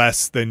back for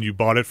less than you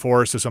bought it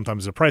for. So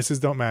sometimes the prices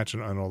don't match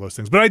and all those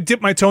things. But I dip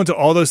my toe into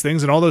all those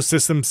things, and all those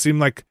systems seem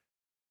like,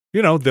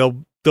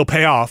 they'll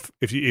pay off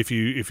if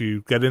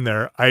you get in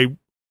there. I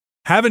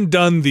haven't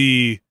done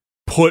the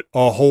put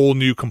a whole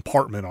new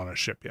compartment on a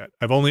ship yet.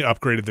 I've only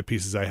upgraded the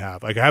pieces I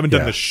have. Like I haven't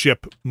done the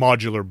ship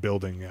modular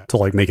building yet. To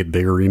like make it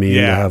bigger, you mean?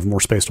 To have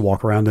more space to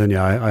walk around in?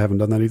 Yeah, I haven't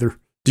done that either.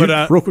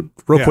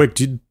 Real quick,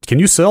 can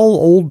you sell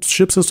old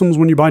ship systems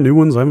when you buy new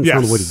ones? I haven't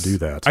found a way to do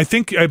that.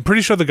 I'm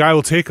pretty sure the guy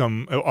will take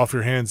them off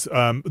your hands.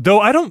 Though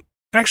I don't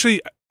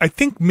actually. I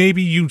think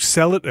maybe you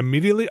sell it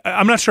immediately.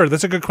 I'm not sure.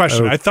 That's a good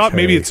question. Okay. I thought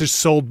maybe it's just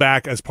sold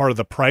back as part of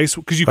the price,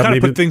 because you kind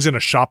of put things in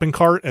a shopping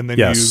cart and then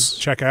you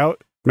check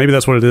out. Maybe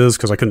that's what it is,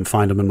 because I couldn't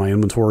find them in my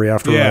inventory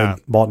after I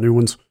bought new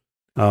ones.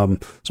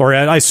 Sorry,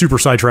 I super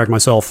sidetracked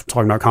myself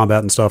talking about combat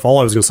and stuff. All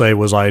I was going to say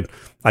was I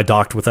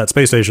docked with that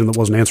space station that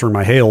wasn't answering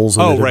my hails,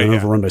 and it had been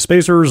overrun by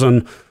spacers,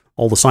 and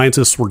all the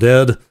scientists were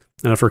dead.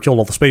 And after I killed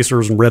all the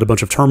spacers and read a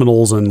bunch of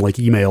terminals and like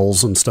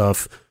emails and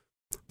stuff,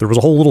 there was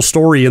a whole little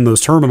story in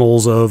those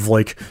terminals of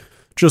like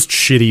just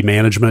shitty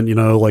management.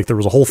 Like there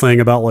was a whole thing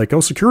about like,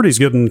 security's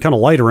getting kind of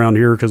light around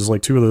here because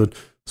like two of the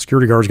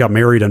security guards got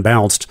married and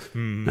bounced,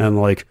 and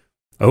like,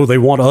 they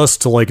want us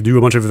to like do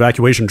a bunch of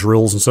evacuation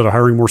drills instead of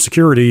hiring more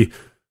security.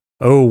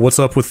 What's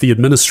up with the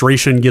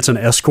administration gets an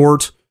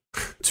escort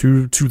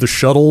to the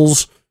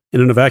shuttles in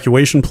an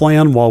evacuation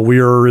plan while we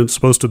are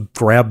supposed to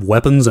grab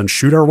weapons and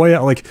shoot our way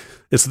out? Like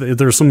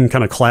there's some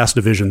kind of class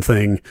division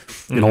thing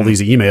in all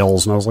these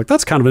emails. And I was like,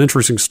 that's kind of an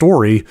interesting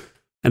story.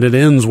 And it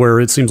ends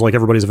where it seems like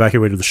everybody's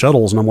evacuated the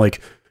shuttles. And I'm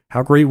like,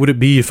 how great would it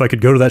be if I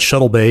could go to that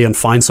shuttle bay and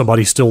find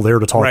somebody still there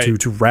to talk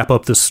to wrap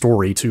up this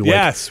story, to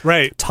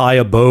tie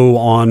a bow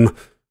on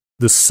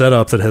this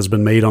setup that has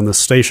been made on this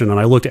station. And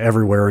I looked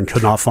everywhere and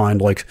could not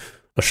find like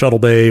a shuttle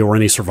bay or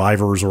any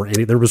survivors or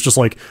any. There was just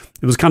like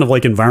it was kind of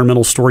like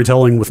environmental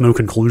storytelling with no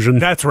conclusion.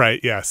 That's right.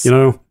 Yes. You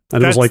know,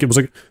 and it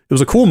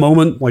was a cool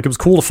moment. Like it was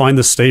cool to find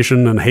this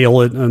station and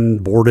hail it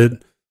and board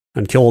it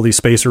and kill all these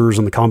spacers,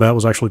 and the combat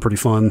was actually pretty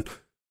fun.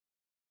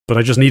 But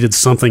I just needed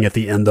something at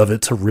the end of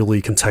it to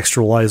really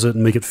contextualize it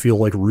and make it feel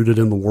like rooted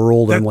in the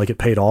world and like it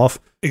paid off.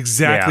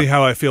 Exactly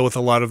how I feel with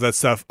a lot of that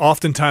stuff.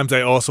 Oftentimes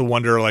I also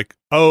wonder like,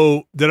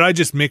 oh, did I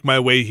just make my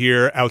way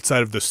here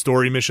outside of the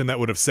story mission that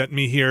would have sent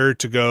me here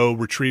to go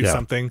retrieve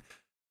something?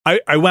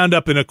 I wound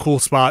up in a cool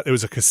spot. It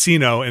was a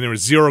casino and there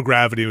was zero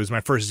gravity. It was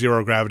my first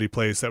zero gravity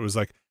place that was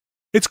like,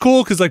 it's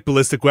cool because like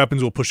ballistic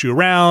weapons will push you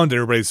around.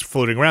 Everybody's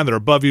floating around. They're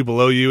above you,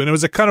 below you. And it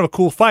was a kind of a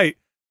cool fight.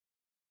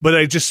 But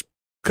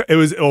it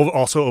was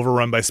also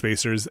overrun by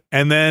spacers.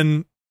 And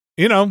then,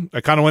 you know,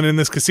 I kind of went in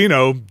this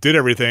casino, did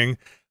everything,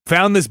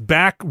 found this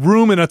back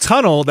room in a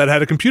tunnel that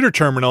had a computer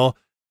terminal,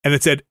 and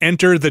it said,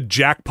 enter the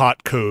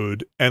jackpot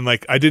code. And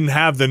like, I didn't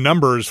have the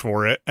numbers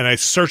for it. And I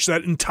searched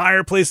that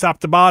entire place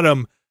top to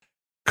bottom,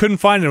 couldn't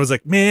find it. I was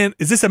like, man,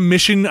 is this a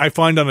mission I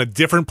find on a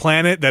different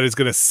planet that is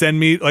going to send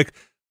me like,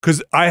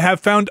 because I have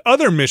found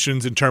other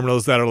missions in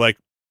terminals that are like,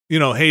 you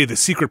know, hey, the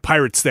secret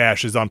pirate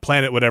stash is on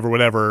planet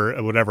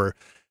whatever.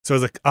 So I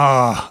was like,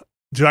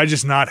 do I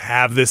just not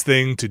have this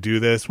thing to do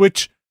this?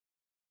 Which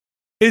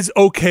is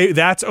okay.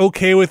 That's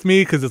okay with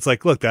me because it's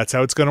like, look, that's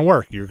how it's going to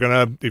work. If you're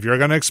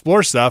going to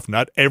explore stuff,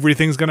 not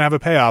everything's going to have a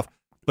payoff.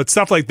 But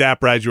stuff like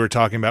that, Brad, you were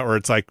talking about where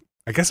it's like,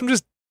 I guess I'm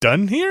just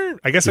done here.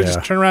 I guess I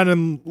just turn around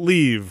and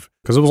leave.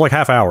 Because it was like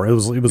half hour. It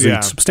was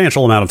a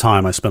substantial amount of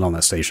time I spent on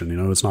that station. You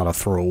know, it's not a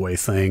throwaway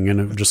thing.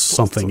 And it was just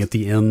something at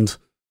the end.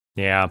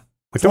 Yeah.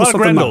 Like, that's a lot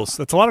of Grendels.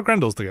 That's a lot of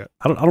Grendels to get.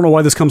 I don't know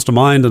why this comes to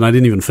mind, and I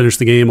didn't even finish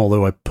the game,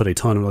 although I put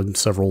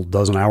several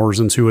dozen hours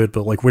into it.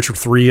 But like Witcher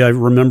 3, I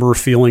remember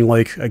feeling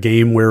like a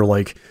game where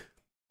like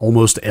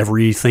almost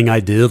everything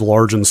I did,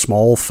 large and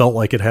small, felt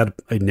like it had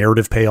a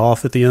narrative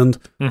payoff at the end.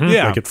 Mm-hmm.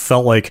 Yeah, like it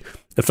felt like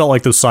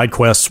those side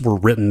quests were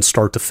written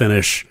start to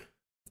finish,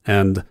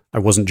 and I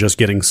wasn't just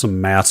getting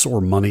some mats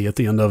or money at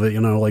the end of it.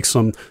 You know, like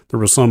there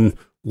was some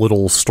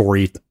little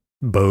story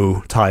bow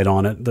tied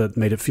on it that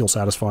made it feel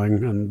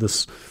satisfying, and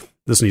this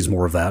needs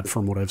more of that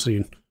from what I've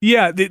seen.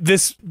 Yeah,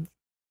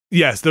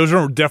 yes, those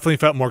are definitely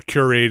felt more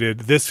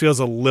curated. This feels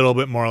a little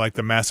bit more like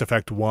the Mass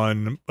Effect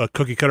 1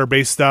 cookie cutter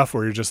based stuff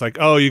where you're just like,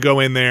 oh, you go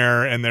in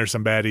there and there's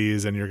some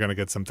baddies and you're going to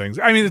get some things.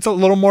 I mean, it's a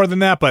little more than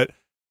that, but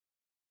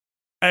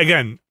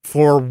again,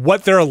 for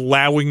what they're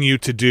allowing you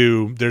to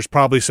do, there's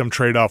probably some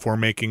trade-off we're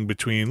making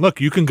between, look,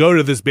 you can go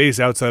to this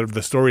base outside of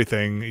the story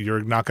thing.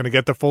 You're not going to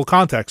get the full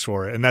context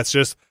for it. And that's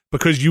just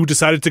because you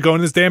decided to go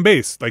in this damn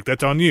base. Like,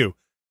 that's on you.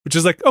 Which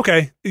is like,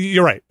 okay,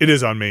 you're right. It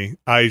is on me.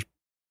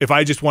 If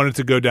I just wanted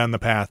to go down the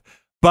path.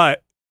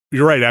 But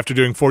you're right. After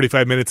doing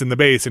 45 minutes in the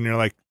base, and you're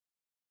like,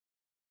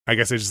 I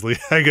guess I just leave.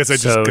 I guess I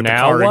just get the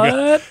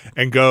car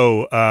and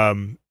go.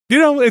 You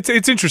know, it's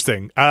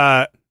interesting.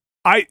 I'm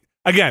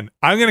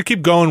gonna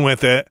keep going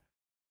with it.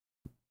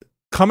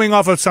 Coming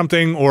off of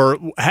something or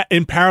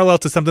in parallel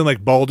to something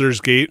like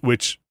Baldur's Gate,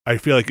 which I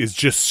feel like is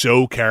just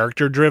so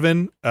character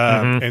driven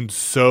and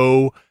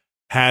so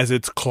has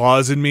its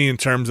claws in me in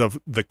terms of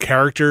the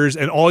characters,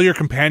 and all your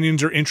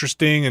companions are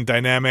interesting and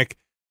dynamic.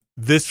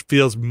 This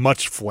feels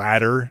much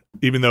flatter,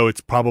 even though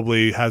it's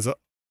probably has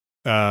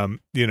a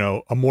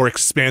more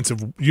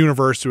expansive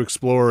universe to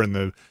explore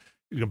and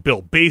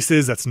build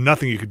bases. That's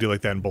nothing you could do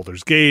like that in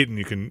Baldur's Gate, and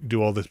you can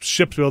do all this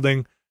ship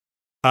building.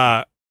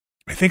 I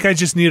think I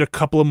just need a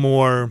couple of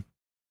more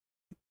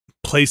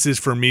places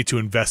for me to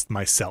invest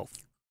myself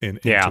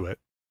into it,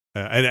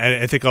 and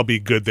I think I'll be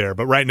good there.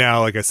 But right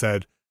now, like I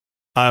said,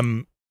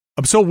 I'm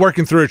still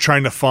working through it,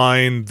 trying to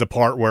find the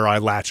part where I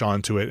latch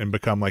onto it and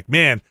become like,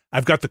 man,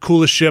 I've got the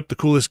coolest ship, the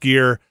coolest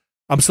gear.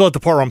 I'm still at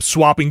the part where I'm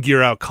swapping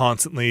gear out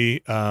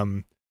constantly.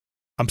 I'm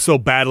still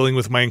battling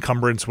with my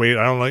encumbrance weight.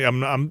 I don't like.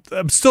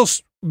 I'm still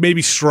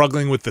maybe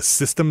struggling with the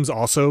systems,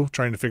 also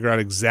trying to figure out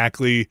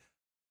exactly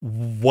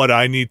what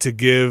I need to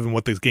give and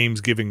what the game's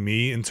giving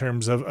me in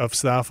terms of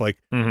stuff. Like,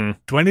 do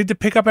I need to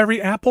pick up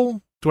every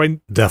apple?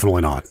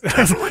 Definitely not.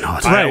 Definitely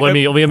not. Right, let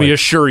me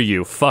assure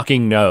you,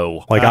 fucking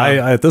no. Like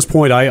I at this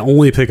point, I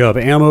only pick up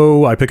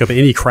ammo. I pick up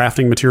any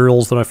crafting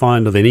materials that I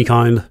find of any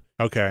kind.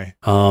 Okay.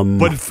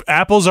 But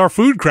apples are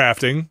food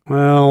crafting.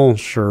 Well,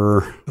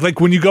 sure. Like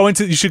when you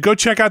should go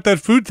check out that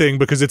food thing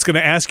because it's going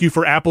to ask you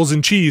for apples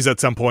and cheese at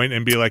some point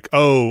and be like,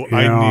 oh, yeah.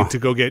 I need to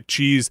go get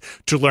cheese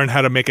to learn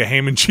how to make a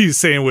ham and cheese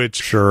sandwich.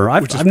 Sure.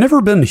 I've never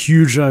been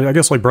huge. I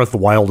guess like Breath of the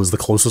Wild is the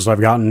closest I've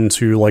gotten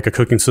to like a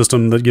cooking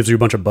system that gives you a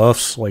bunch of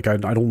buffs. Like I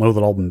don't know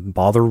that I'll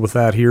bother with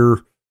that here.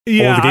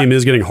 Yeah. Although the game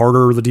is getting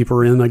harder the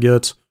deeper in I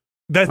get.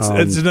 That's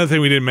another thing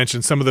we didn't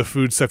mention. Some of the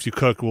food stuff you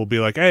cook will be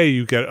like, hey,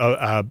 you get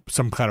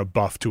some kind of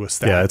buff to a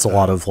stat. Yeah, it's a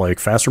lot of like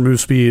faster move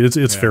speed.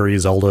 It's very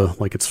Zelda.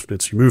 Like it's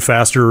you move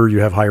faster, you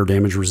have higher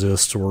damage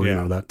resist, or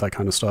that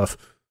kind of stuff.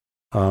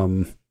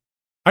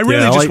 I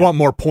really Yeah, just like- want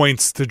more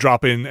points to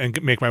drop in and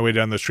make my way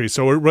down those trees.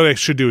 So what I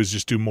should do is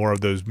just do more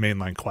of those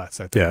mainline quests.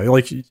 I think. Yeah,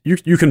 like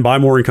you can buy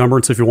more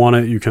encumbrance if you want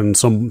it. You can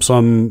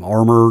some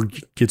armor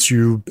gets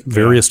you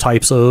various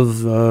types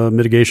of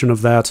mitigation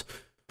of that.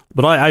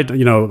 But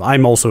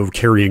I'm also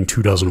carrying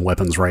 24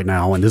 weapons right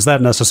now, and is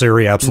that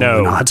necessary?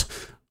 Absolutely No. not.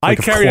 I Like,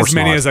 of carry as course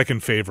many not. as I can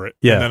favorite.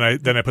 Yeah. And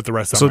then I put the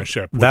rest So on my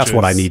ship. that's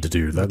what I need to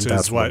do. That's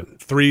That's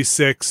what 3,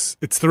 6.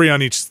 It's 3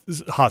 on each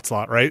hot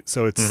slot, right?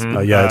 So it's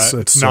Mhm.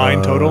 it's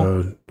 9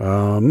 total.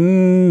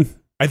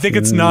 I think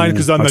it's 9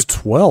 because on that's the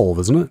 12,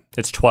 isn't it?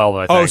 It's 12,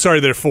 I think. oh sorry,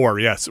 there are 4.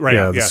 Yes, right.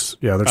 Yeah, Yes.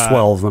 there's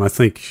 12, and I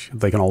think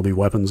they can all be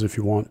weapons if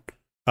you want.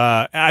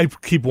 I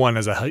keep one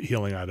as a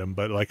healing item,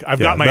 but like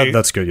I've Yeah, got my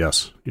that's good.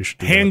 Yes, you should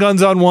do that.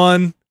 handguns on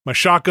one, my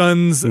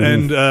shotguns,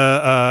 Mhm.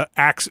 and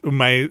axe.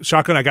 My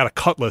shotgun, I got a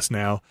cutlass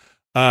now,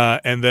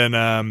 and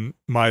then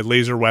my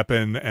laser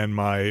weapon and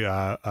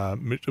my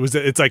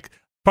it's like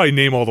probably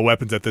name all the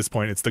weapons at this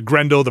point. It's the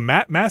Grendel,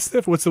 the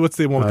Mastiff. What's the one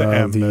with the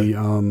M?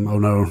 Oh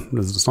no,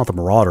 it's not the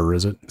Marauder,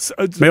 is it? It's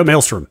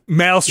Maelstrom.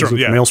 Maelstrom, Is it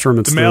yeah. Maelstrom.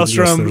 It's The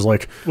Maelstrom. yes, there's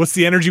like What's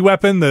the energy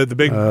weapon? The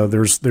big.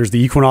 there's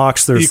the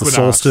Equinox. There's the Equinox.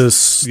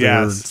 Solstice.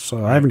 Yes.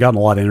 So I haven't gotten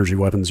a lot of energy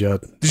weapons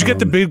yet. Did you get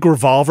the big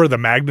revolver, the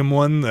Magnum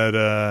one?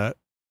 That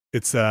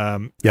it's Yeah,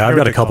 I've what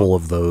got they a call couple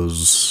of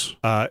those.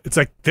 it's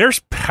like they're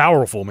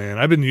powerful, man.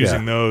 I've been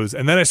using those,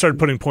 and then I started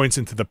putting points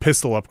into the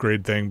pistol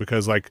upgrade thing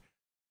because, like,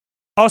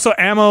 also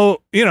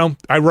ammo.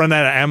 I run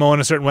out of ammo on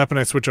a certain weapon,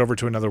 I switch over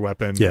to another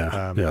weapon.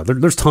 Yeah,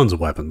 there's tons of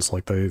weapons.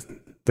 Like they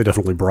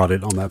definitely brought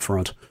it on that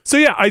front. So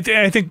yeah, I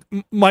think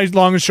my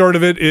long and short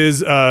of it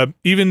is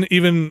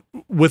even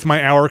with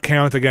my hour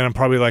count, again, I'm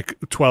probably like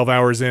 12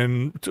 hours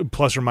in,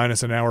 plus or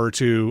minus an hour or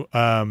two.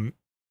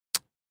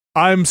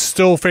 I'm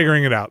still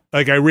figuring it out.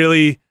 Like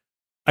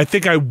I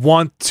think I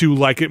want to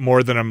like it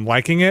more than I'm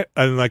liking it,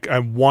 and like I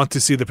want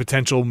to see the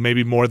potential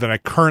maybe more than I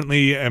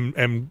currently am.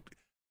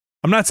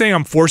 I'm not saying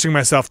I'm forcing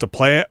myself to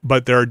play it,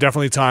 but there are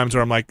definitely times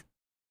where I'm like,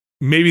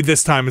 maybe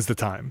this time is the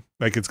time.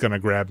 Like it's gonna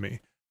grab me.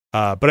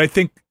 But I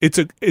think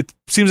it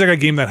seems like a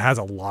game that has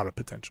a lot of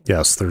potential.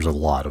 Yes, there's a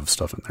lot of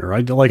stuff in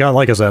there.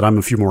 Like I said, I'm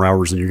a few more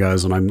hours than you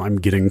guys, and I'm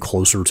getting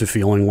closer to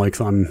feeling like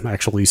I'm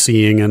actually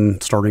seeing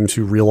and starting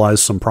to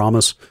realize some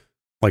promise.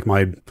 Like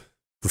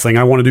the thing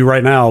I want to do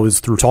right now is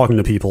through talking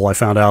to people, I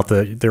found out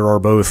that there are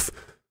both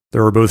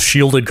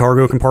shielded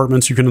cargo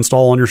compartments you can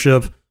install on your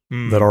ship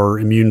that are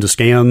immune to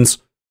scans,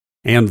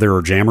 and there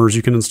are jammers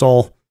you can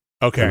install.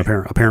 Okay. And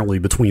apparently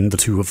between the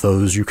two of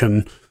those, you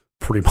can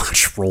pretty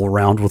much roll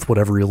around with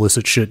whatever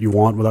illicit shit you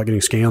want without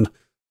getting scanned.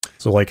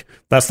 So like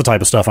that's the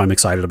type of stuff I'm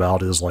excited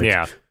about, is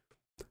like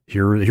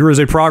here is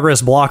a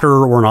progress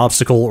blocker or an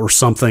obstacle or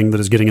something that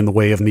is getting in the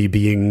way of me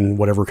being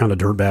whatever kind of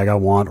dirtbag I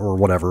want or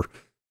whatever.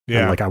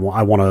 Yeah. And like I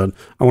want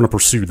to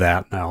pursue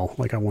that now.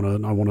 Like I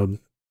want to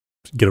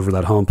get over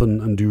that hump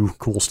and do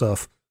cool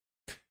stuff.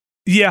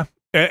 Yeah.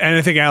 And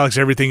I think, Alex,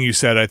 everything you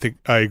said, I think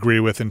I agree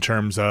with in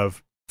terms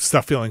of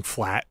stuff feeling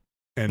flat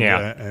and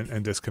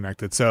and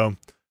disconnected. So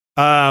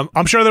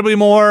I'm sure there'll be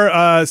more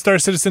Star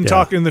Citizen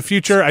talk in the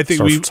future. I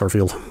think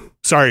Starfield.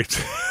 Sorry.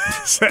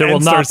 There will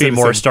And not Star be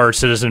more Citizen. Star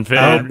Citizen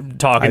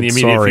talk in the I'm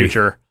immediate sorry.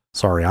 future.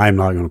 Sorry, I'm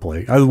not going to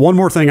play. One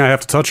more thing I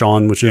have to touch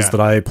on, which is that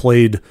I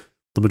played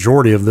the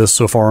majority of this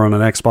so far on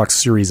an Xbox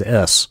Series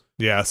S.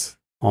 Yes.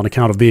 On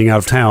account of being out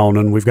of town,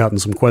 and we've gotten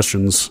some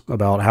questions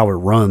about how it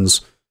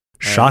runs.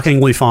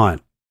 Shockingly fine.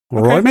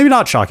 Or like, maybe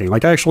not shocking.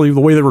 Like actually, the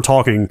way they were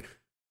talking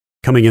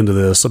coming into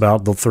this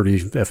about the 30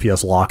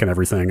 FPS lock and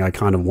everything, I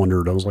kind of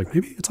wondered. I was like,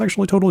 maybe it's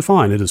actually totally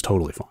fine. It is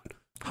totally fine.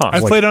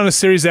 I've played on a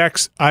Series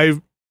X.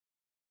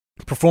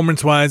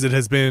 Performance-wise, it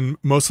has been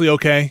mostly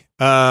okay.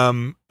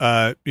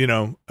 I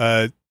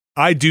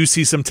do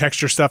see some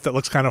texture stuff that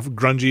looks kind of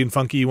grungy and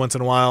funky once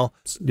in a while.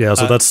 Yeah,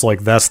 so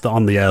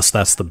on the S,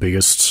 that's the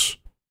biggest.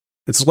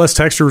 It's less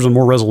textures and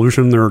more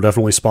resolution. There are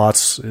definitely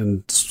spots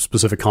in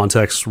specific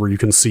contexts where you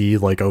can see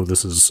like, oh,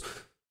 this is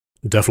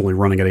definitely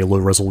running at a low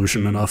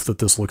resolution enough that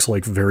this looks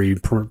like very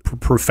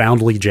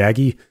profoundly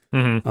jaggy.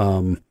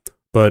 Mm-hmm.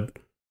 But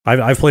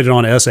I've played it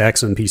on S,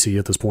 X, and PC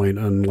at this point,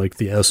 and like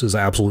the S is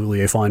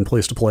absolutely a fine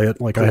place to play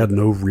it. Like I had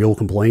no real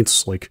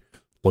complaints. Like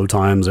load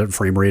times,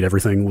 frame rate,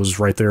 everything was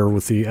right there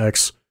with the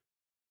X.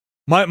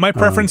 My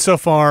preference so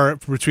far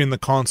between the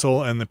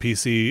console and the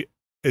PC,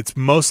 it's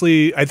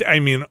mostly I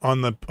mean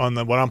on the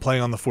what I'm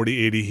playing on the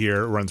 4080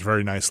 here, it runs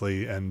very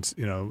nicely, and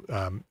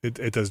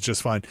it does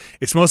just fine.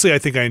 It's mostly I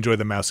think I enjoy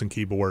the mouse and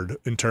keyboard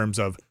in terms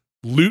of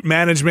loot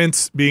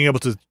management, being able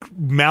to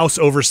mouse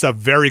over stuff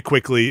very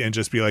quickly and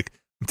just be like,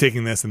 I'm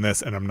taking this and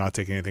this and I'm not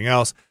taking anything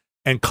else.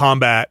 And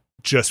combat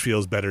just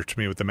feels better to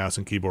me with the mouse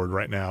and keyboard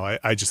right now.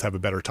 I just have a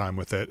better time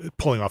with it,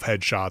 pulling off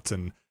headshots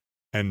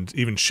and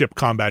even ship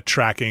combat,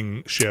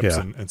 tracking ships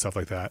and stuff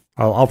like that.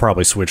 I'll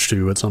probably switch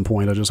to at some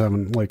point. I just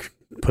haven't like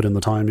put in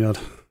the time yet.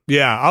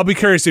 Yeah, I'll be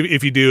curious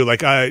if you do.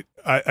 Like I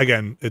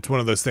again, it's one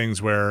of those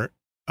things where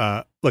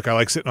look, I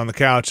like sitting on the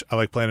couch, I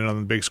like playing it on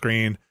the big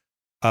screen,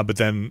 but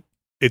then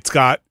it's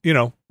got,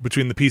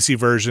 between the PC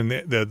version,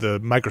 the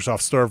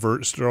Microsoft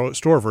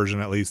Store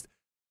version at least,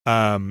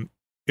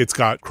 it's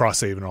got cross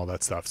save and all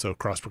that stuff, so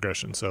cross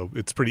progression. So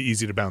it's pretty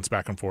easy to bounce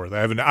back and forth. I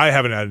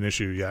haven't had an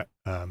issue yet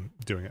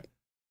doing it.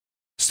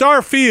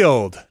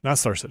 Starfield, not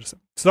Star Citizen.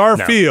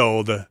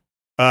 Starfield.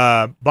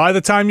 No. By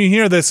the time you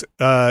hear this,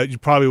 you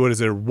probably, what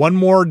is it, one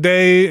more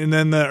day and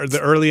then the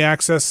early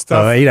access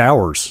stuff? 8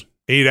 hours.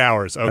 8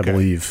 hours, okay. I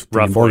believe.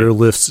 The embargo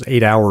lifts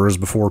 8 hours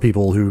before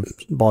people who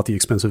bought the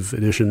expensive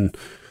edition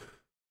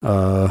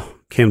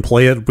can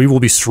play it. We will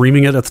be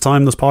streaming it at the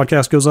time this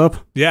podcast goes up.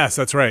 Yes,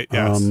 that's right.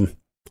 Yes.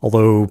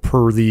 Although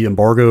per the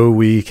embargo,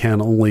 we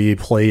can only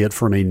play it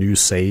from a new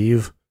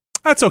save.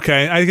 That's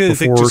okay. I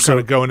think just kind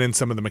of going in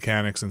some of the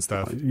mechanics and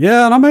stuff.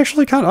 Yeah, and I'm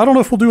actually I don't know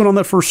if we'll do it on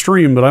that first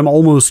stream, but I'm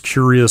almost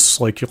curious,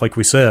 like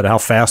we said, how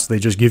fast they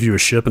just give you a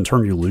ship and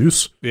turn you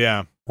loose.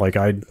 Yeah.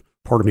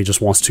 Part of me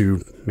just wants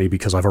to, maybe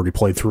because I've already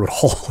played through it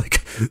all,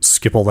 like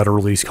skip all that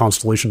early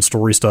Constellation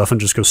story stuff and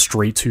just go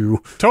straight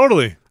to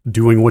totally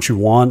doing what you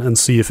want and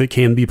see if it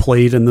can be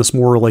played in this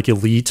more like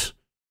elite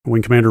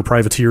Wing Commander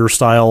Privateer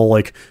style,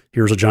 like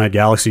here's a giant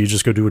galaxy, you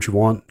just go do what you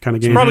want kind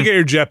of game. Probably get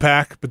your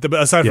jetpack, but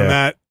aside from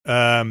that,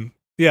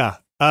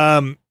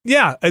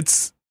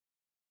 it's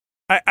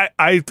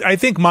I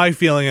think my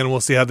feeling, and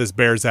we'll see how this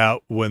bears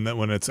out when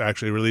it's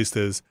actually released,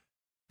 is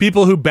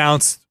people who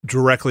bounce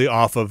directly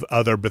off of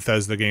other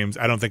Bethesda games,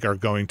 I don't think are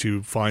going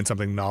to find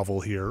something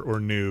novel here or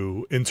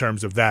new in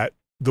terms of that,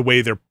 the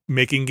way they're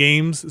making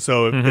games.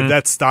 So if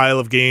that style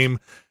of game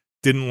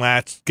didn't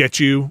get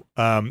you,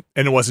 and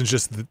it wasn't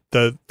just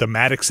the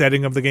thematic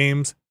setting of the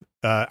games,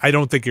 I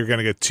don't think you're going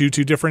to get too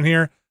different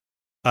here.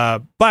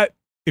 But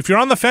if you're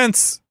on the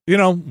fence,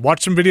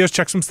 watch some videos,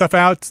 check some stuff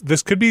out.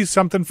 This could be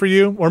something for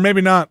you, or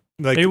maybe not.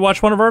 Like, maybe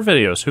watch one of our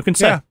videos. Who can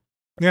say?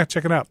 Yeah,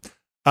 check it out.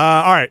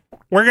 All right,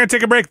 we're going to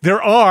take a break.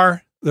 There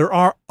are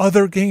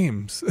other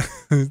games.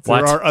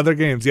 There are other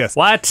games, yes.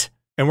 What?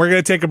 And we're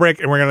going to take a break,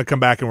 and we're going to come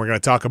back, and we're going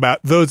to talk about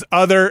those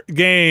other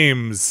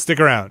games. Stick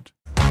around.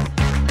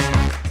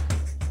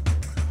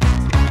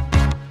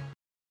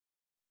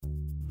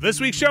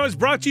 This week's show is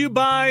brought to you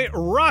by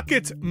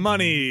Rocket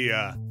Money.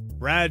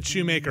 Brad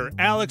Shoemaker,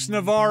 Alex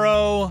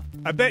Navarro.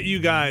 I bet you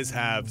guys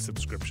have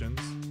subscriptions.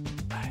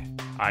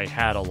 I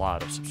had a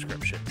lot of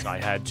subscriptions.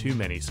 I had too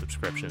many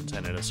subscriptions,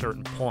 and at a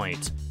certain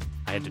point,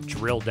 I had to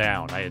drill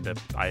down. I had to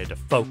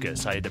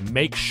focus. I had to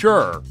make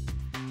sure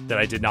that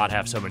I did not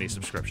have so many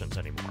subscriptions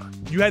anymore.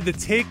 You had to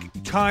take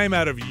time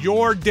out of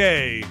your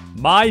day,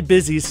 my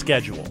busy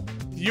schedule,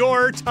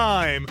 your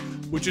time,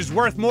 which is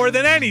worth more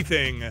than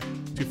anything,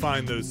 to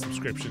find those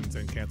subscriptions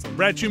and cancel them.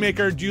 Brad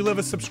Shoemaker, do you live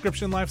a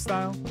subscription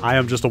lifestyle? I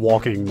am just a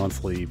walking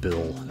monthly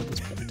bill at this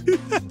point.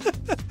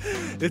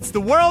 It's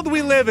the world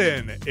we live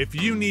in. If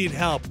you need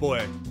help,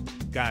 boy,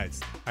 guys,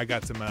 I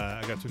got some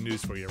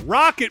news for you.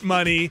 Rocket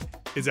Money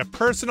is a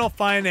personal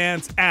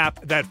finance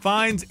app that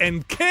finds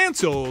and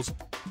cancels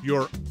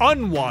your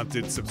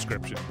unwanted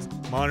subscriptions,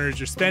 monitors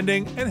your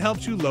spending, and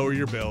helps you lower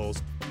your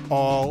bills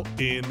all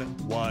in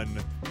one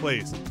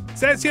place. It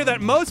says here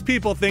that most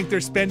people think they're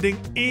spending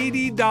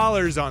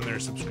 $80 on their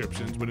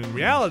subscriptions, when in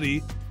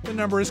reality, the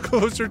number is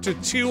closer to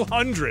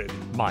 $200.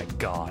 My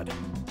God.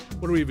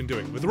 What are we even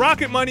doing? With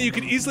Rocket Money, you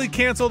can easily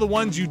cancel the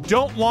ones you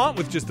don't want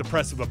with just the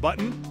press of a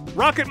button.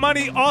 Rocket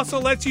Money also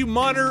lets you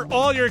monitor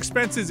all your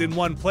expenses in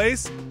one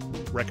place,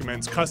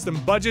 recommends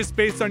custom budgets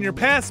based on your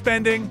past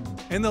spending,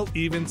 and they'll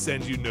even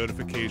send you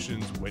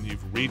notifications when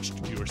you've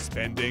reached your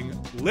spending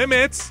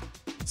limits.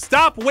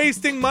 Stop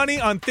wasting money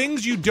on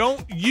things you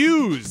don't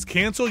use.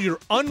 Cancel your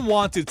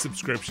unwanted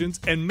subscriptions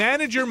and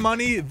manage your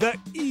money the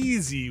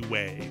easy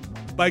way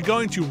by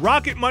going to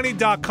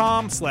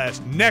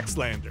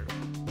rocketmoney.com/Nextlander.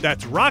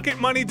 That's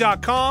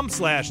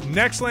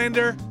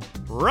rocketmoney.com/Nextlander.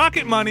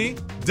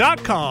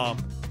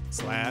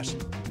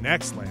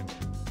 rocketmoney.com/Nextlander.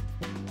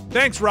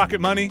 Thanks,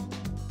 Rocket Money.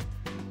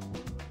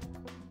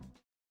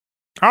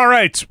 All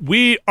right,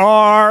 we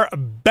are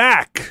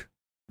back.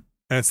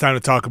 And it's time to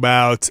talk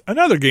about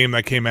another game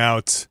that came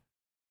out,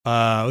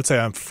 let's say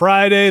on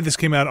Friday. This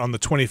came out on the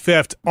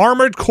 25th.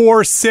 Armored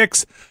Core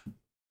 6,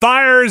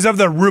 Fires of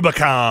the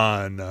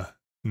Rubicon.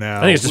 Now,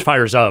 I think it's just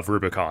Fires of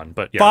Rubicon,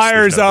 but yes,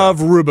 Fires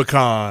of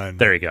Rubicon.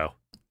 There you go.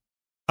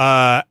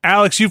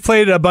 Alex, you've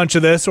played a bunch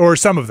of this, or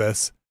some of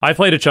this. I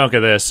played a chunk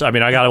of this. I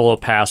mean, I got a little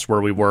past where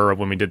we were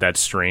when we did that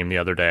stream the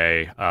other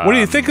day. What are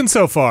you thinking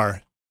so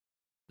far?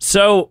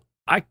 So,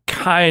 I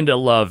kind of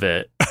love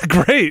it.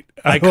 Great.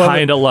 I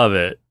kind of love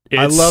it.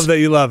 I love that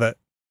you love it.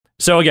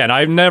 So again,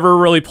 I've never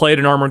really played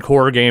an Armored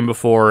Core game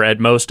before. At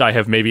most, I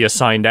have maybe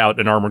assigned out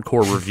an Armored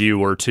Core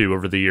review or two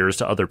over the years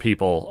to other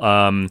people.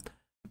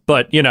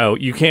 But,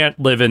 you can't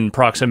live in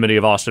proximity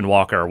of Austin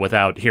Walker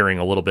without hearing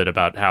a little bit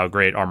about how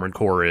great Armored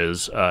Core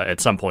is at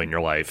some point in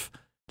your life,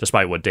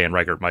 despite what Dan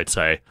Reichert might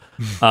say.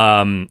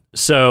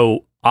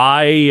 So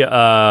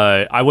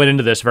I went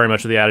into this very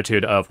much with the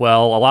attitude of,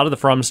 well, a lot of the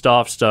From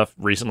stuff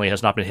recently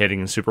has not been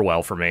hitting super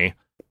well for me.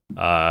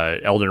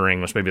 Elden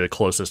Ring was maybe the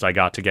closest I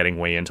got to getting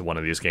way into one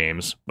of these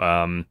games.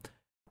 And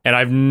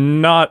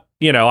I'm not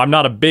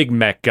a big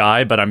mech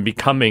guy, but I'm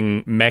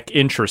becoming mech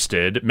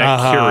interested, mech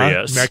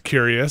curious. Mech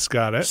curious,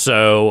 got it.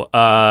 So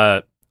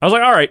I was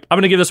like, all right, I'm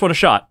going to give this one a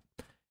shot.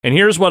 And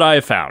here's what I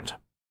have found.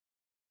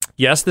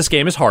 Yes, this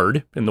game is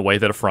hard in the way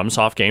that a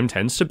FromSoft game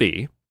tends to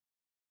be,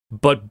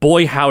 but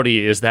boy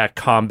howdy is that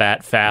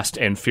combat fast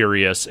and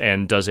furious,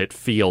 and does it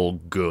feel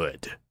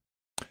good.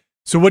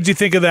 So what'd you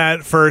think of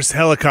that first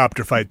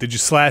helicopter fight? Did you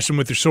slash him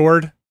with your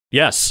sword?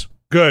 Yes.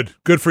 Good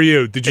for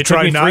you. Did you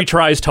try took me 3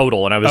 tries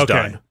total, and I was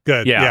done.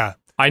 Good. Yeah.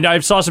 I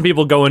saw some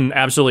people going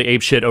absolutely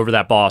apeshit over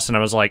that boss, and I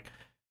was like,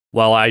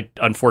 well, I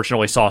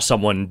unfortunately saw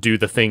someone do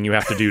the thing you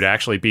have to do to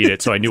actually beat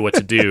it, so I knew what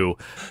to do.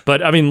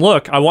 But, I mean,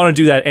 look, I want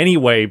to do that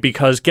anyway,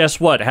 because guess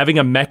what? Having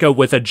a mecha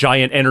with a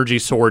giant energy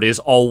sword is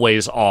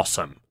always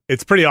awesome.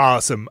 It's pretty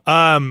awesome.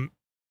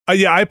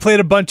 Yeah, I played not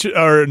a bunch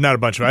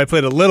of it. I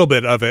played a little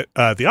bit of it,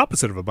 the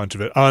opposite of a bunch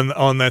of it,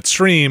 on that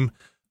stream.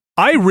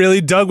 I really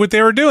dug what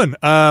they were doing.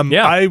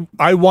 I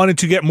wanted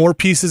to get more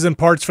pieces and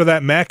parts for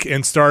that mech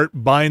and start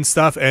buying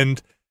stuff.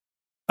 And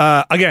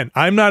again,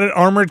 I'm not an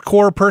Armored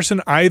Core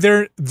person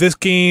either. This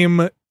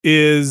game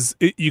is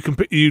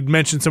you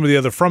mentioned some of the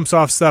other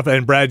FromSoft stuff,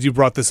 and Brad, you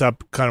brought this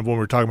up kind of when we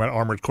were talking about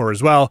Armored Core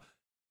as well.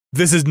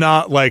 This is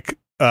not like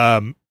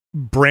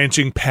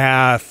branching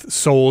path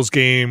Souls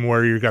game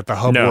where you got the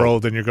hub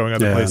world and you're going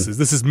other places.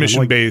 This is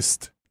mission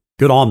based.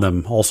 Good on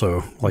them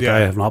also. I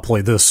have not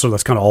played this, so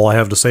that's kind of all I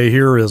have to say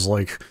here is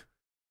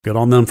good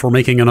on them for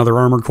making another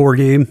Armored Core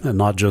game and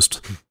not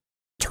just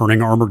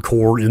turning Armored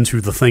Core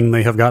into the thing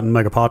they have gotten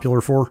mega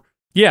popular for.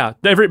 Yeah,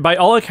 by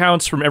all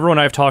accounts, from everyone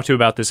I've talked to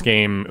about this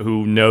game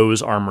who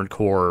knows Armored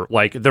Core,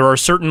 there are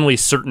certainly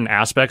certain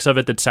aspects of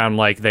it that sound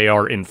like they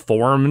are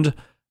informed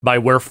by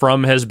where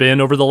From has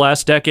been over the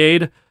last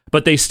decade,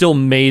 but they still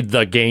made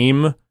the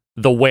game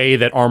the way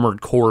that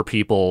Armored Core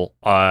people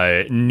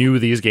knew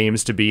these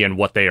games to be and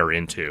what they are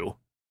into.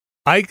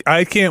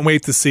 I can't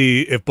wait to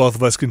see if both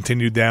of us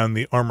continue down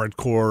the Armored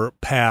Core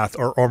path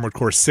or Armored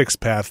Core 6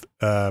 path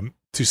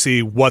to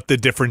see what the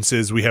difference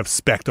is we have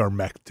spec'd our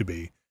mech to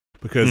be.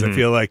 Because I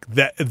feel like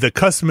that the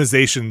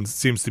customization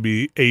seems to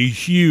be a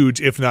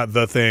huge, if not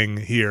the thing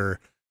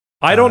here.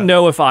 I don't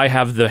know if I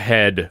have the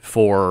head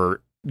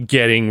for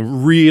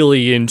getting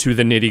really into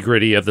the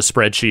nitty-gritty of the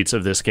spreadsheets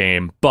of this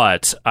game,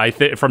 but I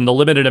think from the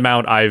limited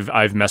amount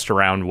I've messed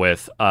around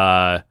with,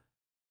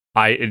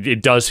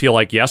 it does feel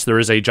like, yes, there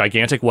is a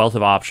gigantic wealth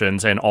of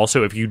options, and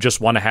also if you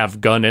just want to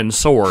have gun and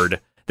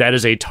sword, that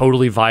is a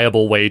totally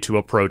viable way to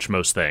approach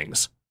most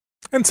things.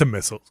 And some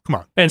missiles, come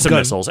on. And some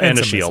missiles, and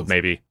a shield,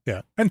 maybe.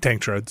 Yeah, and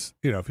tank treads,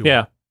 if you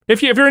want.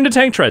 If you're into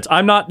tank treads.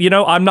 I'm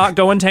not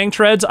going tank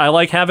treads. I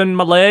like having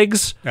my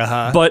legs,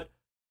 but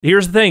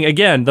here's the thing,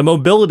 again, the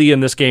mobility in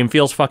this game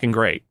feels fucking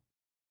great.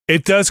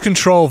 It does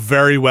control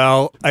very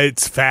well.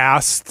 It's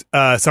fast.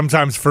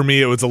 Sometimes for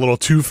me, it was a little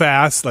too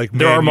fast.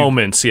 There are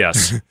moments,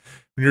 yes.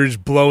 You're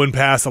just blowing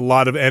past a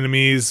lot of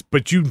enemies,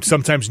 but you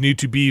sometimes need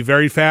to be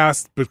very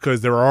fast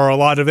because there are a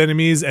lot of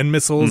enemies and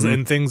missiles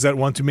and things that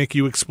want to make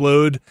you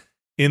explode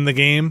in the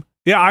game.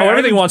 Yeah,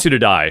 everything wants you to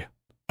die.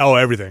 Oh,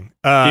 everything.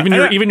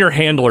 Even your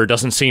handler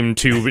doesn't seem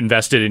too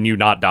invested in you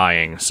not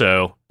dying.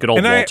 So good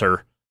old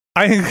Walter.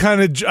 I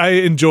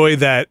enjoy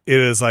that it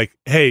is like,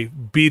 hey,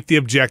 beat the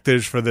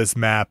objectives for this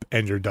map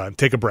and you're done.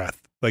 Take a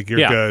breath.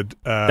 You're good.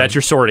 That's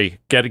your sortie.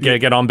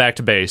 Get on back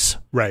to base.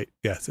 Right.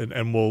 Yes.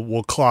 And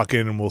we'll clock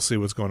in and we'll see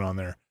what's going on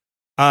there.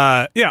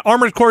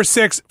 Armored Core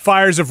 6,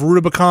 Fires of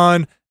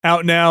Rubicon,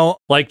 out now.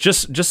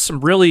 Just some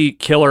really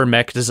killer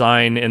mech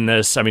design in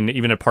this. I mean,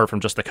 even apart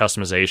from just the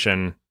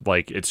customization,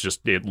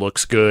 it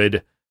looks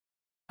good.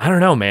 I don't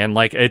know, man.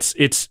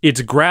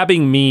 It's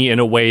grabbing me in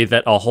a way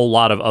that a whole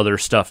lot of other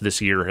stuff this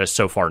year has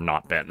so far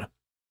not been.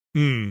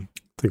 I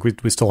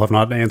think we still have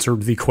not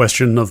answered the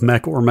question of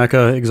mech or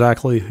mecha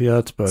exactly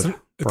yet, but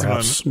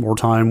perhaps more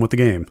time with the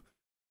game.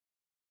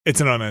 It's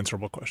an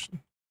unanswerable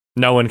question.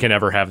 No one can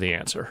ever have the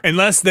answer.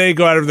 Unless they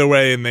go out of their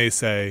way and they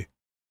say,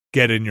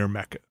 get in your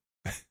mecha.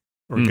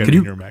 Or get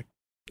in your mech.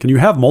 Can you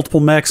have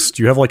multiple mechs?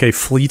 Do you have a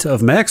fleet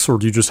of mechs, or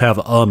do you just have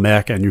a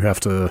mech and you have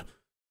to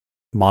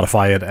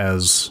modify it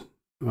as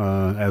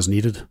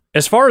needed?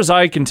 As far as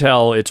I can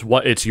tell,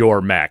 it's your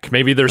mech.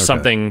 Maybe there's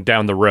something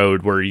down the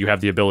road where you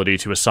have the ability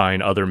to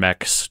assign other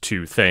mechs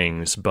to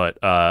things,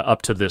 but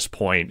up to this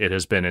point, it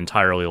has been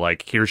entirely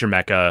here's your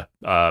mecha,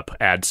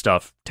 add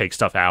stuff, take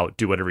stuff out,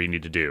 do whatever you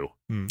need to do.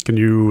 Can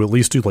you at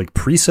least do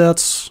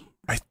presets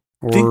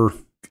or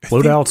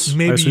loadouts?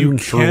 Maybe you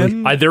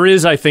can. There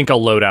is, I think, a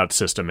loadout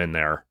system in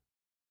there.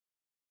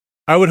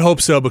 I would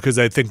hope so, because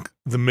I think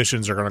the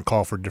missions are going to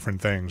call for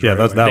different things. Yeah,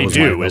 right?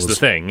 the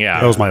thing. Yeah,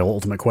 that was my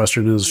ultimate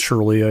question. Is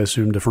surely I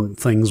assume different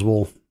things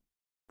will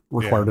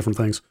require different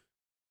things.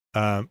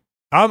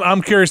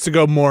 I'm curious to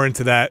go more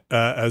into that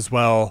as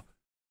well.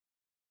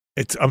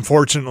 It's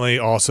unfortunately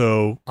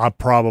also I'm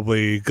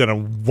probably going to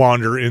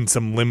wander in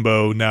some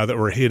limbo now that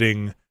we're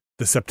hitting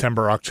the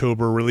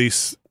September-October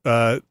release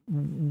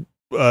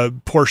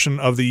portion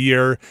of the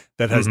year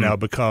that has now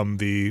become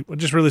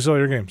just release all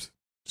your games.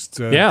 Just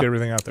get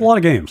everything out there. A lot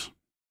of games.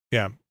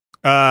 Yeah.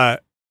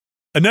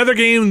 Another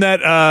game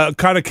that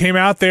kind of came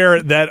out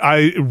there that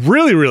I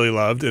really, really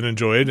loved and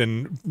enjoyed,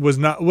 and was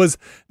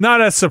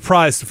not a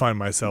surprise to find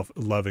myself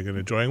loving and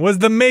enjoying, was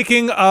the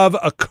making of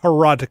a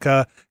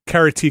Karateka,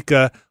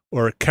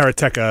 or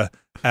Karateka,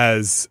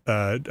 as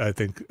I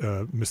think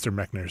Mr.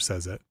 Mechner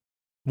says it.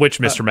 Which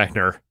Mr.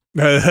 Mechner?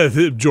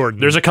 Jordan.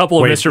 There's a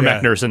couple of Mr.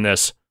 Mechners in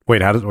this.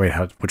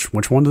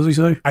 Which one does he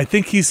say? I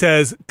think he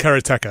says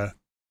Karateka.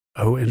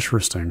 Oh,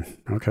 interesting.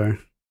 Okay.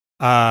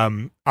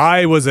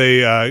 I was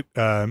a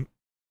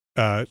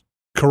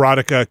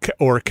Karateka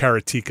or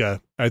Karateka.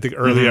 I think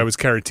early I was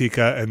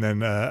Karateka, and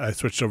then I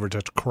switched over to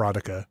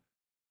Karateka.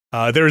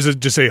 There's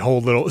just a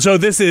whole little. So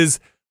this is,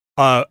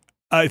 I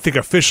think,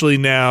 officially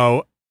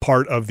now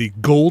part of the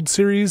Gold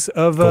series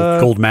of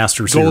Gold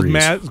Master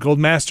series. Gold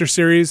Master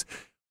series,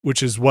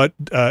 which is what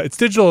it's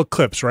Digital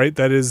Eclipse, right?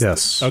 That is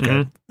yes. Okay,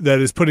 Mm-hmm. That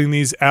is putting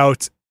these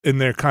out in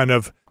their kind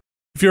of.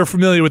 If you're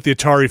familiar with the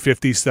Atari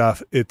 50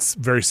 stuff, it's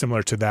very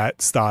similar to that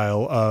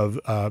style of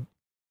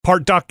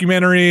part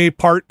documentary,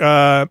 part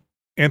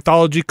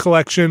anthology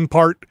collection,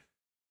 part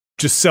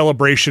just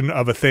celebration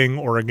of a thing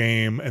or a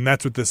game, and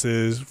that's what this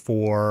is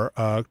for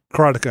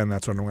Karateka, and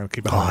that's what I'm going to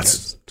keep on.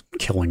 It's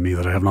killing me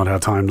that I have not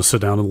had time to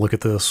sit down and look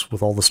at this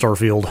with all the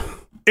Starfield.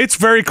 It's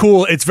very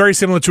cool. It's very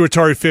similar to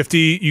Atari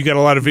 50. You get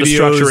a lot of videos. The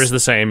structure is the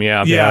same,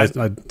 yeah. Yeah,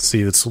 I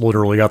see. It's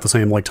literally got the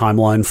same like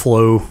timeline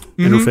flow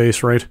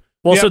interface, right?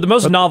 Well, so the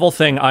most novel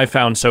thing I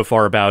found so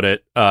far about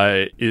it,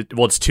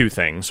 it's two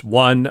things.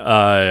 One,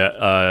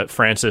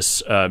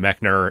 Francis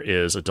Mechner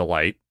is a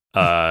delight.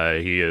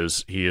 He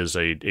is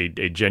a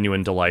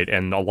genuine delight,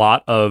 and a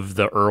lot of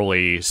the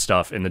early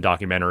stuff in the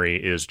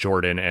documentary is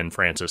Jordan and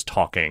Francis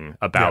talking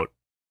about,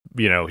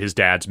 his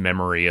dad's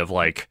memory of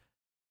like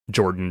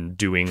Jordan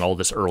doing all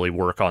this early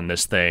work on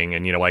this thing,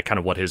 and like kind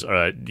of what his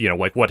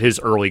what his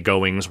early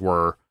goings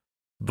were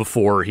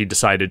before he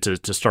decided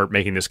to start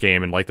making this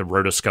game, and like the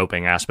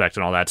rotoscoping aspect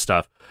and all that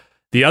stuff.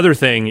 The other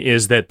thing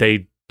is that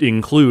they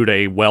include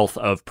a wealth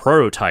of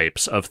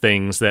prototypes of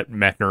things that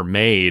Mechner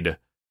made,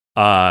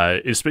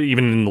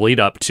 even in the lead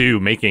up to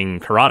making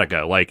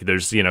Karateka. Like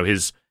there's,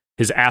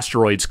 his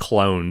Asteroids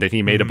clone that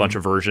he made a bunch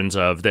of versions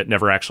of that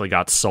never actually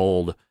got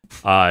sold.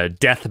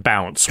 Death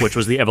Bounce, which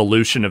was the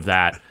evolution of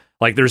that.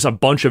 Like there's a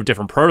bunch of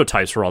different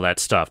prototypes for all that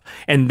stuff.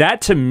 And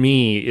that to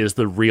me is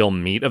the real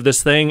meat of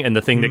this thing, and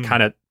the thing that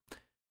kind of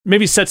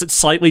maybe sets it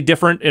slightly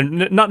different,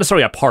 and not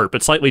necessarily apart,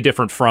 but slightly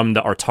different from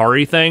the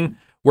Atari thing,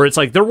 where it's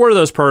like there were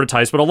those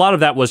prototypes, but a lot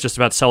of that was just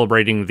about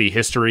celebrating the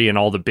history and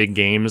all the big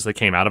games that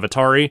came out of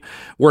Atari.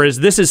 Whereas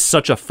this is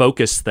such a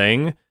focused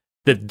thing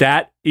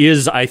that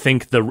is, I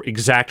think, the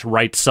exact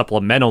right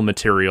supplemental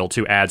material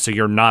to add. So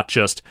you're not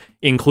just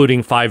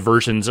including 5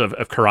 versions of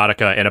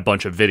Karateka and a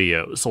bunch of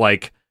videos.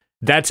 Like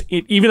that's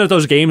it, even though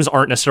those games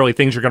aren't necessarily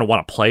things you're going to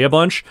want to play a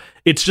bunch,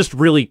 it's just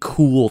really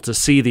cool to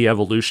see the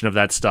evolution of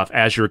that stuff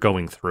as you're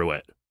going through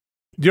it.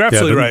 You're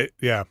absolutely right.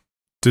 Yeah.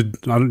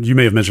 You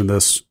may have mentioned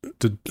this.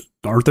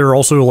 Aren't there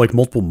also like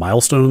multiple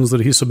milestones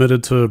that he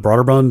submitted to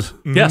Broderbund?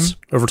 Yes.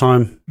 Over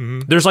time?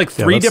 There's like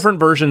 3 different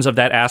versions of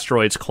that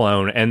Asteroids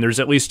clone, and there's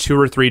at least 2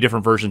 or 3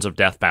 different versions of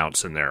Death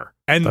Bounce in there.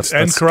 And that's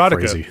Karateka.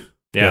 Crazy.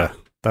 Yeah.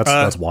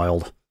 That's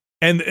wild.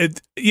 And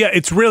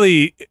it's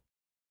really,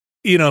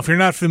 if you're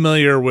not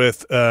familiar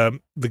with the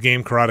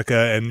game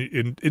Karateka,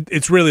 and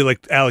it's really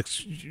like,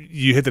 Alex,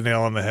 you hit the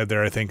nail on the head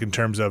there, I think, in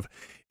terms of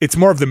it's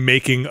more of the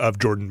making of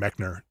Jordan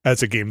Mechner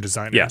as a game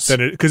designer. Yes.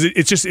 Because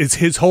it's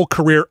his whole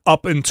career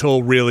up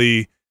until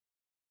really,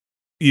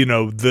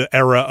 the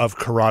era of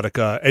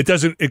Karateka. It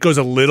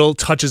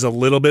touches a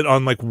little bit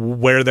on like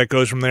where that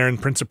goes from there in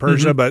Prince of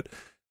Persia, but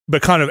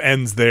kind of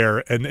ends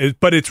there.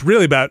 But it's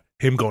really about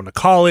him going to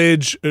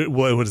college,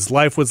 what his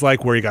life was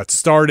like, where he got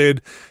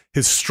started,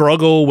 his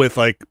struggle with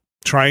like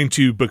trying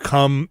to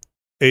become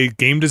a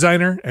game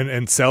designer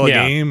and sell a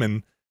game.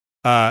 And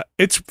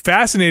it's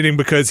fascinating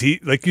because he,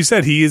 like you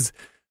said, he is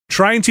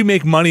trying to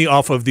make money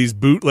off of these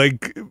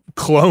bootleg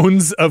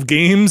clones of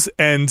games,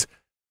 and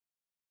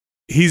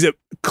he's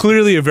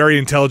clearly a very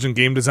intelligent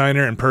game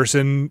designer and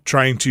person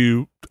trying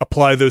to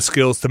apply those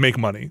skills to make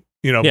money,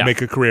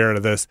 make a career out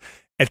of this.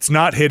 It's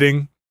not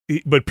hitting,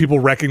 but people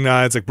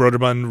recognize, like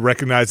Broderbund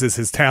recognizes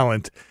his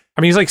talent.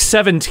 I mean, he's like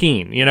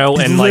 17,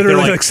 and like they're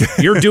like,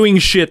 you're doing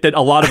shit that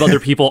a lot of other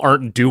people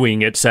aren't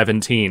doing at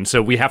 17,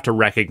 so we have to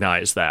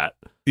recognize that.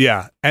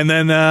 Yeah, and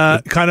then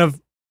kind of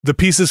the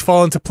pieces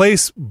fall into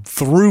place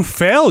through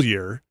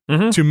failure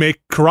to make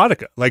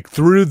Karateka, like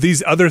through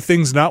these other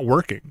things not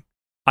working.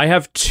 I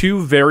have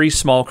 2 very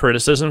small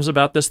criticisms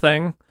about this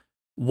thing.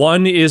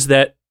 One is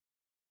that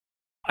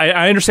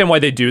I understand why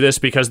they do this,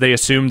 because they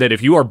assume that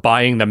if you are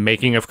buying the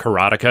making of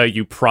Karateka,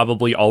 you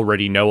probably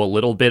already know a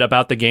little bit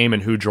about the game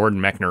and who Jordan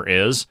Mechner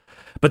is.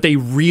 But they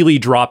really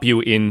drop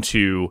you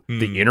into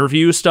the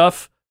interview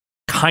stuff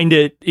kind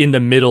of in the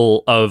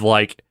middle of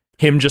like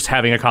him just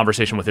having a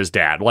conversation with his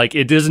dad. Like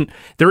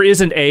there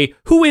isn't a,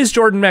 who is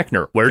Jordan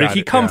Mechner? Where did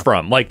he come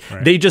from? Like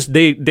they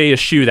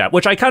eschew that,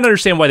 which I kind of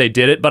understand why they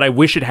did it, but I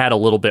wish it had a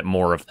little bit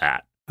more of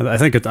that. I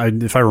think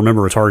if I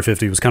remember, Atari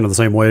 50 was kind of the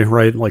same way,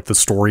 right? Like the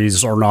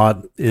stories are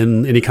not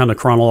in any kind of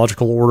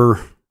chronological order,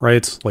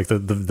 right? Like the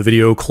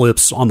video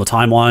clips on the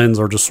timelines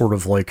are just sort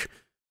of like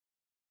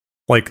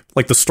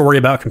the story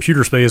about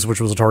Computer Space,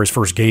 which was Atari's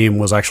first game,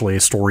 was actually a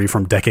story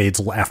from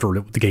decades after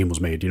the game was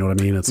made. You know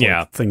what I mean? It's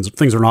like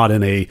things are not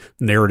in a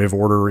narrative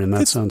order in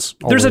that sense.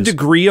 There's a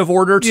degree of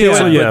order to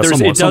it,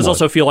 but it does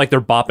also feel like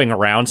they're bopping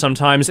around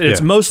sometimes. And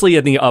it's mostly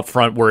in the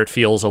upfront where it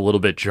feels a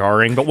little bit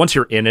jarring, but once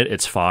you're in it,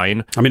 it's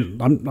fine. I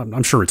mean,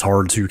 I'm sure it's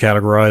hard to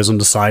categorize and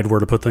decide where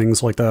to put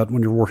things like that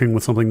when you're working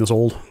with something this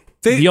old.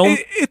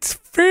 It's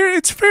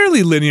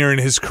fairly linear in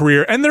his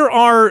career, and there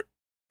are.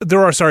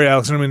 Sorry,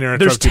 Alex, I don't mean to interrupt.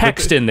 There's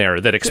text in there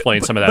that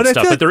explains some of that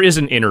stuff, but there is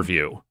an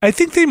interview. I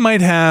think they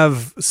might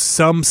have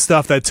some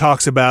stuff that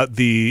talks about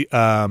the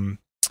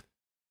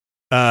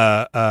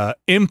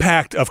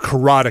impact of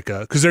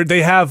Karateka, because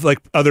they have like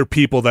other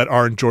people that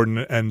aren't Jordan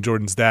and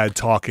Jordan's dad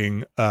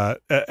talking,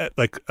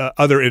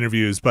 other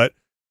interviews, but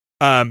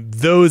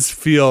those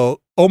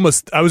feel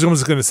almost. I was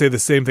almost going to say the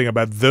same thing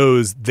about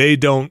those. They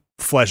don't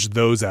flesh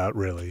those out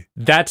really.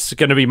 That's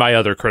going to be my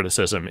other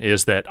criticism,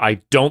 is that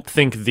I don't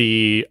think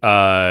the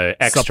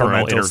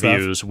external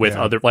interviews stuff with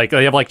other, like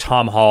they have like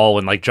Tom Hall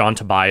and like John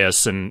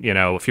Tobias and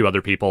a few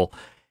other people,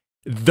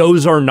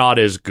 those are not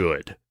as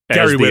good as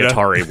Gary the Whitta.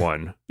 Atari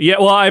one. Yeah,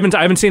 well, I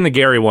haven't seen the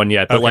Gary one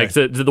yet, but like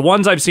the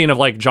ones I've seen of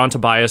like John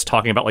Tobias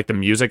talking about like the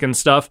music and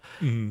stuff,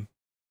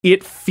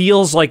 it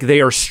feels like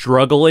they are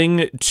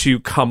struggling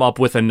to come up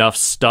with enough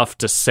stuff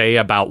to say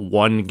about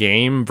one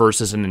game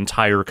versus an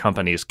entire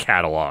company's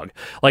catalog.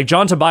 Like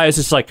John Tobias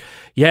is like,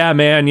 yeah,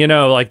 man,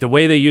 like the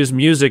way they use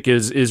music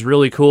is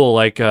really cool.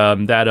 Like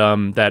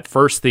that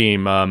first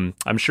theme,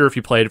 I'm sure if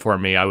you played it for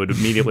me, I would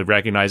immediately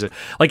recognize it.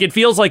 Like it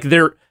feels like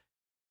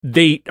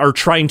they are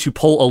trying to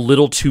pull a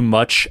little too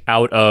much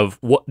out of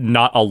what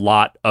not a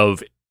lot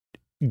of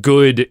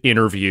good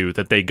interview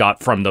that they got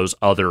from those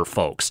other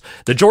folks.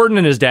 The Jordan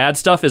and his dad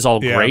stuff is all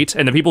great,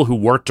 and the people who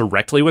work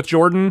directly with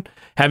Jordan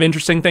have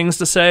interesting things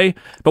to say,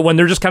 but when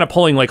they're just kind of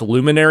pulling like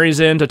luminaries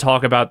in to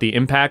talk about the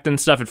impact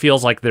and stuff, it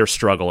feels like they're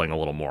struggling a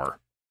little more.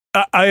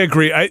 I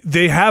agree.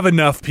 They have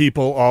enough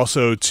people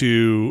also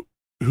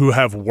who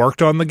have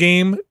worked on the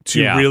game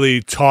to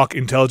really talk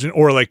intelligent,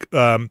 or like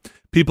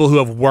people who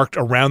have worked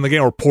around the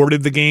game or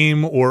ported the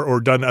game or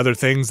done other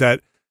things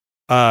that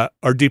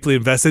are deeply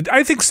invested.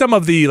 I think some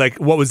of the like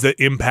what was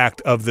the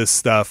impact of this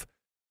stuff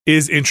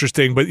is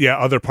interesting, but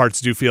other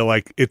parts do feel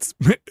like it's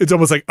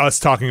almost like us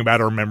talking about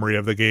our memory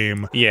of the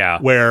game. Yeah.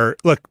 Where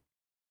look,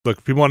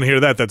 if people want to hear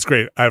that, that's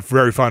great. I have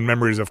very fond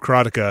memories of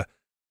Karateka.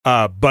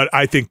 But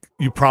I think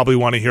you probably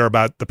want to hear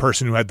about the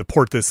person who had to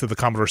port this to the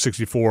Commodore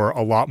 64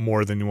 a lot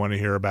more than you want to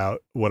hear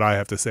about what I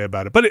have to say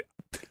about it. But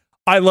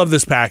I love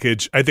this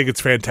package. I think it's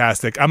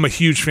fantastic. I'm a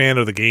huge fan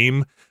of the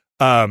game.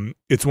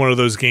 It's one of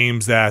those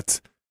games that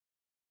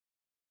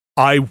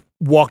I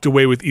walked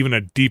away with even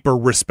a deeper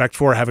respect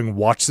for, having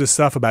watched this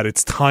stuff about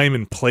its time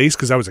and place,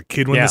 because I was a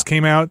kid when this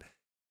came out.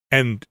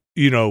 And,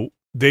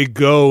 they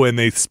go and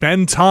they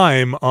spend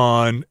time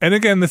on, and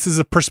again, this is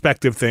a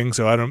perspective thing,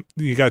 so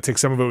you got to take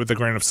some of it with a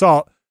grain of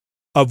salt,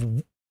 of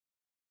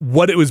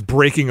what it was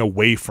breaking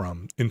away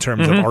from in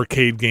terms of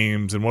arcade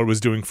games and what it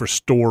was doing for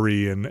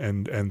story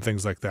and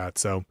things like that.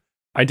 So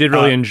I did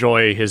really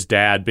enjoy his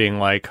dad being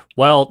like,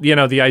 well,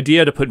 the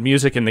idea to put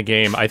music in the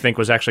game, I think,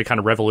 was actually kind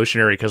of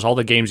revolutionary, because all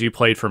the games you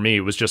played for me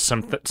was just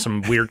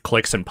some weird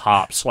clicks and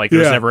pops. Like,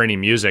 there's never any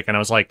music. And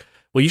I was like,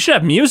 well, you should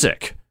have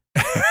music.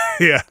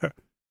 Yeah.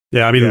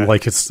 Yeah, I mean,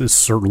 like, it's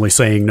certainly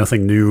saying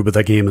nothing new, but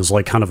that game is,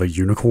 like, kind of a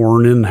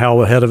unicorn in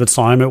how ahead of its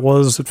time it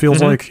was, it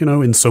feels like,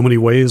 in so many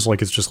ways.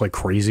 Like, it's just, like,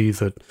 crazy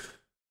that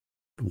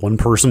one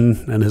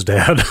person and his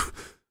dad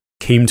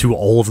came to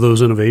all of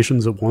those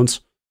innovations at once.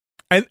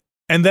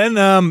 And then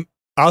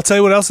I'll tell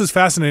you what else is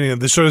fascinating.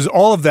 This shows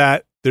all of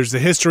that. There's the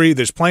history.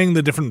 There's playing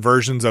the different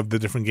versions of the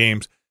different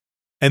games.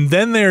 And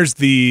then there's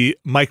the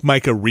Mike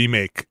Micah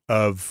remake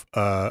of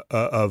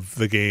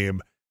the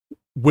game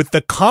with the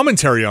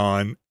commentary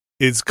on.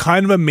 Is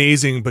kind of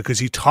amazing, because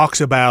he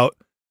talks about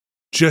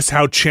just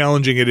how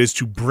challenging it is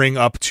to bring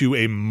up to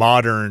a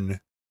modern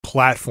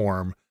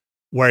platform,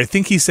 where I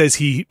think he says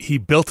he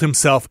built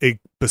himself a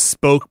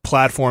bespoke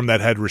platform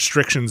that had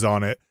restrictions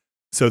on it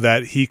so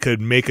that he could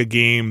make a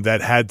game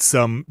that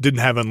didn't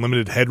have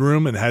unlimited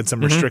headroom and had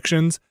some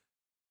restrictions.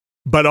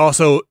 But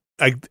also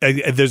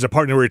there's a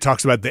partner where he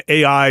talks about the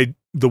AI,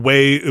 the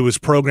way it was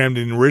programmed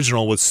in the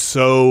original was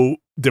so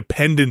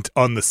dependent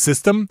on the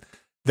system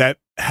that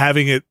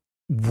having it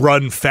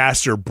run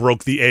faster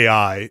broke the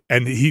AI,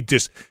 and he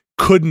just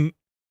couldn't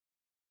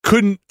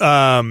take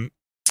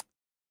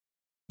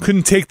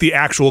the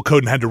actual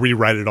code and had to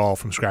rewrite it all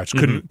from scratch.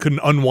 Couldn't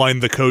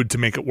unwind the code to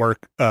make it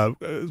work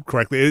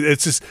correctly.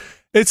 It's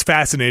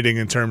fascinating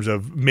in terms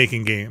of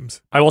making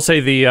games. I will say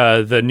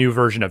the new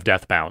version of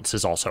Death Bounce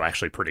is also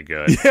actually pretty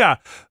good. Yeah,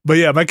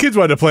 but my kids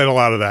wanted to play a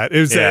lot of that. It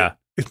was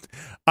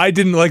I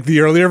didn't like the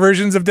earlier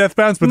versions of Death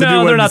Bounce, but the new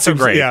one, they're not so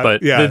great.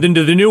 But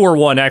the newer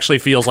one actually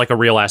feels like a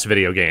real ass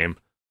video game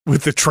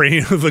with the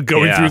train,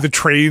 going through the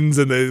trains,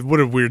 and what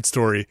a weird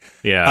story.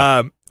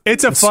 Yeah.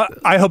 It's a fun.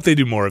 I hope they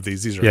do more of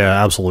these. These are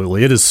yeah,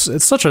 absolutely.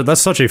 That's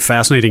such a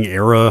fascinating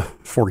era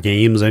for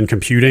games and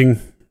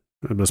computing,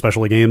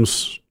 especially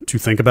games, to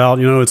think about.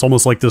 You know, it's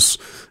almost like this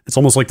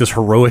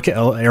heroic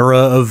era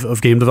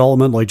of game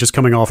development. Like just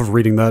coming off of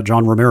reading that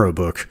John Romero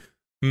book,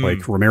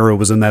 like Romero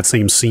was in that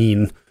same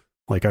scene.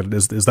 Like,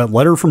 is that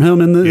letter from him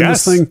in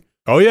this thing?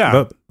 Oh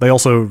yeah. But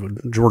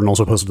Jordan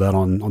also posted that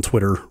on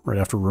Twitter right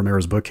after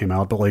Romero's book came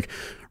out. But like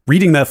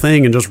reading that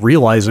thing and just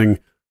realizing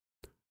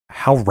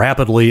how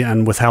rapidly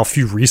and with how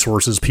few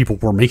resources people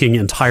were making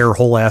entire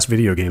whole ass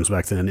video games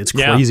back then. It's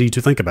crazy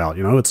to think about,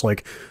 you know. It's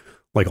like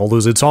all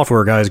those id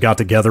Software guys got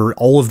together,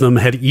 all of them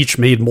had each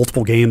made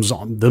multiple games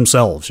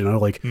themselves, you know,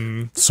 like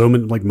so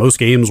many, like most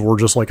games were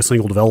just like a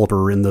single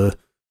developer in the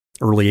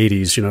early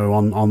 80s, you know,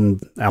 on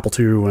Apple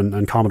II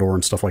and Commodore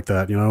and stuff like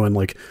that, you know, and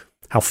like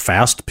how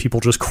fast people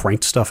just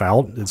cranked stuff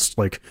out. It's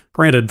like,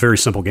 granted, very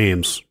simple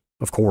games,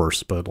 of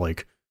course, but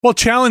like, well,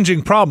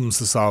 challenging problems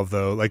to solve,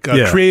 though, like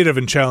creative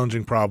and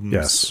challenging problems.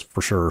 Yes,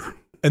 for sure.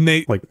 And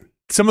they like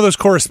some of those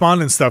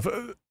correspondence stuff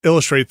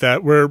illustrate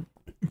that, where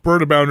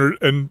Birdabound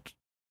and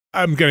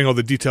I'm getting all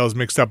the details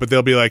mixed up, but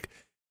they'll be like,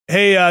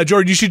 "Hey,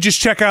 Jordan, you should just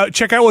check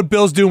out what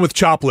Bill's doing with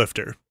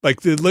Choplifter.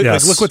 Like look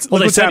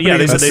what's happening."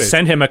 They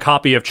sent him a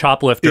copy of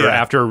Choplifter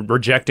after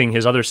rejecting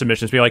his other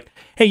submissions. Be like,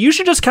 "Hey, you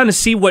should just kind of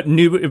see what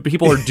new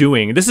people are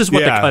doing. This is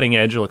what the cutting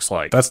edge looks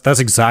like." That's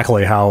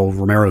exactly how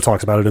Romero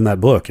talks about it in that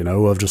book. You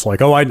know, of just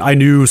like, oh, I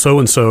knew so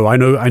and so. I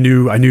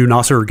knew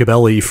Nasser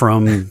Gabelli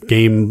from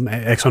game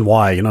X and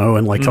Y. You know,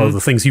 and like all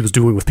the things he was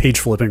doing with page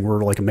flipping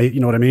were like amazing.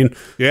 You know what I mean?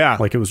 Yeah.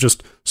 Like it was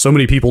just so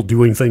many people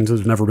doing things that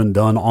have never been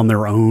done on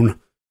their own,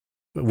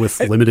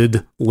 with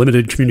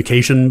limited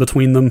communication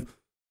between them.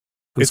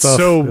 It's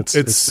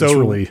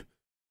really,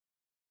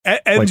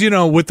 and you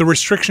know, with the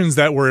restrictions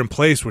that were in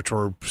place, which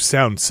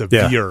sound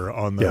severe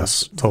on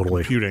the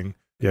computing.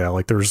 Yeah,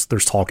 like there's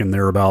talk in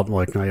there about,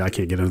 like, I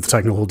can't get into the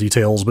technical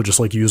details, but just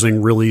like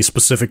using really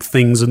specific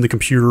things in the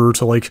computer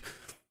to like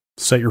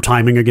set your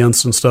timing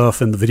against and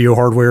stuff, and the video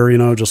hardware, you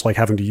know, just like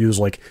having to use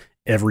like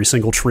every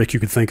single trick you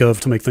could think of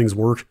to make things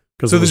work,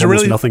 because there's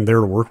almost nothing there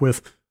to work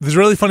with. There's a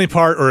really funny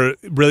part, or a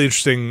really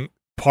interesting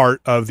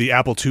part of the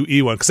Apple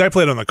IIe one, because I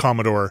played on the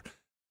Commodore,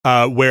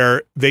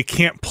 where they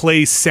can't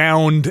play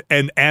sound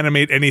and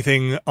animate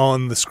anything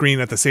on the screen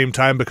at the same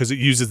time because it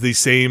uses the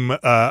same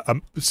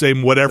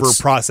whatever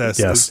process.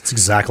 Yes, it's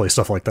exactly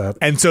stuff like that.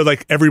 And so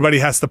like everybody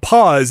has to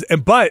pause,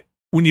 but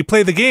when you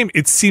play the game,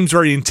 it seems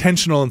very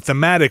intentional and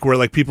thematic, where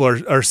like people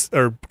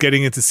are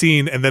getting into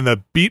scene, and then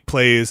the beat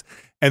plays,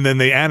 and then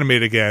they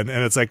animate again.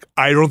 And it's like,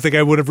 I don't think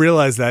I would have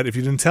realized that if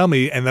you didn't tell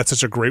me. And that's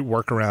such a great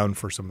workaround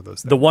for some of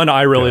those things. The one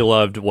I really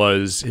loved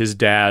was his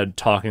dad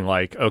talking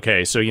like,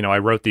 okay, so, you know, I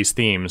wrote these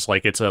themes,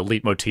 like it's a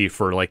leitmotif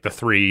for like the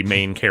three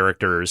main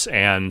characters,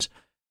 and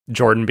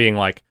Jordan being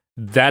like,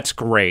 that's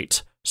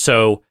great.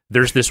 So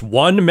there's this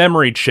one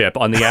memory chip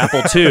on the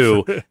Apple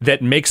II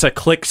that makes a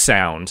click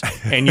sound,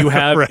 and you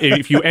have,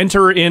 if you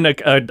enter in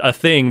a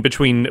thing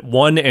between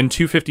 1 and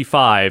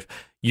 255,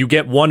 you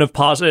get one of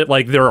positive,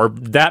 like there are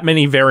that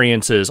many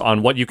variances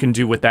on what you can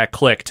do with that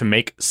click to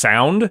make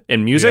sound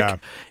and music. Yeah.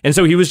 And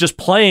so he was just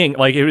playing,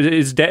 like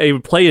it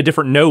would play a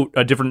different note,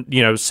 a different,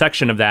 you know,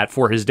 section of that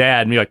for his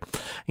dad, and be like,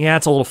 yeah,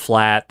 it's a little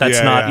flat. That's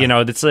you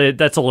know, that's a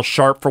little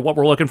sharp for what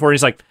we're looking for. And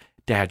he's like,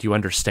 Dad, you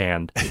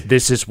understand.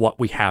 This is what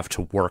we have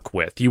to work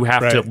with. You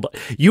have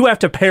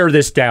to pare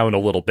this down a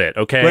little bit,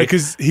 okay? Right,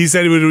 because he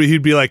said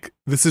he'd be like,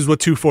 this is what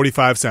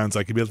 245 sounds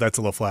like. He'd be like, that's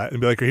a little flat. And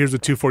be like, here's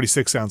what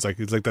 246 sounds like.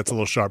 He's like, that's a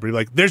little sharp. He'd be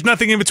like, there's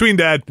nothing in between,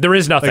 Dad. There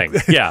is nothing.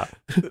 Like, yeah.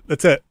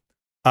 That's it.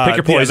 Pick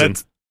your poison.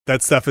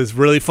 That stuff is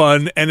really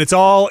fun, and it's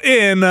all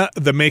in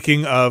the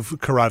making of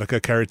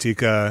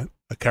Karateka.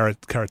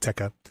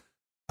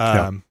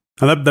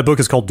 And that book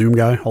is called Doom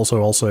Guy.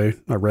 Also, I'll say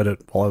I read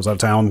it while I was out of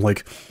town.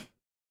 Like,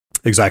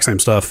 exact same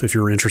stuff. If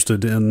you're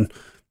interested in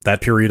that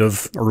period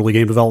of early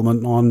game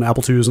development on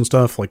Apple IIs and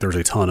stuff, like there's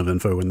a ton of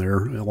info in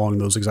there along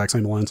those exact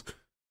same lines.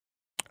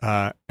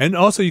 And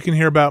also you can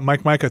hear about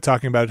Mike Micah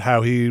talking about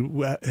how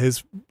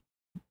his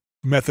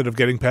method of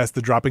getting past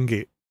the dropping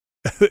gate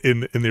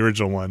in the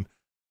original one,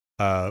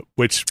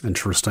 which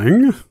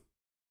interesting.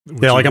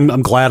 Yeah, like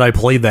I'm glad I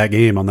played that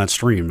game on that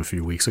stream a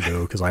few weeks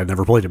ago, because I had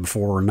never played it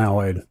before, and now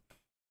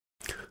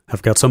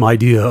I've got some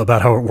idea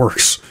about how it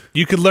works.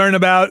 You could learn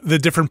about the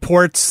different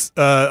ports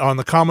on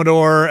the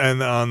Commodore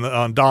and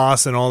on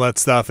DOS and all that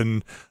stuff,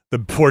 and the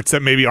ports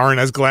that maybe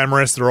aren't as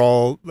glamorous. They're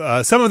all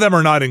some of them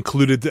are not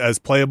included as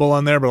playable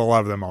on there, but a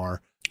lot of them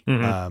are.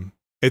 Mm-hmm.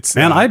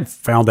 I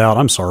found out.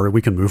 I'm sorry,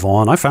 we can move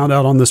on. I found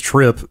out on this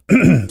trip.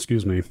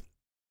 Excuse me.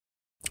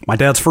 My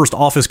dad's first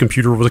office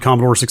computer was a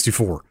Commodore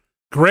 64.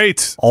 Great.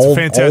 It's a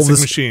fantastic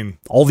machine.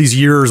 All these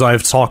years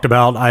I've talked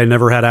about, I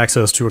never had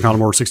access to a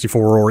Commodore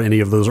 64 or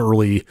any of those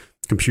early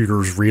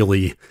computers,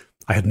 really.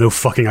 I had no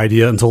fucking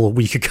idea until a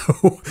week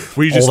ago.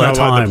 Were you just not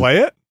allowed to play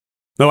it?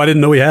 No, I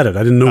didn't know he had it.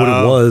 I didn't know what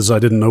it was. I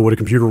didn't know what a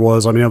computer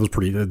was. I mean,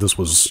 this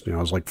was, I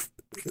was like,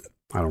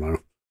 I don't know,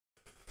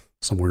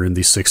 somewhere in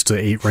the 6 to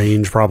 8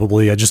 range,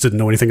 probably. I just didn't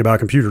know anything about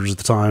computers at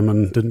the time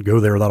and didn't go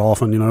there that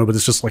often, but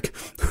it's just like,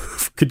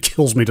 it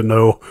kills me to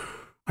know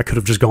I could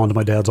have just gone to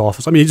my dad's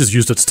office. I mean, he just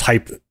used it to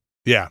type,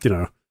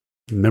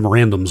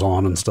 memorandums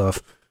on and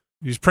stuff.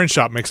 Use print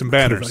shop, make some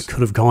banners. I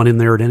could have gone in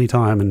there at any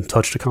time and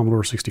touched a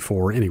Commodore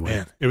 64 anyway.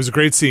 Man, it was a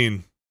great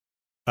scene.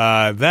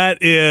 That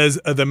is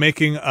the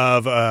making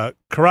of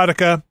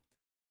Karateka.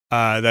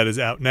 That is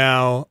out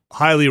now.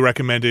 Highly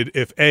recommended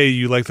if A,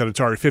 you like that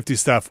Atari 50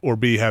 stuff, or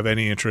B, have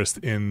any interest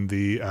in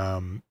the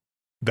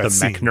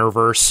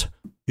Mechnerverse.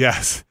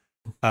 Yes.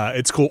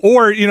 It's cool.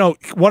 Or,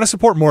 want to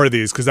support more of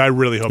these, because I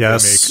really hope they make more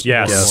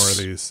of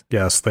these.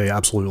 Yes, they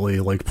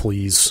absolutely,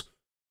 please.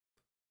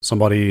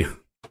 Somebody,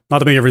 not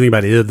to make everything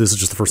about id, this is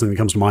just the first thing that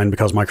comes to mind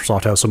because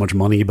Microsoft has so much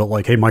money, but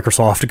hey,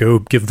 Microsoft, go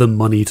give them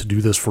money to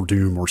do this for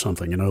Doom or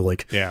something,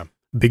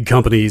 big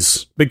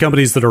companies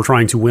that are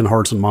trying to win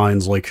hearts and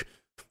minds,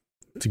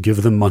 to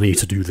give them money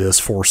to do this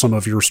for some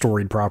of your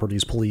storied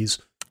properties, please.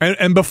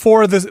 And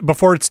before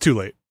it's too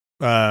late.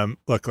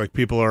 Look,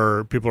 people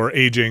are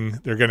aging,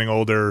 they're getting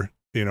older,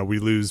 we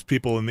lose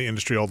people in the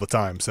industry all the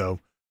time, so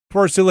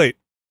before it's too late,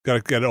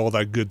 gotta get all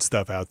that good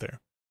stuff out there.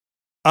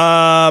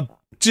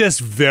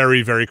 Just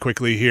very, very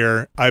quickly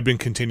here, I've been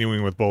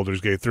continuing with Baldur's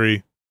Gate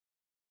 3.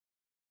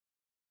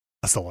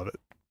 I still love it.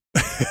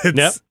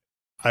 Yep.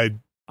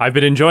 I've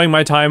been enjoying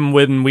my time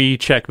when we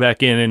check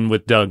back in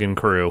with Doug and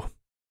crew.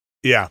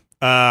 Yeah.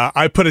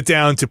 I put it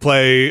down to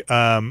play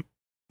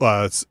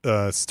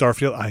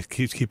Starfield. I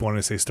keep wanting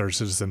to say Star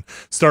Citizen.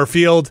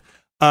 Starfield.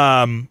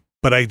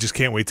 But I just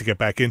can't wait to get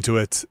back into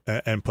it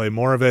and play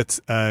more of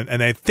it.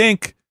 And I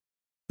think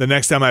the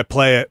next time I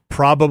play it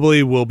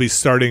probably will be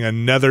starting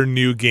another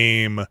new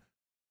game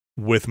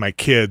with my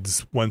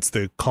kids once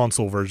the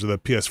console version, the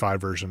PS5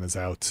 version is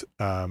out,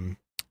 and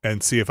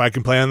see if I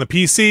can play on the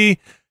PC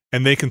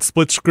and they can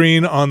split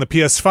screen on the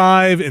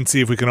PS5 and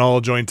see if we can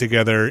all join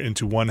together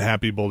into one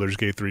happy Baldur's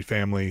Gate 3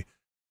 family.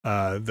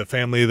 The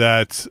family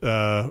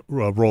that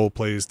role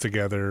plays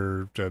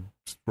together.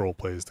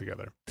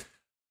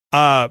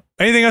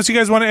 Anything else you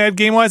guys want to add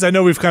game-wise? I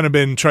know we've kind of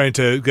been trying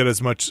to get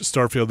as much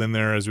Starfield in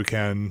there as we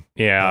can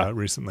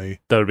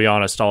recently. Though, to be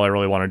honest, all I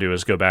really want to do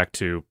is go back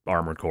to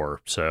Armored Core.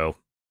 So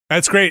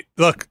that's great.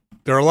 Look,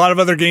 there are a lot of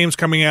other games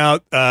coming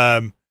out.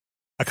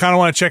 I kind of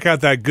want to check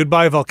out that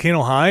Goodbye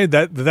Volcano High.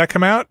 Did that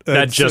come out?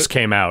 That just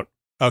came out.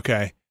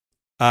 Okay.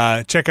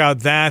 Check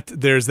out that.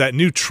 There's that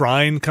new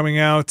Trine coming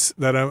out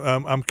that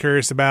I'm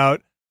curious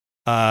about.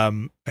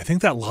 I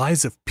think that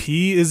Lies of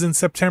P is in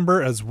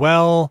September as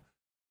well.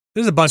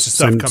 There's a bunch of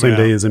stuff coming out. Same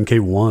day as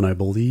MK1, I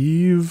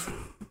believe.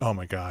 Oh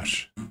my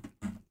gosh.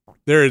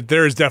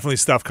 There's definitely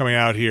stuff coming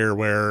out here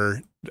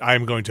where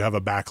I'm going to have a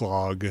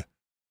backlog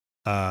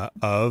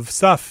of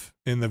stuff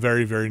in the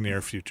very, very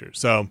near future.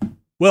 So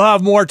we'll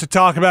have more to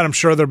talk about. I'm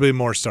sure there'll be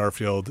more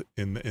Starfield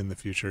in the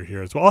future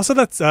here as well. Also,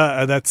 that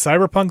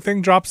Cyberpunk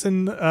thing drops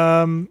in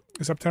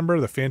September,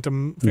 the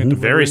Phantom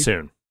very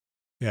soon.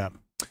 Yeah.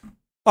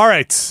 All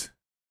right.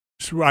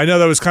 I know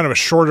that was kind of a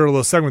shorter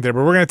little segment there, but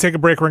we're going to take a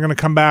break. We're going to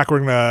come back. We're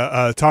going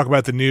to talk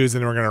about the news,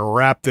 and we're going to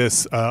wrap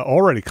this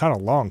already kind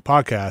of long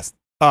podcast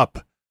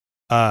up.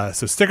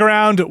 So stick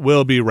around.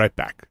 We'll be right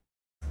back.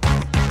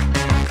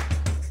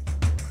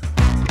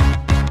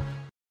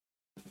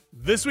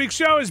 This week's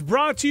show is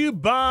brought to you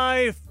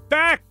by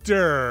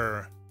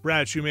Factor.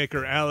 Brad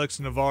Shoemaker, Alex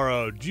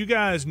Navarro. Do you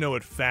guys know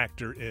what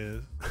Factor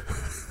is?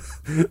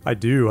 I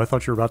do. I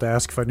thought you were about to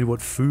ask if I knew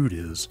what food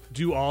is.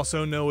 Do you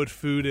also know what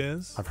food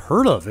is? I've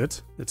heard of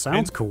it. It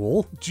sounds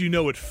cool. Do you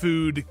know what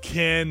food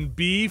can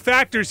be?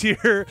 Factor's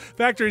here.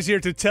 Factor is here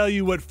to tell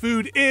you what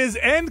food is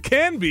and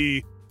can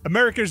be.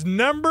 America's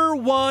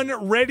 #1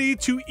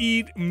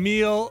 ready-to-eat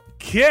meal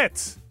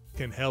kit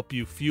can help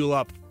you fuel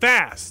up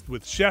fast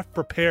with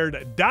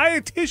chef-prepared,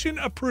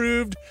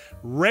 dietitian-approved,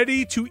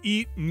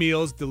 ready-to-eat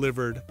meals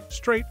delivered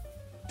straight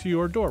to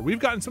your door. We've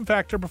gotten some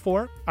Factor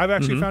before. I've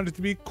actually found it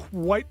to be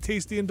quite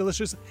tasty and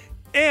delicious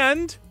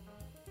and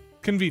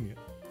convenient.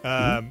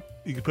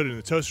 You can put it in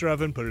the toaster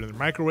oven, put it in the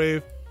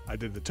microwave. I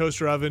did the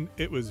toaster oven.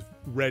 It was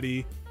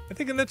ready. I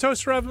think in the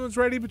toaster oven it was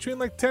ready between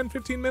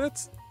 10-15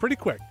 minutes. Pretty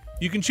quick.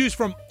 You can choose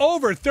from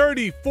over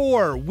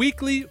 34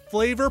 weekly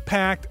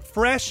flavor-packed,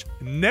 fresh,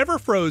 never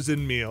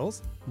frozen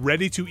meals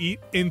ready to eat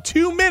in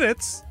 2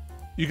 minutes.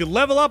 You can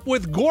level up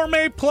with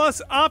Gourmet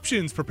Plus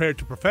options prepared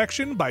to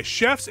perfection by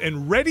chefs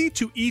and ready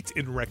to eat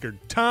in record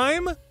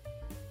time.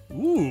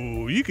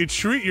 Ooh, you could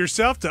treat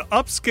yourself to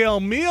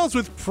upscale meals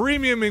with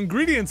premium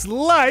ingredients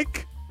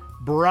like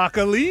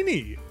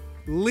broccolini,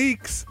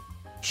 leeks,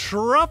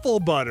 truffle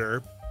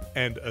butter,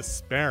 and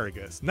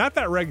asparagus. Not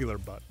that regular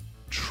butter,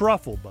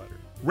 truffle butter.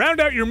 Round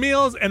out your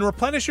meals and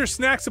replenish your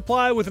snack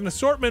supply with an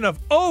assortment of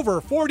over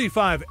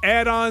 45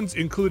 add-ons,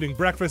 including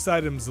breakfast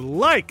items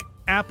like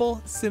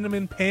apple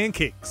cinnamon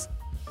pancakes,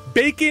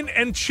 bacon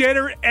and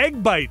cheddar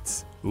egg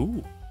bites,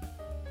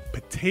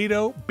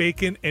 potato,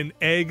 bacon, and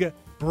egg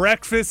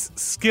breakfast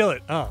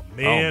skillet. Oh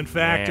man,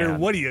 Factor, man.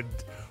 what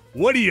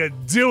are you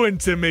doing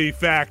to me,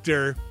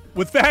 Factor?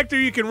 With Factor,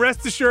 you can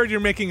rest assured you're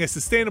making a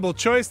sustainable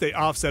choice. They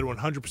offset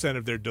 100%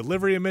 of their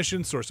delivery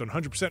emissions, source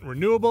 100%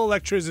 renewable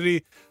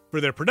electricity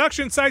for their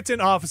production sites and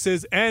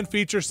offices, and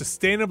feature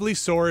sustainably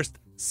sourced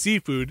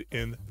seafood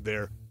in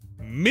their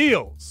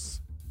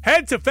meals.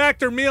 Head to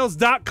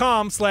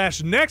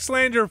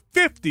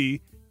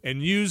factormeals.com/Nextlander50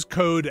 and use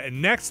code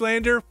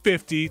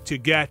Nextlander50 to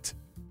get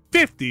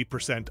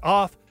 50%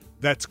 off.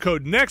 That's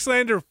code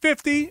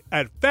Nextlander50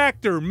 at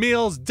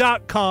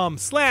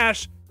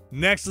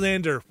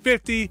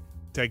factormeals.com/Nextlander50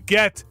 to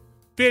get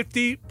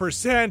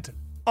 50%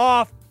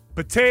 off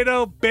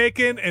potato,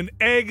 bacon, and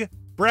egg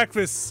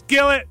breakfast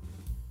skillet.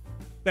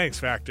 Thanks,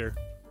 Factor.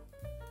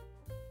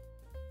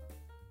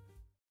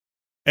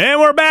 And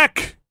we're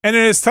back, and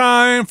it is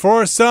time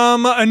for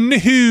some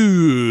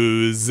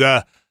news.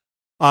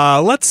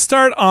 Let's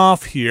start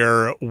off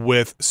here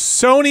with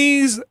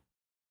Sony's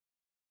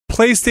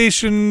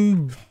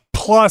PlayStation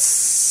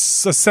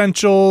Plus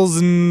Essentials,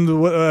 and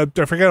I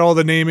forget all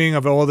the naming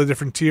of all the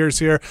different tiers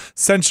here.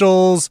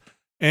 Essentials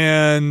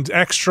and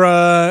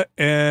Extra,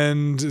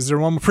 and is there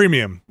one more?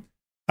 Premium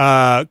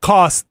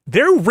cost.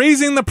 They're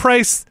raising the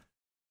price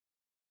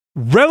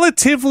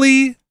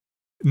relatively,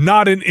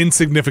 not an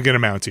insignificant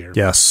amount here.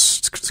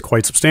 Yes, it's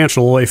quite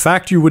substantial. A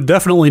fact you would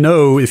definitely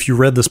know if you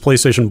read this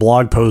PlayStation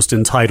blog post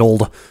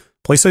entitled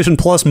PlayStation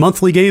Plus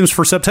Monthly Games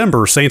for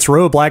September, Saints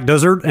Row, Black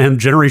Desert, and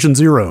Generation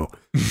Zero.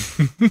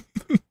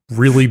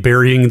 Really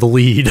burying the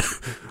lead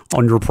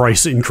on your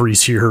price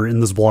increase here in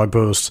this blog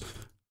post.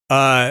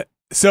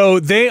 So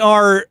they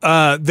are,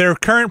 their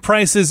current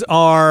prices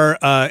are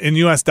in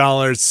US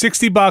dollars,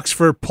 $60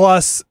 for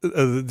Plus.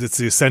 That's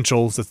the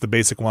Essentials. That's the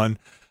basic one.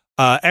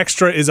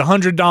 Extra is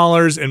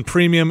 $100 and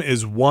Premium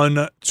is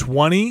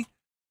 $120.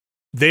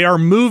 They are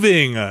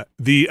moving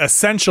the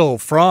Essential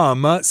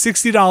from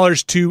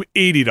 $60 to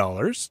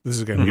 $80. This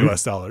is again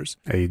US dollars.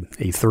 A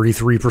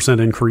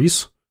 33%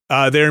 increase.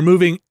 They're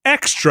moving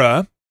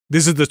Extra.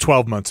 This is the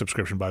 12-month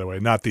subscription, by the way,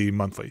 not the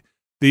monthly.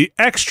 The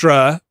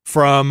Extra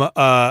from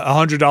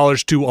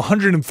 $100 to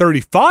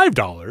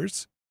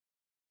 $135,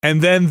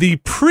 and then the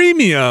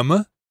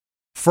Premium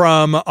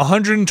from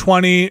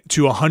 $120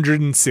 to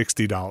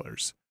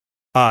 $160.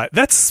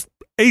 That's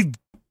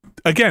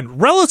again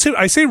relative.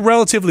 I say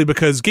relatively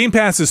because Game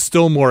Pass is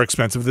still more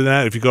expensive than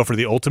that. If you go for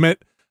the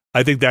Ultimate,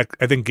 I think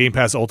Game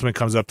Pass Ultimate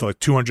comes up to like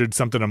 $200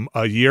 something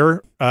a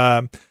year.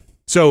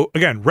 So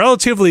again,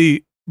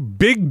 relatively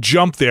big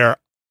jump there.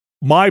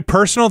 My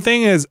personal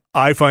thing is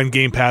I find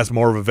Game Pass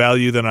more of a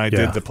value than I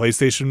did the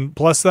PlayStation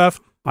Plus stuff.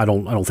 I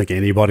don't think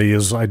anybody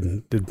is. I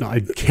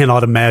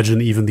cannot imagine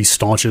even the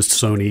staunchest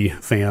Sony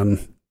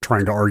fan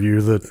trying to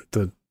argue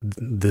that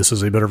this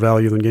is a better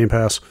value than Game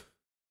Pass.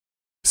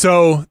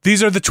 So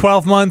these are the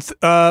 12-month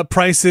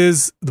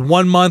prices. The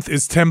 1 month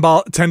is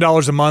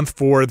 $10 a month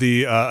for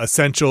the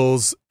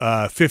Essentials,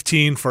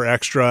 $15 for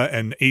Extra,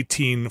 and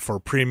 $18 for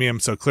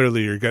Premium. So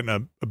clearly you're getting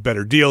a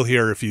better deal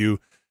here if you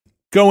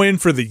go in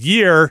for the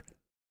year.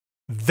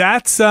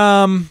 That's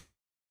I'm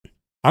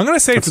gonna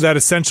say for that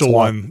Essential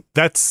one,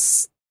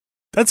 that's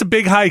a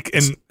big hike,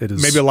 and it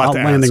is maybe a lot not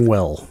to landing ask.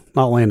 well.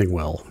 Not landing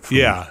well.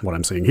 Yeah, what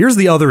I'm seeing. Here's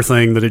the other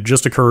thing that it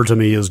just occurred to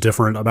me is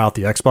different about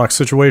the Xbox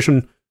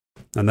situation,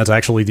 and that's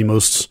actually the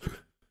most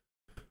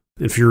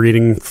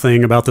infuriating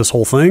thing about this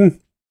whole thing.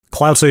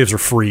 Cloud saves are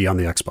free on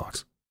the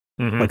Xbox.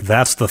 Mm-hmm. Like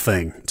that's the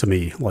thing to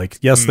me. Like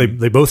yes, they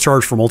both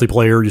charge for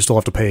multiplayer. You still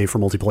have to pay for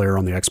multiplayer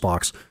on the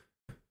Xbox,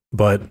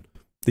 but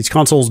these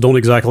consoles don't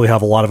exactly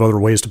have a lot of other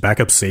ways to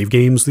back up save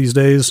games these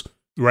days.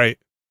 Right.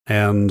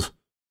 And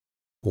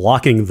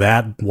locking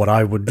that, what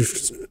I would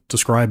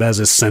describe as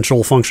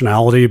essential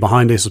functionality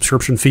behind a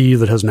subscription fee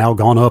that has now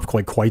gone up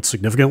quite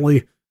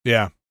significantly.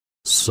 Yeah.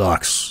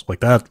 Sucks. Like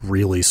that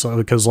really sucks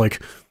because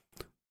like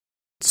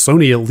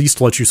Sony at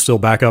least lets you still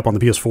back up on the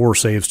PS4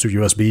 saves to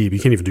USB, but you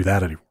can't even do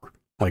that anymore.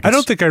 Like I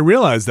don't think I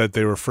realized that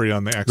they were free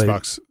on the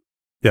Xbox.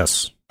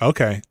 Yes.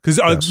 Okay, because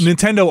Yes.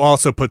 Nintendo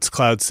also puts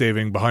cloud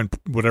saving behind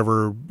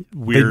whatever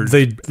weird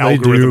they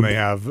algorithm do, they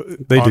have.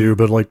 They do,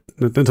 but like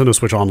Nintendo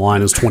Switch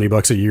Online is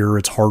 $20 a year.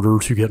 It's harder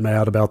to get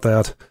mad about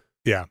that.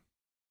 Yeah.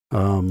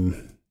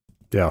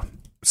 Yeah.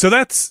 So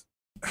that's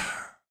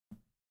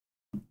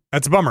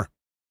a bummer.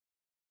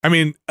 I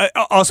mean,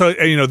 also,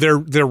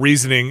 their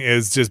reasoning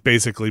is just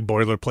basically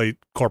boilerplate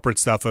corporate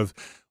stuff of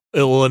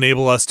it will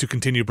enable us to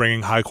continue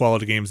bringing high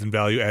quality games and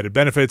value added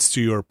benefits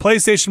to your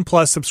PlayStation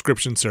Plus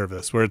subscription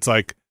service, where it's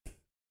like,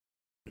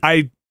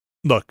 I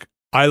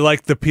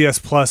like the PS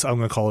Plus. I'm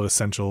going to call it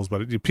Essentials,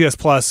 but PS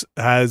Plus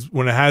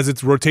when it has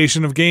its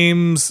rotation of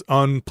games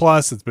on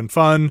Plus, it's been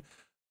fun.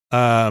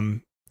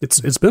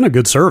 It's been a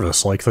good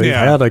service. Like they've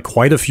had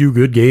quite a few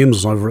good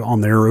games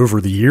on there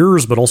over the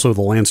years, but also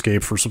the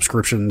landscape for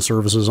subscription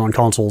services on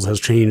consoles has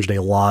changed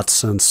a lot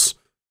since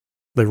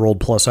they rolled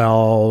Plus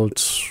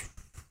out.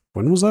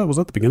 When was that? Was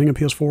that the beginning of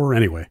PS4?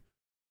 Anyway,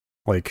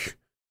 like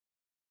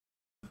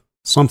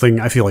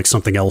I feel like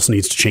something else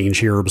needs to change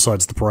here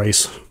besides the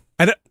price.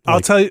 And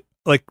I'll tell you,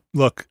 like,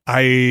 look,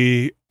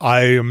 I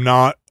am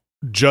not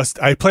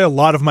I play a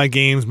lot of my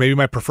games. Maybe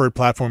my preferred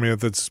platform at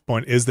this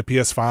point is the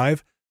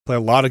PS5. Play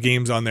a lot of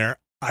games on there.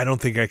 I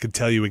don't think I could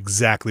tell you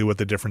exactly what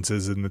the difference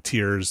is in the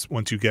tiers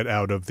once you get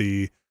out of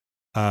the.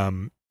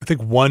 I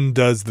think one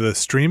does the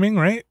streaming,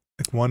 right?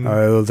 Like one.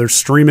 There's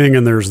streaming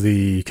and there's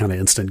the kind of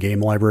instant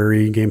game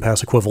library, Game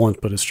Pass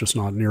equivalent, but it's just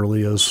not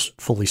nearly as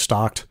fully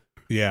stocked.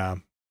 Yeah.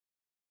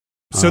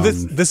 So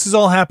this is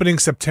all happening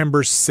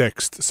September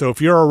 6th. So if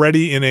you're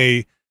already in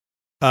a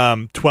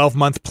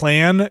 12-month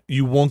plan,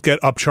 you won't get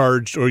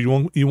upcharged, or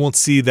you won't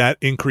see that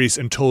increase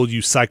until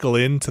you cycle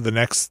into the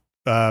next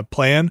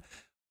plan.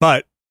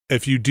 But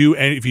if you do,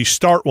 and if you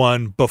start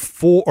one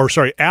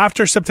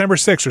after September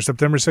 6th or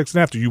September 6th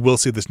and after, you will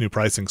see this new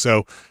pricing.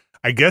 So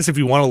I guess if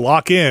you want to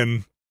lock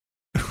in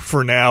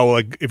for now,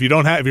 like if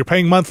you're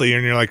paying monthly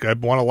and you're like, I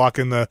want to lock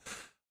in the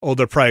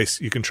older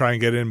price, you can try and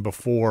get in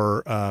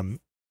before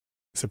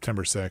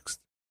September 6th.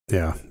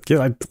 Yeah.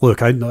 I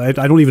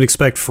don't even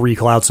expect free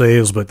cloud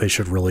saves, but they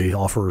should really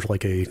offer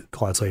like a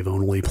cloud save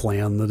only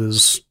plan that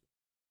is,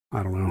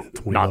 I don't know,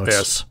 $20 Not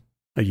this.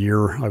 a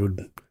year. I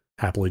would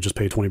happily just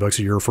pay $20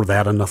 a year for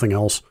that and nothing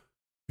else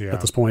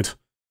at this point.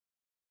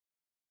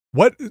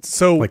 What?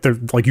 So like they're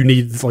like, you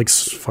need like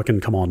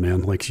fucking come on,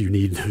 man. Like you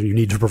need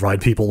to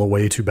provide people a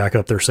way to back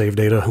up their save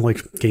data.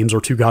 Like games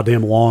are too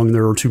goddamn long.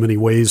 There are too many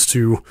ways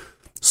to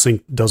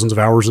sink dozens of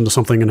hours into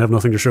something and have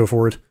nothing to show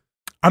for it.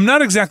 I'm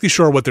not exactly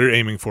sure what they're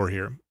aiming for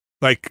here.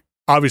 Like,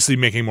 obviously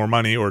making more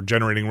money or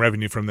generating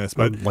revenue from this,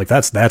 but like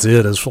that's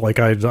it. As like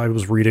I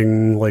was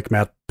reading like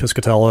Matt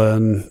Piscatella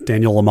and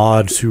Daniel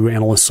Ahmad, two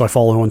analysts I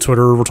follow on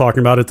Twitter, were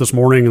talking about it this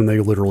morning, and they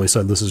literally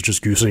said this is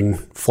just goosing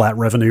flat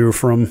revenue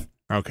from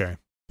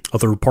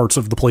other parts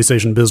of the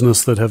PlayStation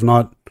business that have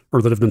not,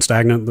 or that have been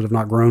stagnant, that have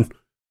not grown.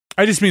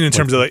 I just mean in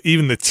terms of like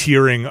even the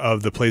tiering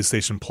of the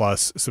PlayStation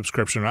Plus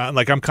subscription.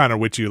 Like I'm kind of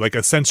with you. Like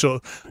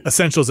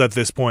essentials at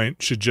this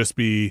point should just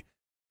be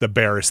the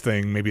barest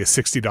thing, maybe a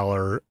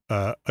 $60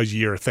 a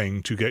year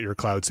thing to get your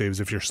cloud saves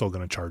if you're still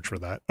going to charge for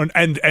that, and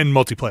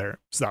multiplayer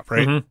stuff,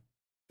 right?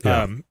 Mm-hmm.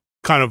 Yeah.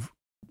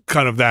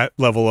 Kind of that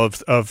level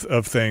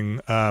of thing,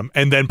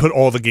 and then put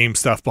all the game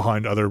stuff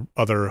behind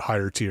other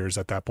higher tiers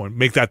at that point.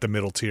 Make that the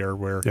middle tier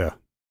where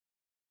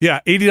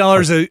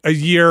 $80 a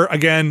year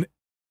again.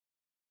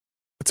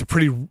 It's a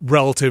pretty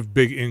relative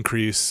big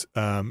increase.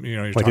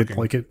 You're like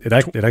talking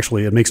it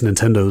actually makes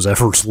Nintendo's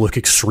efforts look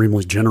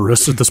extremely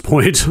generous at this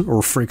point,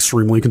 or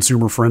extremely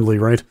consumer friendly,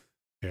 right?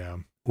 Yeah.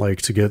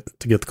 Like to get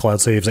the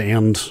cloud saves,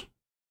 and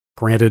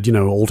granted,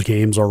 old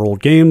games are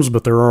old games,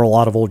 but there are a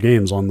lot of old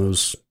games on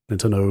those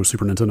Nintendo,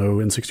 Super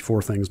Nintendo,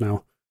 N64 things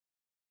now.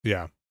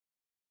 Yeah.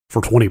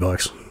 For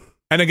 $20.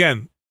 And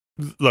again,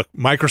 look,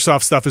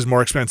 Microsoft stuff is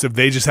more expensive.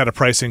 They just had a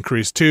price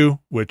increase too,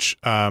 which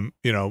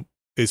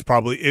is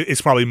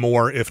probably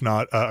more, if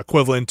not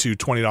equivalent to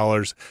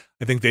 $20.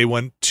 I think they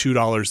went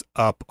 $2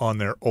 up on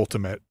their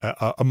Ultimate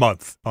a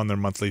month on their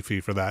monthly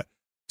fee for that.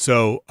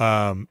 So,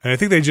 and I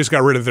think they just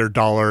got rid of their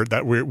dollar,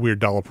 that weird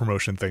dollar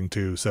promotion thing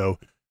too. So,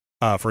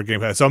 for Game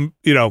Pass, so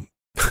they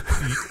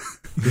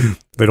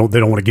don't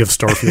want to give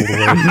Starfield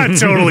away.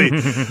 Totally.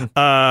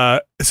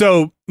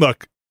 So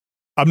look,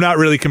 I'm not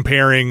really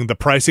comparing the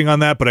pricing on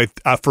that, but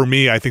for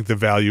me, I think the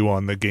value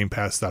on the Game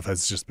Pass stuff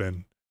has just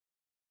been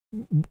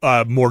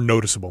more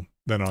noticeable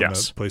than on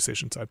the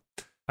PlayStation side.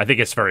 I think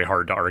it's very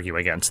hard to argue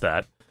against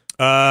that.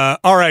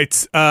 All right.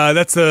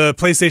 That's the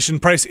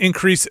PlayStation price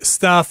increase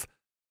stuff.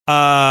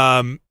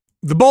 The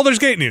Baldur's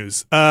Gate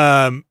news.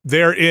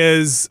 There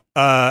is,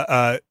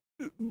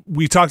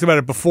 we talked about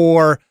it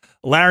before.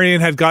 Larian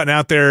had gotten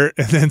out there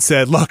and then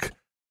said, look,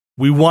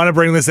 we want to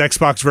bring this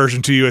Xbox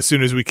version to you as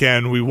soon as we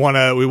can. We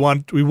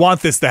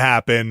want this to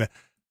happen.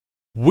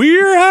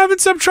 We're having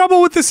some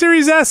trouble with the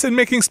Series S and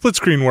making split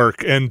screen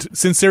work. And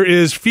since there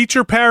is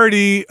feature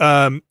parity,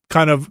 I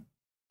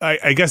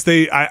guess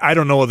I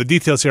don't know all the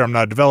details here. I'm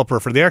not a developer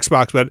for the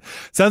Xbox, but it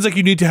sounds like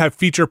you need to have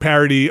feature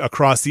parity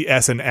across the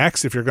S and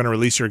X if you're going to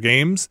release your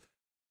games.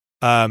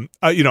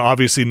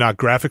 Obviously not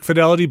graphic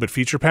fidelity, but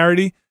feature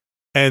parity.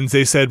 And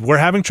they said, we're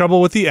having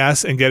trouble with the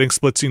S and getting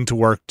split screen to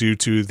work due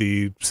to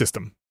the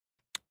system.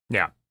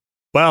 Yeah.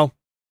 Well,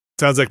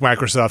 sounds like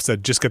Microsoft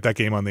said, just get that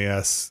game on the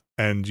S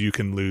and you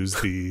can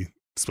lose the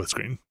split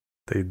screen.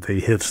 They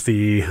hit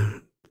the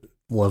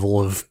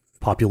level of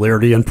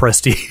popularity and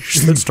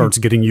prestige that starts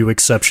getting you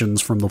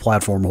exceptions from the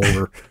platform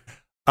holder.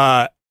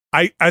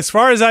 As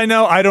far as I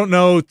know, I don't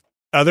know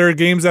other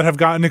games that have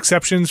gotten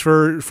exceptions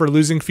for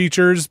losing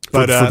features,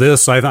 but for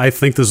this, I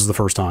think this is the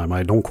first time.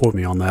 I don't quote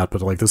me on that,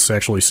 but like this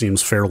actually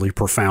seems fairly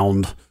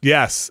profound.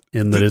 Yes,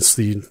 in that it's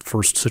the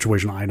first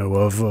situation I know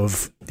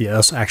of the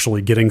S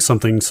actually getting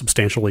something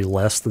substantially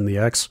less than the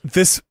X.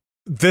 This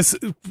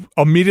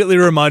immediately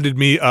reminded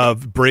me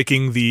of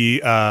breaking the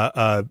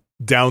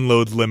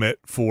download limit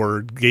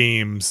for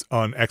games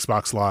on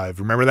Xbox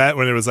Live. Remember that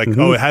when it was like,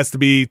 it has to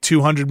be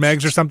 200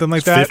 megs or something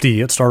like that?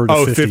 50. It started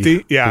at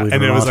 50? Yeah,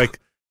 and it was like...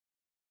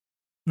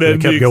 Then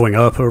it kept going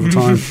up over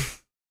time.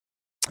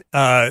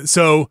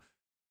 So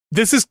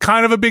this is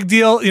kind of a big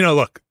deal.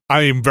 Look,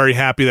 I am very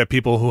happy that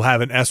people who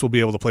have an S will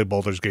be able to play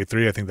Baldur's Gate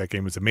 3. I think that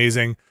game is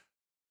amazing.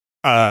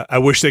 I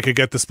wish they could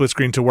get the split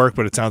screen to work,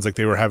 but it sounds like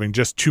they were having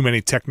just too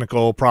many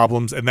technical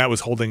problems, and that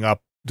was holding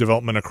up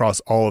development across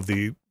all of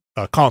the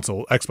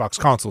Xbox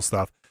console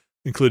stuff,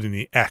 including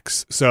the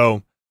X.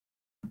 So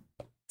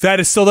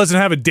that still doesn't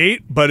have a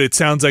date, but it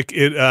sounds like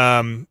it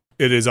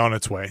is on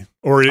its way.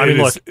 Or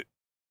look,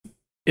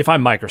 if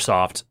I'm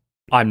Microsoft,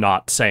 I'm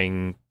not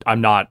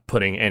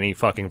putting any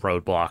fucking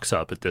roadblocks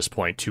up at this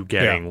point to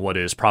getting what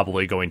is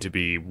probably going to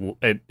be,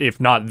 if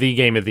not the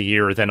game of the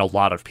year, then a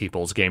lot of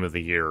people's game of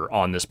the year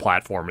on this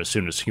platform as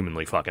soon as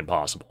humanly fucking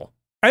possible.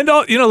 And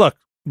look,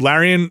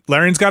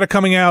 Larian's got it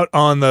coming out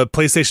on the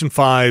PlayStation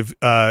 5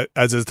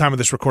 as of the time of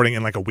this recording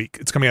in like a week.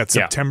 It's coming out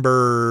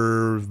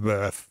September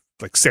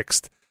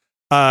 6th.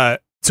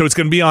 So it's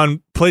going to be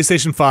on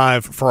PlayStation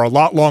 5 for a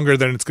lot longer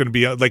than it's going to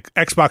be like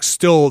Xbox.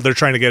 Still, they're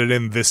trying to get it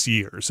in this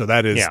year. So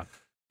that is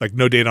like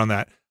no date on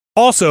that.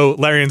 Also,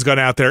 Larian's gone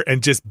out there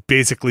and just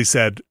basically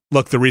said,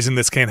 look, the reason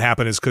this can't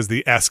happen is because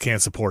the S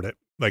can't support it.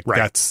 Like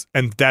that's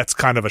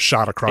kind of a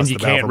shot across the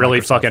bow. And you can't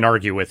really fucking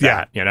argue with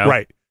that, you know?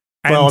 Right.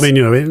 Well, I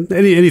mean,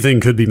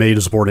 anything could be made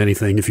to support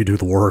anything if you do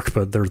the work,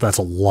 but that's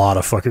a lot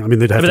of fucking. I mean,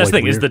 they'd have. But that's the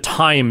thing is the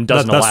time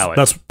doesn't allow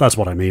it. That's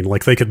what I mean.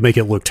 Like they could make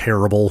it look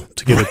terrible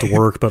to get it to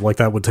work, but like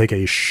that would take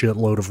a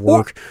shitload of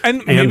work.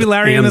 And maybe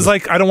Larian is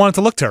like, I don't want it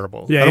to look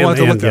terrible. Yeah, I don't want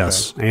it to look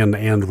that bad.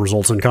 And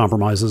results in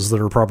compromises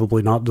that are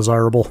probably not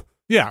desirable.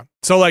 Yeah.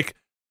 So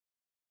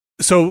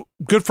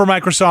good for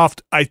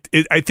Microsoft. I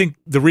think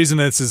the reason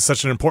this is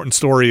such an important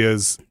story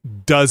is,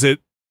 does it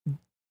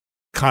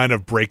kind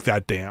of break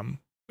that dam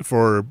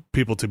for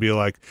people to be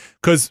like,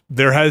 because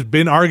there has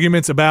been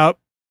arguments about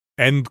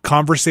and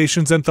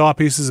conversations and thought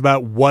pieces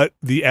about what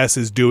the S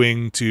is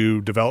doing to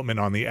development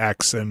on the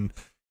X and,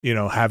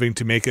 having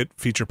to make it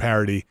feature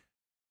parity.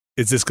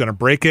 Is this going to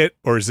break it,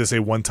 or is this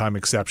a one-time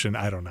exception?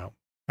 I don't know.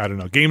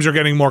 Games are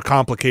getting more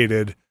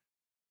complicated.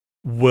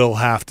 We'll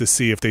have to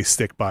see if they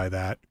stick by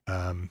that.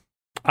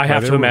 I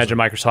have to imagine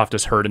Microsoft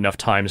has heard enough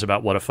times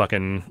about what a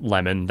fucking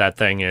lemon that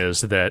thing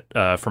is that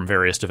from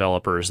various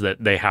developers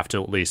that they have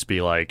to at least be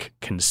like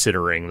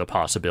considering the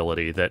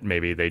possibility that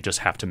maybe they just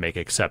have to make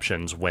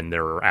exceptions when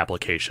there are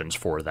applications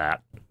for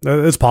that.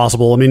 It's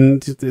possible. I mean,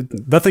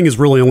 that thing is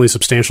really only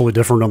substantially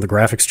different on the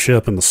graphics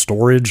chip and the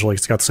storage. Like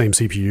it's got the same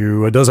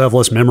CPU. It does have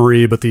less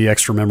memory, but the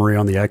extra memory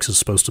on the X is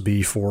supposed to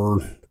be for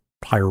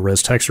higher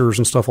res textures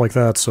and stuff like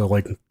that. So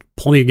like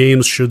plenty of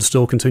games should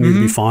still continue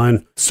to be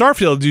fine.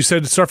 Starfield, you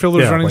said Starfield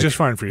was running just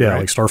fine for you, right?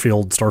 Like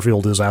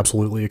Starfield is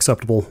absolutely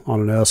acceptable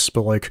on an S,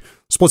 but like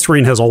split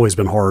screen has always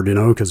been hard,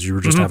 because you're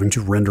just having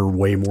to render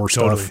way more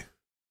stuff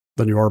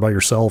than you are by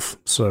yourself.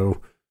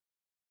 So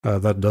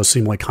that does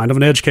seem like kind of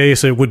an edge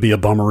case. It would be a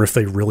bummer if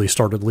they really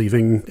started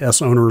leaving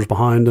S owners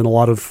behind in a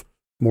lot of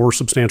more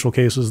substantial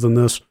cases than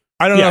this.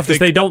 I don't know if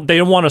they don't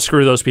want to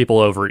screw those people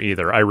over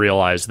either. I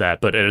realize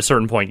that, but at a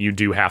certain point you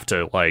do have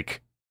to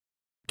like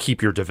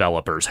keep your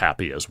developers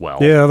happy as well.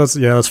 Yeah,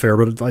 that's fair,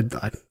 but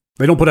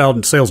they don't put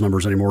out sales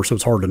numbers anymore, so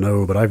it's hard to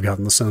know, but I've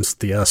gotten the sense that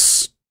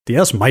the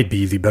S might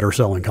be the better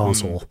selling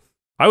console.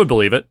 I would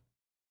believe it.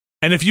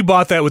 And if you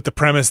bought that with the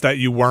premise that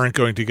you weren't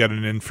going to get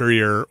an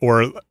inferior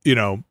or,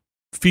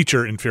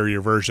 feature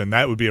inferior version,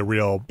 that would be a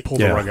real pull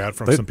the rug out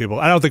from some people.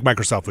 I don't think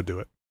Microsoft would do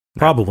it.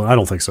 Probably. I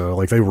don't think so.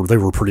 Like they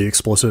were pretty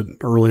explicit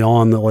early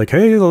on that like,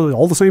 hey,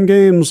 all the same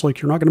games,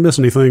 like you're not going to miss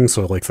anything.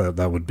 So like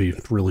that would be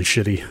really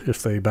shitty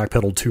if they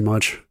backpedaled too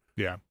much.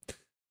 Yeah.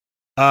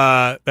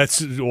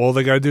 That's all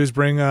they got to do is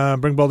bring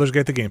Baldur's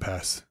Gate to Game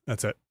Pass.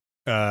 That's it.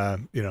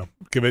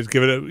 Give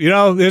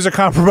it there's a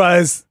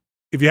compromise.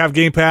 If you have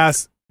Game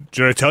Pass,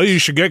 did I tell you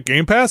should get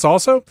Game Pass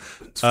also?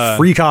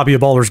 Free copy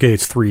of Baldur's Gate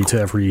 3 to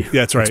every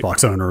that's right.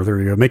 Xbox owner. There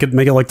you go. Make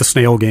it like the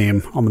snail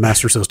game on the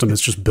Master System. It's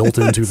just built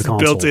into the console.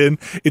 Built in.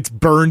 It's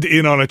burned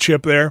in on a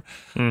chip there.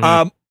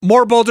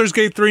 More Baldur's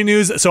Gate 3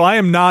 news. So I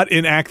am not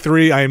in Act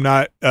 3. I am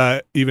not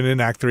even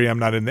in Act 3. I'm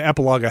not in the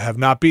epilogue. I have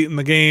not beaten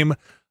the game.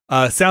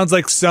 Sounds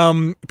like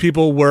some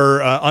people were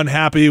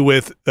unhappy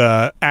with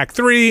Act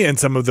 3 and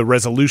some of the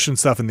resolution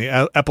stuff in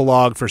the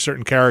epilogue for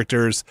certain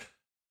characters.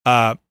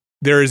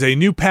 There is a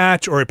new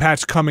patch or a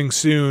patch coming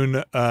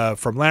soon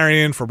from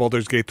Larian for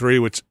Baldur's Gate 3,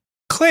 which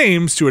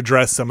claims to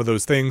address some of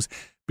those things,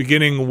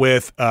 beginning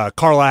with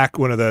Karlach,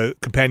 one of the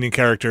companion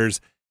characters,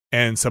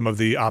 and some of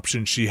the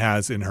options she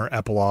has in her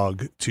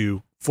epilogue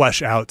to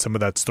flesh out some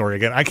of that story.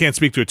 Again, I can't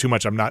speak to it too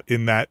much. I'm not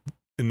in that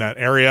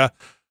area,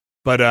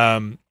 but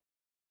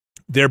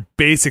they're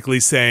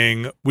basically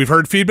saying we've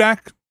heard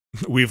feedback,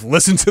 we've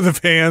listened to the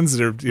fans.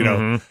 They're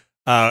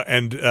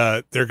and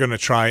they're going to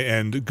try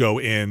and go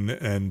in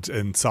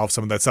and solve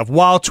some of that stuff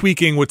while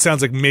tweaking what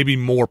sounds like maybe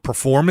more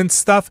performance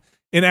stuff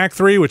in Act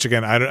 3, which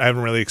again I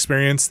haven't really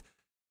experienced.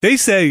 They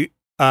say,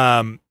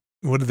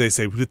 what did they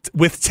say?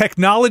 With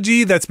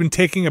technology that's been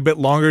taking a bit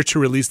longer to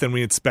release than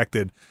we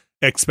expected,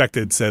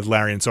 said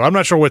Larian. So I'm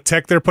not sure what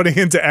tech they're putting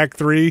into Act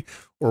 3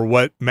 or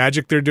what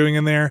magic they're doing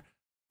in there,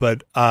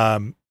 but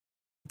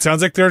it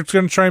sounds like they're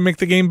going to try and make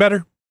the game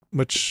better,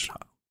 which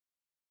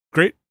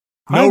great.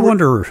 I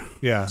wonder.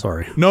 Yeah.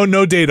 Sorry.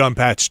 No date on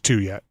patch 2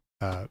 yet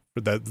for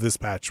this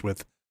patch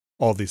with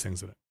all these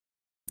things in it.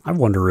 I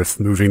wonder if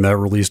moving that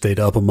release date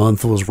up a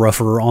month was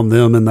rougher on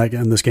them in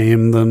this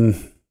game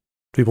than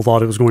people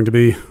thought it was going to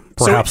be,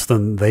 perhaps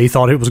than they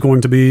thought it was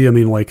going to be. I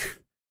mean, like,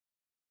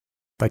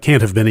 that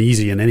can't have been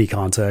easy in any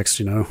context,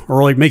 you know?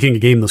 Or, like, making a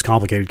game this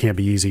complicated can't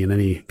be easy in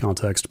any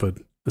context, but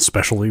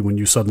especially when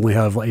you suddenly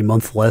have a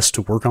month less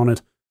to work on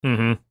it.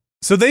 Mm-hmm.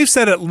 So they've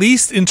said, at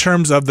least in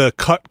terms of the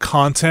cut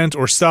content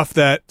or stuff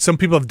that some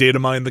people have data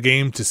mined the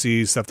game to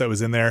see stuff that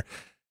was in there,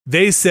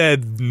 they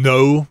said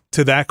no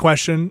to that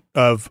question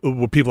of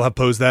what people have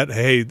posed that,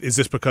 hey, is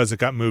this because it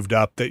got moved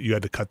up that you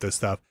had to cut this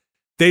stuff?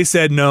 They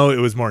said no, it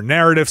was more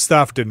narrative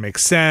stuff, didn't make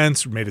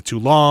sense, made it too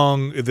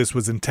long, this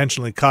was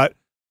intentionally cut.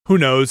 Who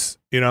knows?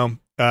 You know,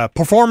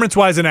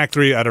 performance-wise in Act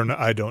 3, I don't know.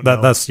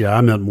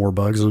 I meant more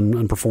bugs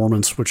and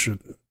performance, which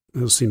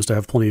it seems to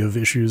have plenty of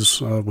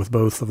issues with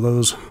both of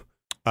those.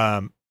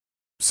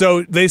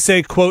 So they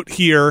say, quote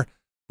here,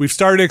 we've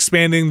started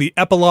expanding the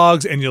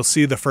epilogues, and you'll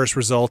see the first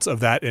results of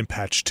that in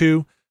patch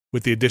 2,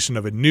 with the addition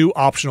of a new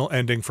optional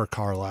ending for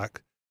Karlach.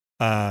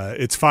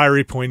 It's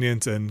fiery,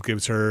 poignant, and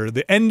gives her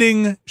the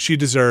ending she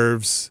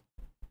deserves,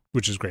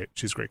 which is great.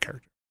 She's a great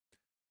character.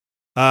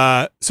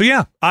 So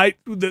yeah,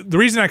 the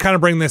reason I kind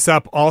of bring this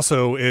up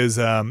also is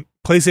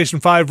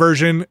PlayStation 5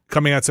 version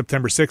coming out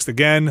September 6th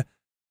again,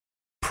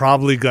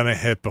 probably gonna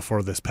hit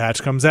before this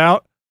patch comes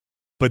out.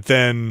 But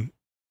then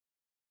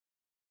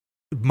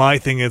my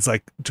thing is,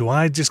 like, do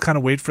I just kind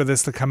of wait for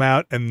this to come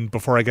out and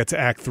before I get to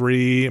Act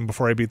 3 and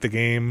before I beat the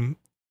game?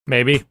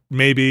 Maybe.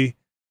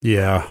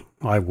 Yeah,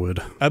 I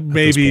would.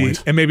 Maybe,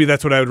 and maybe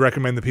that's what I would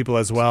recommend to people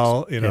as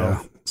well. You know,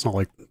 yeah, it's not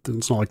like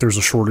there's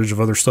a shortage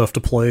of other stuff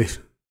to play.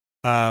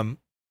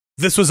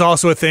 This was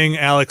also a thing,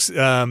 Alex,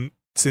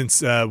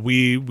 since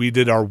we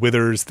did our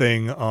Withers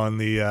thing on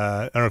the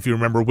I don't know if you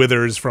remember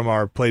Withers from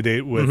our play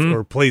date with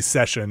or play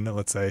session,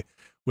 let's say,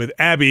 with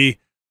Abby.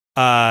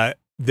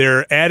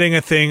 They're adding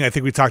a thing, I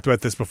think we talked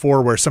about this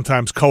before, where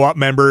sometimes co-op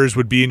members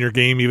would be in your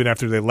game even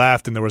after they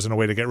left and there wasn't a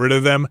way to get rid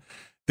of them.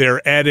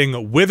 They're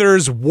adding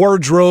Withers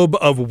Wardrobe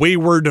of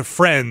Wayward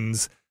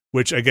Friends,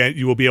 which again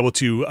you will be able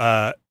to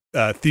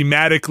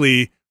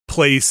thematically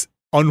place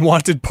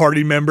unwanted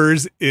party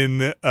members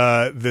in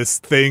this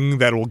thing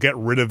that will get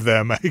rid of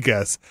them, I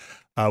guess,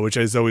 which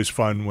is always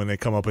fun when they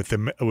come up with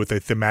a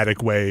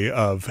thematic way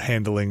of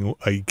handling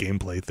a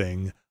gameplay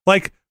thing.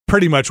 Like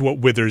pretty much what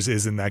Withers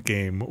is in that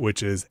game,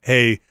 which is,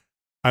 hey,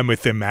 I'm a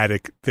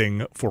thematic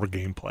thing for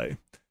gameplay.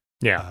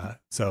 Yeah.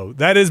 So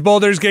that is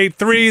Baldur's Gate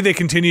 3. They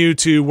continue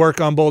to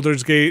work on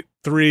Baldur's Gate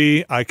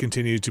 3. I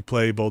continue to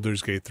play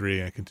Baldur's Gate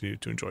 3. I continue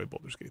to enjoy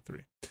Baldur's Gate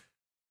 3.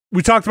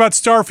 We talked about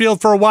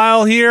Starfield for a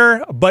while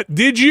here, but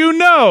did you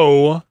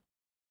know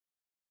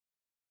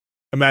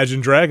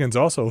Imagine Dragons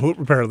also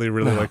apparently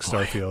really like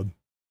Starfield?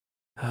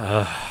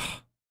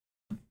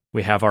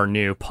 We have our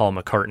new Paul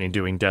McCartney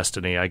doing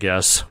Destiny, I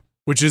guess.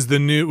 Which was the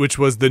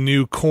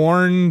new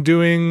Korn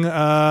doing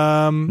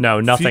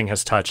No, nothing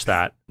has touched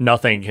that.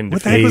 Nothing can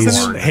defeat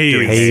Korn.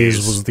 Haze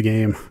was the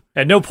game.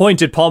 At no point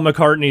did Paul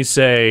McCartney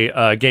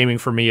say gaming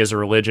for me is a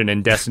religion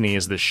and Destiny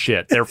is the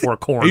shit. Therefore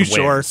Korn wins.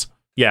 Sure?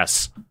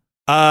 Yes.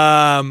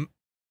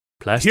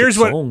 Here's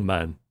what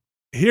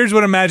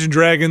Imagine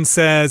Dragons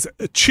says.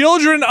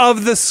 Children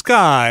of the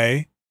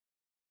Sky,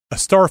 a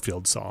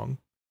Starfield song,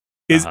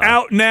 is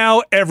out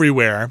now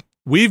everywhere.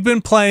 We've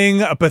been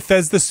playing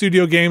Bethesda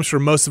Studio games for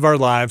most of our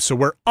lives, so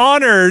we're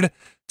honored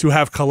to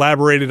have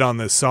collaborated on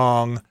this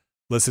song.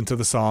 Listen to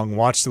the song,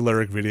 watch the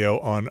lyric video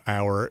on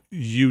our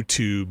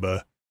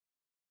YouTube.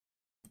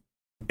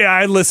 Yeah,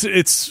 I listen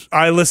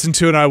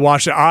to it and I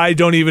watch it. I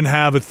don't even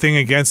have a thing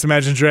against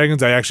Imagine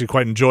Dragons. I actually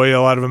quite enjoy a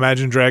lot of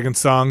Imagine Dragons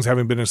songs,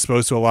 having been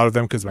exposed to a lot of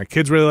them because my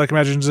kids really like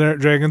Imagine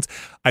Dragons.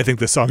 I think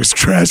this song is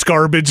trash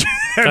garbage.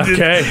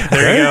 Okay,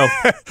 there you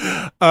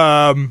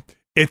go.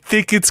 I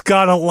think it's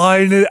got a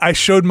line in it. I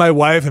showed my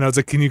wife and I was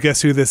like, can you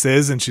guess who this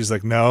is? And she's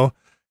like, no.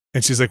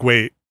 And she's like,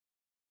 wait,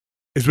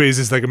 is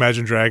this like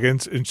Imagine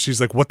Dragons? And she's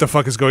like, what the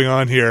fuck is going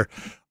on here?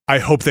 I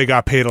hope they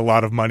got paid a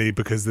lot of money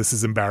because this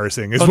is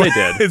embarrassing. They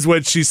did. Is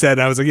what she said.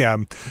 And I was like, yeah.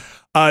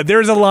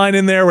 There's a line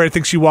in there where I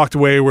think she walked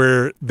away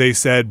where they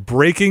said,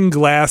 breaking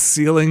glass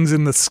ceilings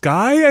in the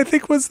sky, I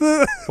think was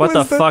the... What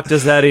the fuck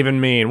does that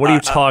even mean? What are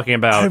you talking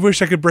about? I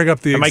wish I could bring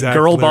up the exact lyric. Am I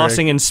girl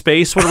bossing in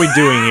space? What are we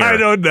doing here? I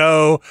don't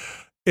know.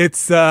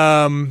 It's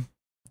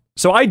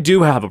So I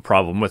do have a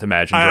problem with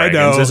Imagine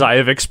Dragons, as I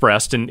have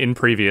expressed in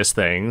previous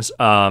things.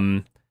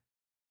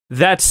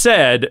 That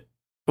said,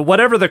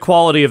 whatever the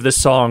quality of this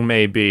song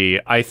may be,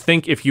 I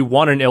think if you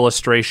want an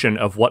illustration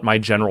of what my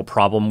general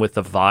problem with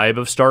the vibe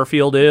of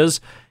Starfield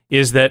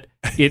is that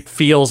it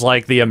feels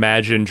like the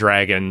Imagine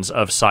Dragons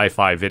of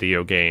sci-fi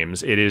video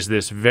games. It is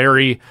this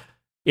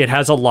it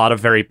has a lot of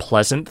very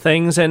pleasant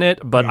things in it,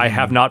 but I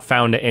have not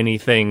found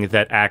anything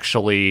that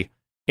actually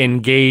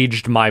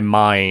engaged my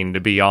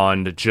mind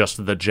beyond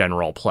just the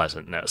general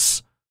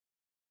pleasantness.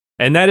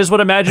 And that is what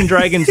Imagine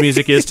Dragons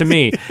music is to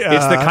me. Yeah.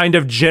 It's the kind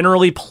of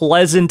generally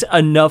pleasant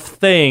enough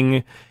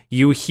thing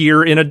you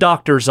hear in a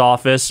doctor's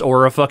office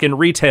or a fucking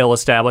retail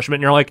establishment,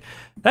 and you're like,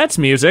 that's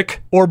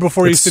music. Or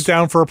before you sit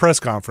down for a press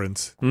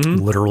conference.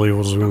 Mm-hmm. Literally,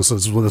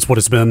 that's what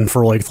it's been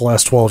for like the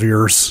last 12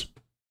 years.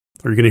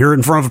 Are you going to hear it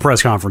in front of a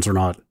press conference or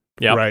not?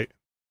 Yeah. Right.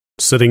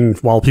 sitting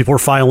while people are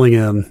filing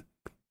in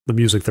the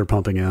music they're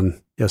pumping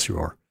in. Yes, you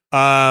are.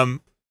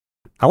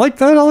 I like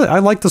that. I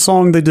like the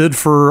song they did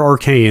for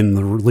Arcane,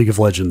 the League of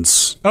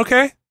Legends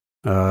Okay.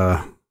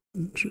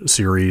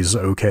 series.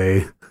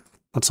 Okay,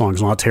 that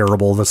song's not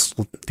terrible. That's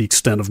the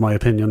extent of my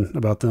opinion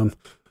about them.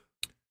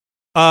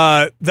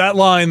 That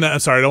line.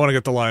 Sorry, I don't want to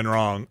get the line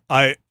wrong.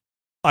 I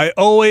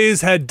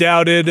always had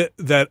doubted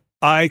that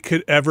I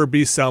could ever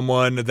be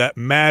someone that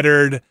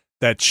mattered,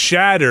 that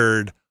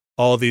shattered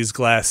all these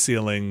glass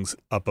ceilings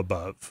up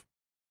above.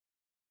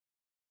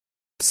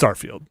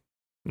 Starfield.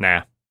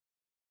 Nah.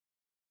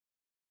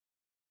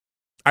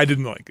 I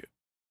didn't like it.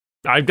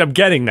 I'm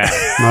getting that.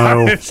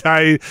 No,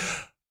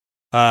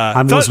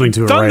 I'm listening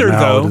to it Thunder, right now.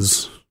 though. It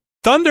is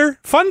Thunder,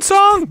 fun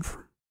song.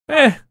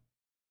 I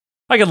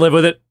can live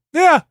with it.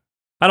 Yeah.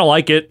 I don't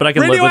like it, but I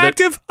can live with it.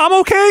 Radioactive. I'm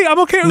okay. I'm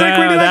okay with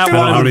Nah,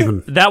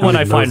 Radioactive. that one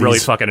I know find really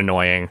these. fucking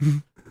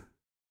annoying.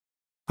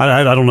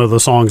 I don't know the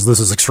songs. This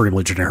is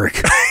extremely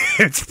generic.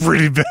 It's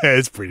pretty bad.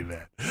 It's pretty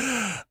bad.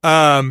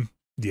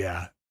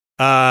 Yeah.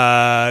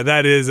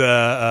 That is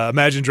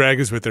Imagine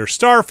Dragons with their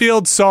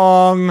Starfield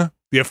song,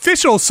 the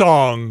official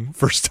song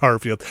for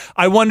Starfield.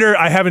 I wonder.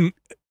 I haven't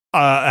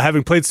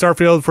having played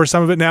Starfield for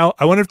some of it now.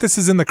 I wonder if this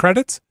is in the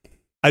credits.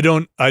 I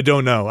don't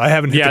know. I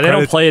haven't. Yeah, hit the they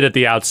credits. don't play it at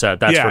the outset.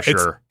 That's for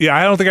sure. Yeah,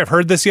 I don't think I've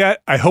heard this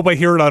yet. I hope I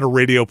hear it on a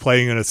radio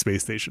playing in a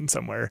space station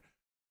somewhere.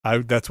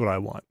 That's what I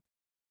want.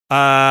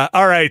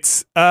 All right.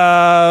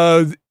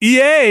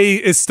 EA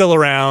is still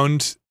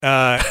around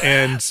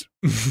and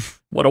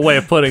What a way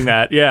of putting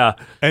that. Yeah.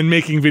 and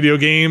making video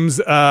games.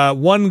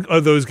 One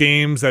of those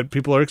games that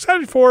people are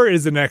excited for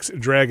is the next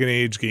Dragon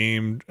Age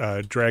game.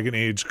 Dragon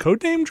Age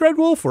codename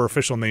Dreadwolf or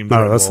official name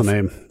Dreadwolf? No, that's the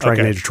name.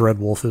 Dragon Okay. Age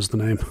Dreadwolf is the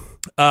name.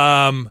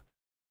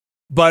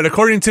 But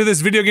according to this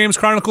Video Games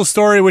Chronicle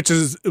story, which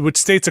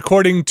states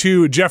according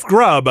to Jeff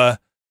Grubb,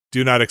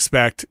 do not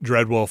expect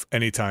Dreadwolf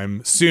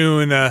anytime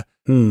soon.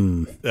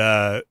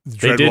 They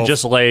did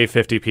just lay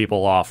 50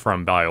 people off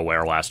from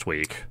BioWare last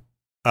week.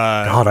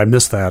 God, I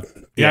missed that.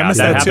 Yeah, I missed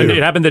that that happened. too.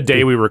 It happened the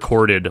day we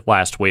recorded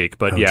last week.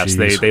 But Oh, yes,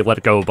 geez. they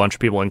let go a bunch of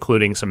people,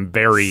 including some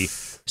very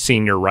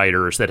senior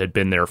writers that had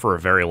been there for a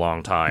very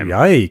long time.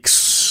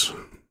 Yikes!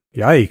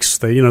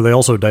 They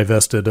also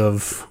divested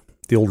of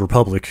the Old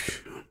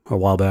Republic a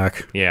while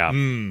back. Yeah.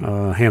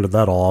 Handed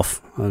that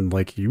off, and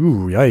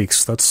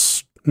yikes!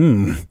 That's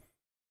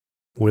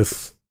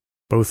with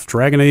both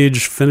Dragon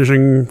Age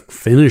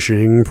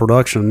finishing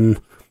production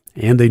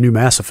and a new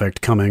Mass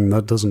Effect coming.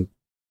 That doesn't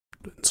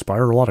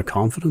inspire a lot of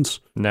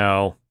confidence.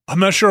 No. I'm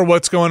not sure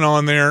what's going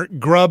on there.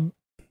 Grubb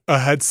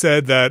had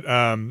said that,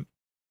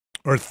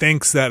 or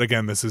thinks that,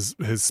 again, this is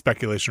his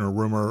speculation or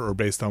rumor or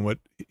based on what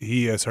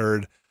he has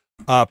heard,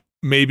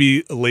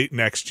 maybe late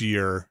next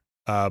year,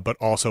 but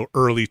also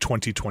early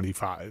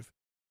 2025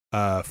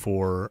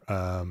 for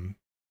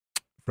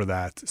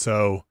that.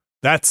 So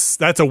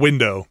that's a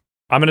window.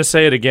 I'm going to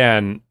say it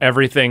again.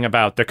 Everything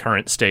about the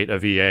current state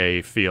of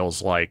EA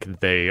feels like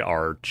they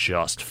are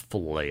just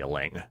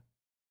flailing.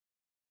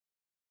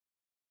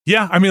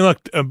 Yeah, I mean, look,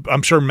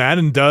 I'm sure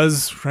Madden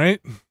does,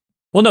 right?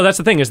 Well, no, that's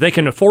the thing, is they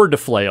can afford to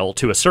flail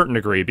to a certain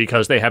degree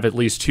because they have at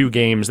least 2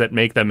 games that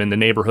make them in the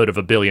neighborhood of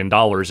 $1 billion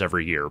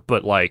every year.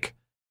 But,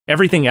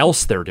 everything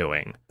else they're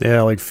doing. Yeah,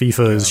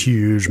 FIFA is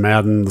huge,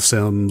 Madden, The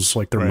Sims,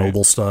 their Right.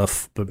 mobile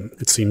stuff. But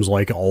it seems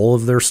like all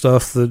of their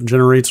stuff that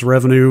generates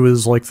revenue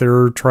is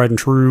their tried and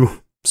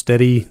true,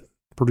 steady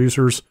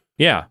producers.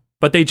 Yeah,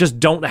 but they just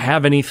don't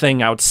have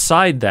anything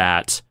outside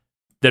that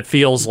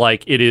feels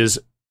like it is,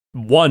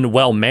 1,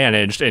 well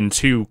managed, and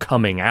 2,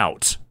 coming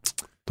out.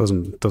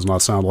 Does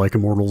not sound like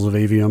Immortals of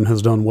Avium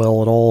has done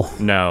well at all.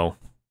 No.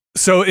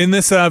 So in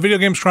this Video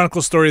Games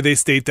Chronicle story, they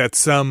state that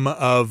some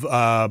of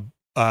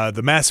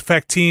the Mass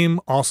Effect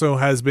team also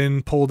has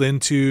been pulled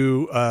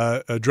into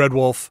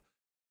Dreadwolf,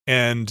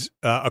 and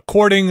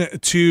according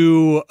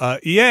to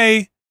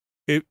EA,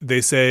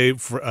 they say,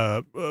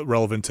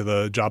 relevant to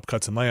the job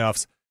cuts and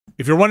layoffs,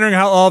 if you're wondering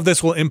how all of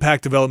this will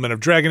impact development of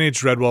Dragon Age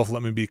Dreadwolf,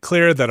 let me be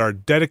clear that our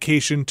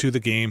dedication to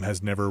the game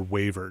has never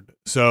wavered.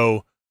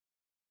 So,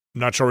 I'm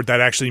not sure what that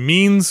actually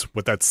means,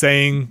 what that's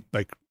saying.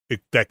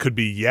 That could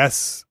be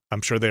yes.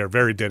 I'm sure they are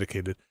very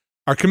dedicated.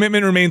 Our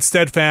commitment remains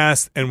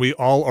steadfast, and we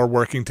all are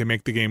working to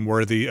make the game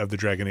worthy of the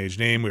Dragon Age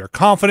name. We are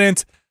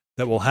confident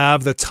that we'll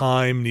have the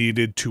time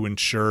needed to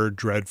ensure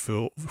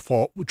Dreadwolf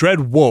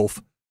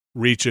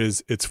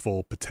reaches its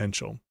full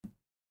potential.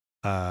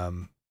 Yeah.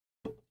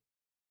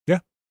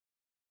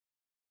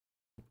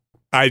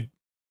 I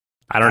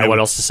don't know what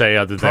else to say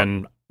other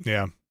than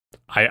yeah.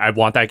 I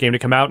want that game to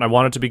come out, and I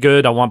want it to be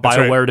good. I want That's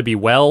BioWare right. to be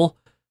well.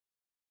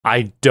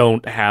 I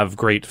don't have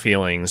great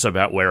feelings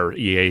about where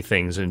EA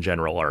things in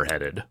general are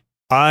headed.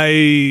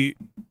 I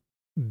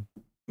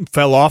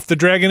fell off the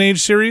Dragon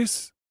Age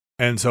series,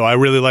 and so I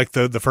really like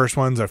the first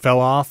ones. I fell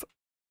off.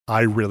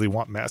 I really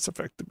want Mass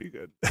Effect to be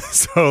good.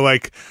 So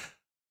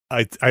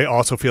I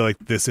also feel like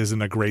this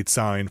isn't a great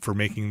sign for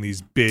making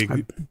these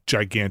big,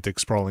 gigantic,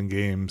 sprawling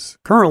games.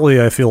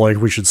 Currently, I feel like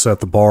we should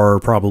set the bar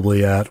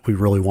probably at we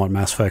really want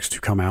Mass Effect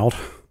to come out.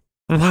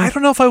 I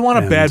don't know if I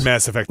want a bad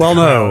Mass Effect. Well,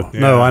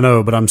 no, I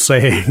know, but I'm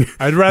saying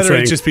I'd rather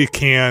it just be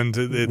canned.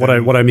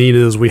 What I mean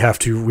is we have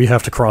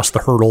to cross the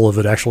hurdle of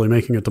it actually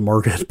making it to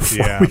market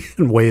before we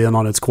can weigh in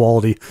on its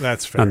quality.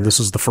 That's fair. And this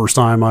is the first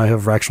time I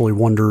have actually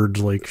wondered,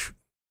 like,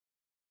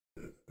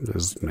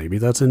 maybe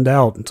that's in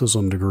doubt to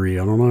some degree.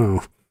 I don't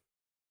know.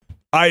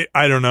 I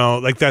don't know.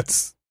 Like,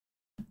 that's...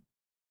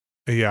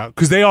 Yeah,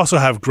 because they also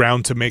have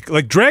ground to make...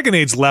 Like, Dragon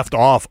Age left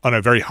off on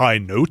a very high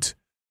note.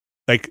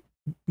 Like,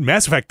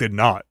 Mass Effect did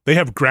not. They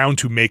have ground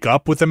to make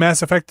up with the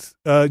Mass Effect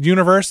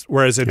universe,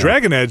 whereas at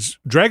Dragon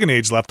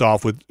Age left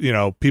off with, you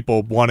know,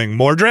 people wanting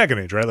more Dragon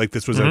Age, right? Like,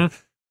 this was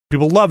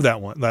people love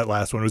that one, that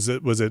last one. Was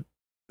it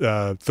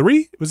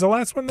 3? Was the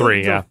last one?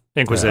 3, yeah.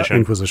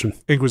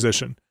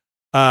 Inquisition.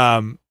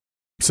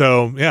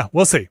 So yeah,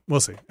 we'll see.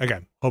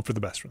 Again, hope for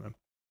the best for them.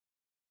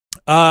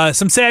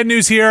 Some sad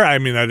news here. I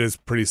mean, that is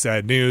pretty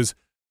sad news.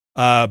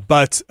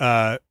 But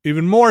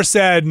even more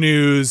sad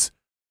news,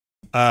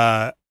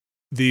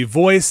 the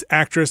voice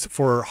actress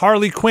for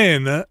Harley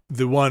Quinn,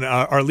 the one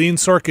Arlene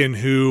Sorkin,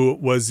 who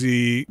was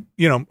the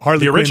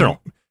Harley Quinn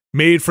original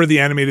made for the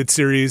animated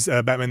series,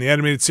 Batman the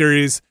Animated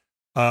Series.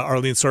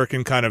 Arlene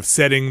Sorkin kind of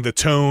setting the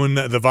tone,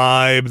 the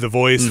vibe, the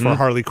voice for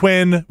Harley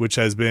Quinn, which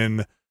has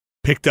been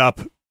picked up,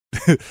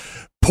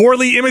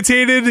 poorly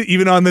imitated,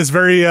 even on this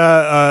very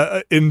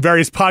in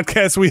various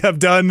podcasts we have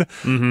done.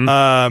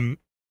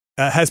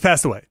 Has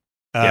passed away.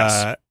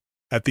 Yes.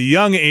 At the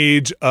young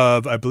age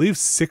of, I believe,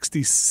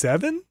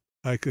 67.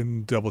 I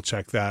can double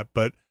check that,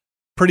 but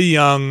pretty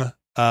young,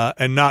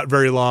 and not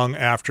very long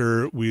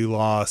after we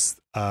lost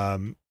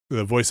the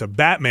voice of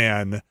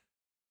Batman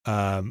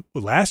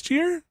last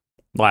year.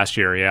 Last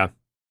year, yeah.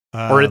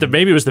 Or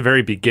maybe it was the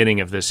very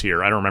beginning of this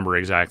year. I don't remember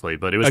exactly,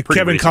 but it was pretty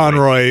Kevin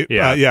recently.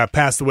 Conroy,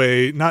 passed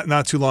away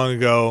not too long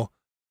ago.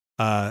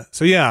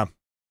 So yeah,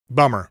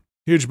 bummer,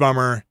 huge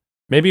bummer.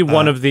 Maybe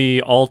one of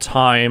the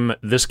all-time,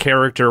 this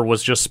character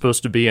was just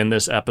supposed to be in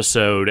this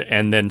episode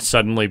and then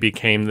suddenly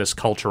became this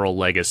cultural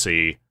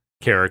legacy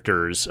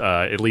characters,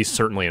 at least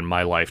certainly in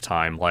my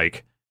lifetime.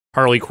 Like,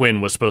 Harley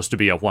Quinn was supposed to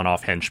be a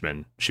one-off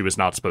henchman. She was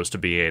not supposed to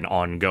be an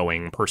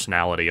ongoing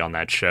personality on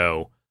that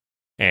show.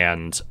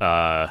 And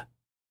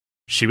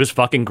she was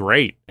fucking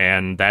great.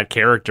 And that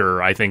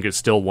character, I think, is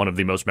still one of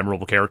the most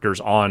memorable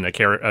characters on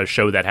a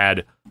show that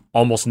had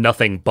almost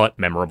nothing but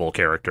memorable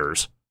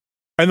characters.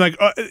 And like,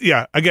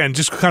 again,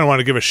 just kind of want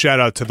to give a shout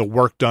out to the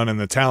work done and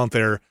the talent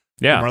there.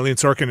 Yeah. Arlene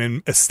Sorkin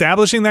in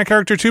establishing that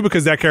character too,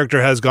 because that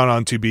character has gone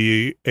on to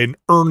be an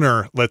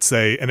earner, let's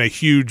say, and a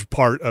huge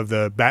part of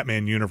the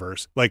Batman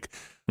universe. Like,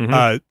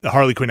 the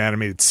Harley Quinn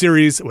animated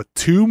series with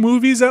 2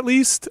 movies at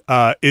least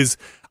is,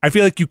 I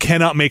feel like you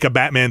cannot make a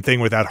Batman thing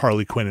without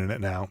Harley Quinn in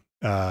it now,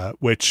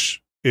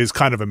 which is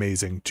kind of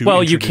amazing.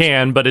 Well, you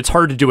can, but it's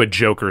hard to do a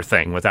Joker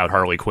thing without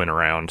Harley Quinn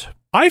around.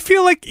 I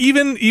feel like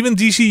even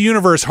DC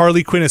Universe,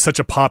 Harley Quinn is such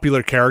a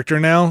popular character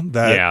now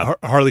that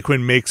Harley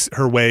Quinn makes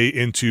her way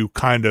into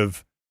kind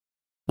of...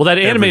 Well, that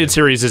animated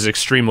series is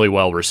extremely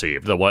well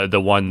received. The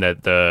one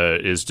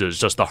that is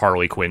just the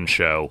Harley Quinn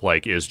show,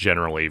 like, is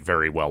generally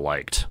very well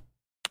liked.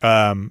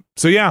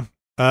 So yeah,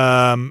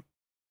 shout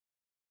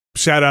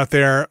out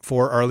there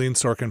for Arlene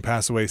Sorkin,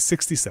 passed away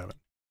 67.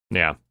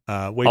 Yeah.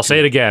 I'll say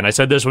it again. I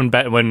said this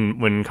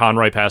when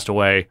Conroy passed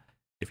away.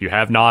 If you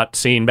have not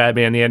seen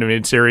Batman the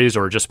Animated Series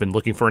or just been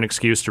looking for an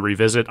excuse to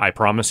revisit, I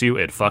promise you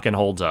it fucking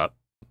holds up.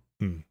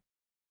 And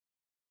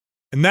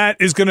that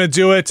is going to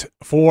do it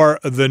for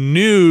the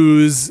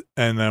news.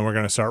 And then we're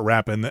going to start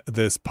wrapping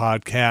this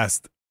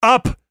podcast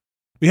up.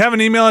 We have an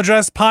email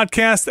address,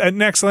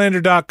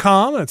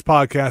 podcast@nextlander.com. That's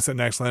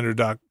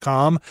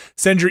podcast@nextlander.com.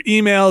 Send your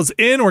emails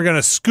in. We're going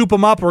to scoop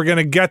them up. We're going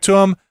to get to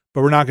them,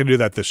 but we're not going to do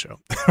that this show.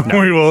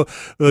 No.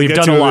 We've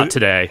done a lot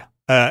today.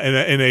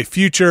 In a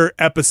future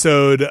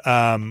episode.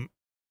 And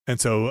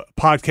so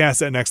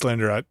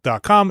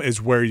podcast@nextlander.com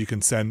is where you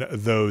can send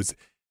those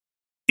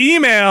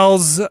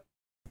emails.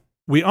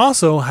 We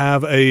also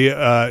have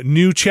a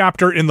new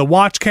chapter in the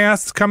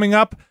Watchcast coming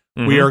up.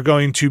 We are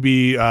going to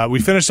be,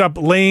 we finished up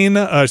Lane,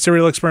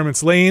 Serial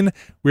Experiments Lane.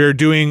 We're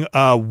doing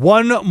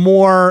one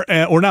more,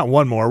 or not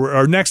one more.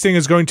 Our next thing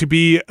is going to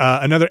be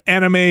another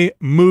anime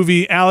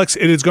movie. Alex,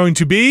 it is going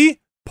to be...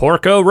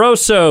 Porco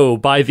Rosso,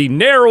 by the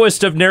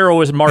narrowest of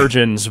narrowest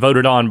margins,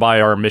 voted on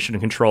by our Mission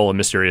Control and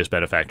Mysterious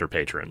Benefactor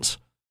patrons.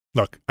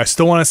 Look, I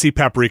still want to see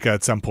Paprika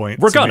at some point.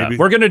 We're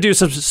gonna do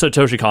some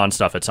Satoshi Kon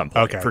stuff at some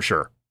point, for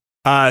sure.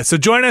 So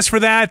join us for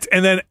that,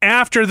 and then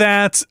after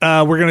that,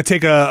 we're going to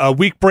take a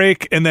week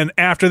break, and then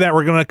after that,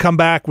 we're going to come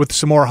back with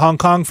some more Hong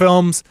Kong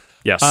films.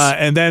 Yes.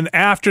 And then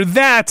after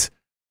that,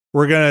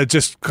 we're going to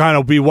just kind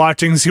of be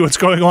watching, see what's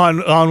going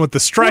on with the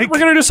strike. We're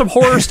going to do some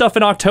horror stuff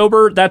in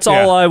October. That's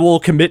all I will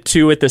commit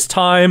to at this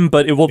time,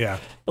 but it will... Yeah.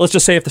 Let's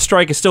just say if the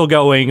strike is still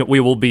going, we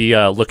will be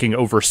looking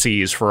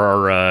overseas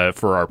for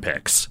our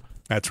picks.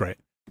 That's right.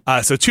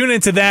 So tune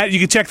into that. You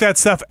can check that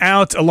stuff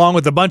out along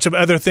with a bunch of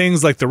other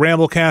things like the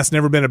Ramblecast,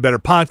 Never Been a Better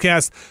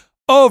Podcast,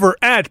 over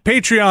at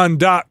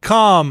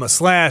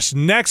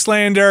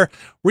patreon.com/Nextlander,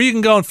 where you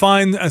can go and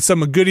find some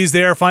goodies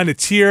there, find a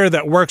tier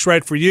that works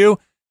right for you.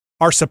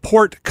 Our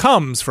support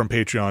comes from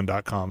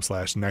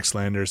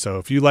patreon.com/nextlander. So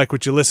if you like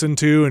what you listen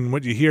to and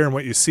what you hear and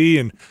what you see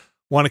and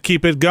want to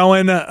keep it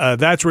going,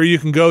 that's where you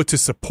can go to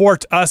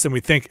support us, and we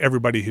thank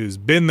everybody who's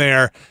been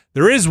there.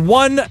 There is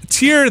one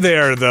tier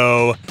there,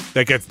 though,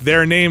 that gets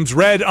their names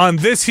read on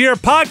this here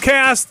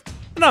podcast,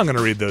 and I'm going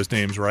to read those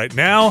names right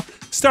now,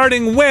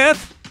 starting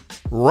with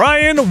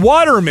Ryan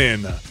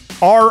Waterman,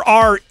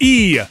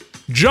 RRE,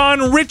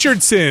 John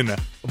Richardson,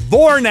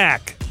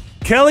 Vornak,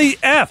 Kelly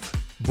F.,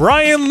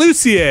 Brian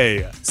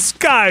Lucier,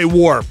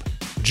 Skywarp,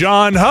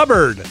 John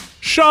Hubbard,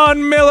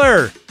 Sean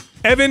Miller,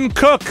 Evan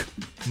Cook,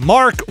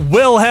 Mark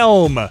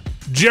Wilhelm,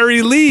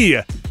 Jerry Lee,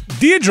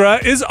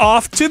 Deidre is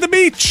off to the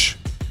beach,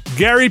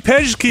 Gary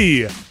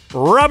Pejke,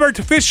 Robert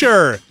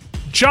Fisher,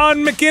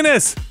 John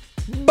McInnes,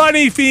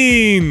 Bunny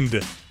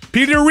Fiend,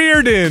 Peter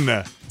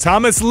Reardon,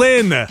 Thomas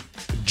Lynn,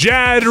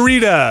 Jad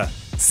Rita,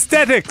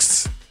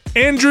 Statics,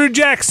 Andrew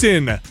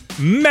Jackson,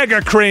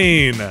 Mega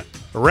Crane,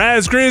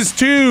 Razgriz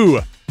 2,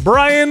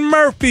 Brian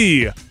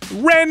Murphy,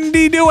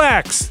 Randy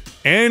Duax,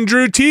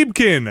 Andrew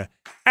Tiebkin,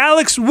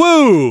 Alex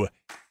Wu,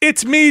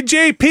 It's Me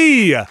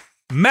JP,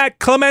 Matt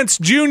Clements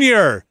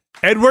Jr.,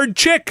 Edward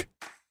Chick,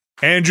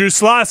 Andrew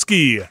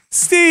Slosky,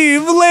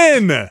 Steve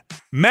Lynn,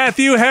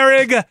 Matthew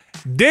Herrig,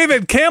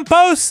 David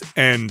Campos,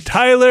 and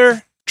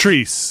Tyler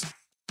Treese.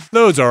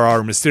 Those are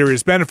our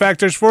mysterious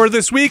benefactors for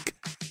this week.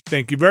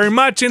 Thank you very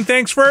much, and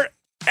thanks for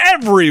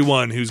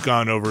everyone who's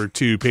gone over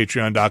to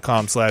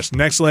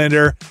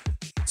patreon.com/nextlander.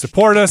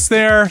 Support us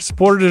there,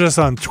 supported us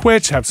on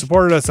Twitch, have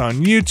supported us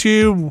on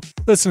YouTube,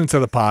 listening to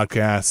the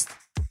podcast.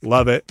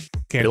 Love it.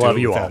 Can't do love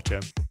it you without you.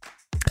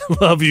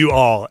 Love you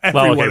all.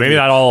 Well, okay, maybe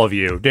not all of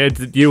you.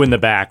 You in the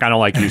back. I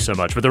don't like you so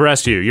much, but the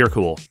rest of you, you're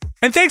cool.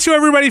 And thanks to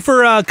everybody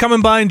for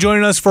coming by and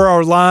joining us for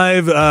our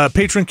live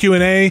patron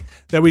Q&A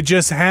that we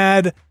just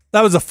had.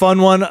 That was a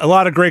fun one. A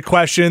lot of great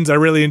questions. I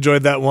really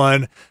enjoyed that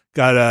one.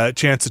 Got a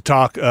chance to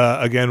talk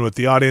again with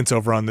the audience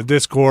over on the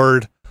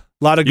Discord.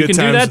 A lot of good times.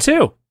 You can do that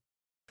too.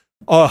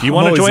 Oh, you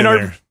want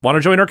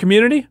to join our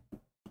community?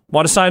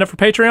 Want to sign up for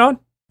Patreon?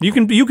 You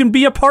can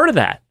be a part of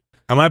that.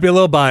 I might be a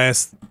little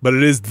biased, but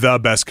it is the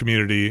best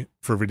community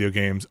for video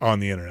games on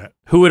the internet.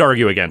 Who would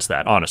argue against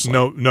that, honestly?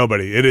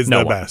 Nobody. It is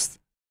the best.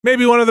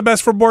 Maybe one of the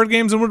best for board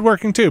games and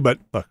woodworking too, but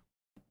look,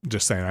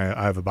 just saying,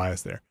 I have a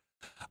bias there.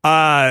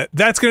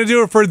 That's going to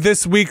do it for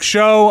this week's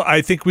show.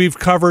 I think we've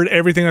covered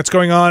everything that's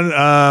going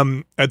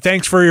on.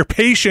 Thanks for your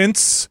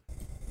patience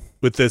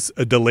with this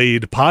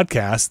delayed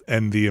podcast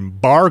and the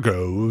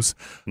embargoes.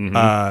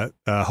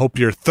 Hope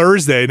your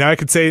Thursday, now I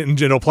could say it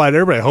and it'll apply to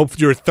everybody. I hope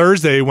your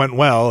Thursday went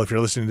well. If you're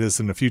listening to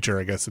this in the future,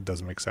 I guess it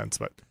doesn't make sense.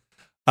 But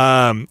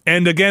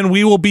and again,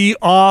 we will be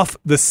off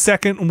the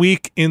second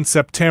week in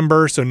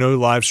September, so no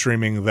live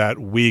streaming that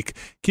week.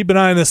 Keep an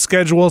eye on the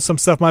schedule. Some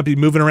stuff might be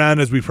moving around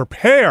as we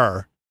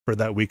prepare for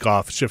that week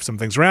off, shift some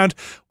things around.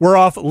 We're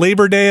off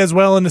Labor Day as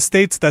well in the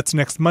States. That's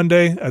next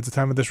Monday at the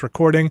time of this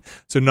recording.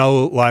 So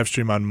no live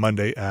stream on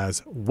Monday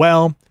as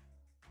well.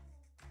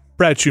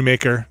 Brad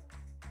Shoemaker,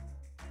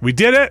 we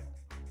did it.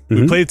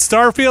 We played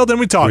Starfield and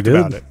we talked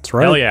about it. That's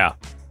right. Hell yeah.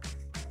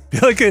 I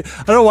feel like I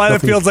don't know why that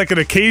feels like an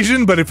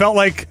occasion, but it felt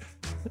like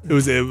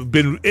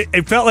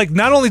it felt like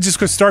not only just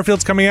because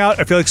Starfield's coming out,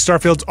 I feel like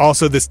Starfield's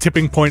also this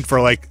tipping point for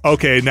like,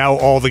 okay, now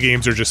all the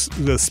games are just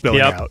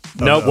spilling out.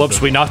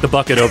 We knocked the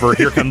bucket over.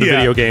 Here come the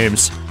video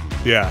games.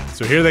 Yeah,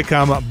 so here they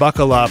come.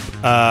 Buckle up,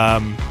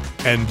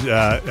 and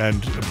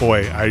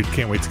boy, I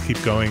can't wait to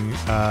keep going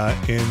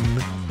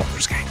in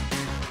Baldur's Gate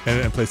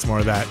and play some more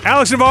of that.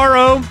 Alex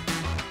Navarro,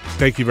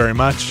 thank you very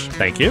much.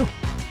 Thank you.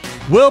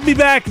 We'll be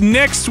back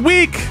next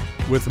week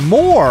with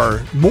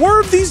more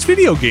of these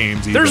video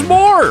games. Even. There's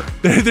more.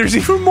 There's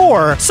even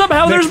more.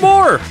 Somehow there's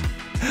more.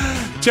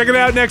 Check it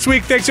out next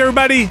week. Thanks,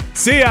 everybody.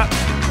 See ya.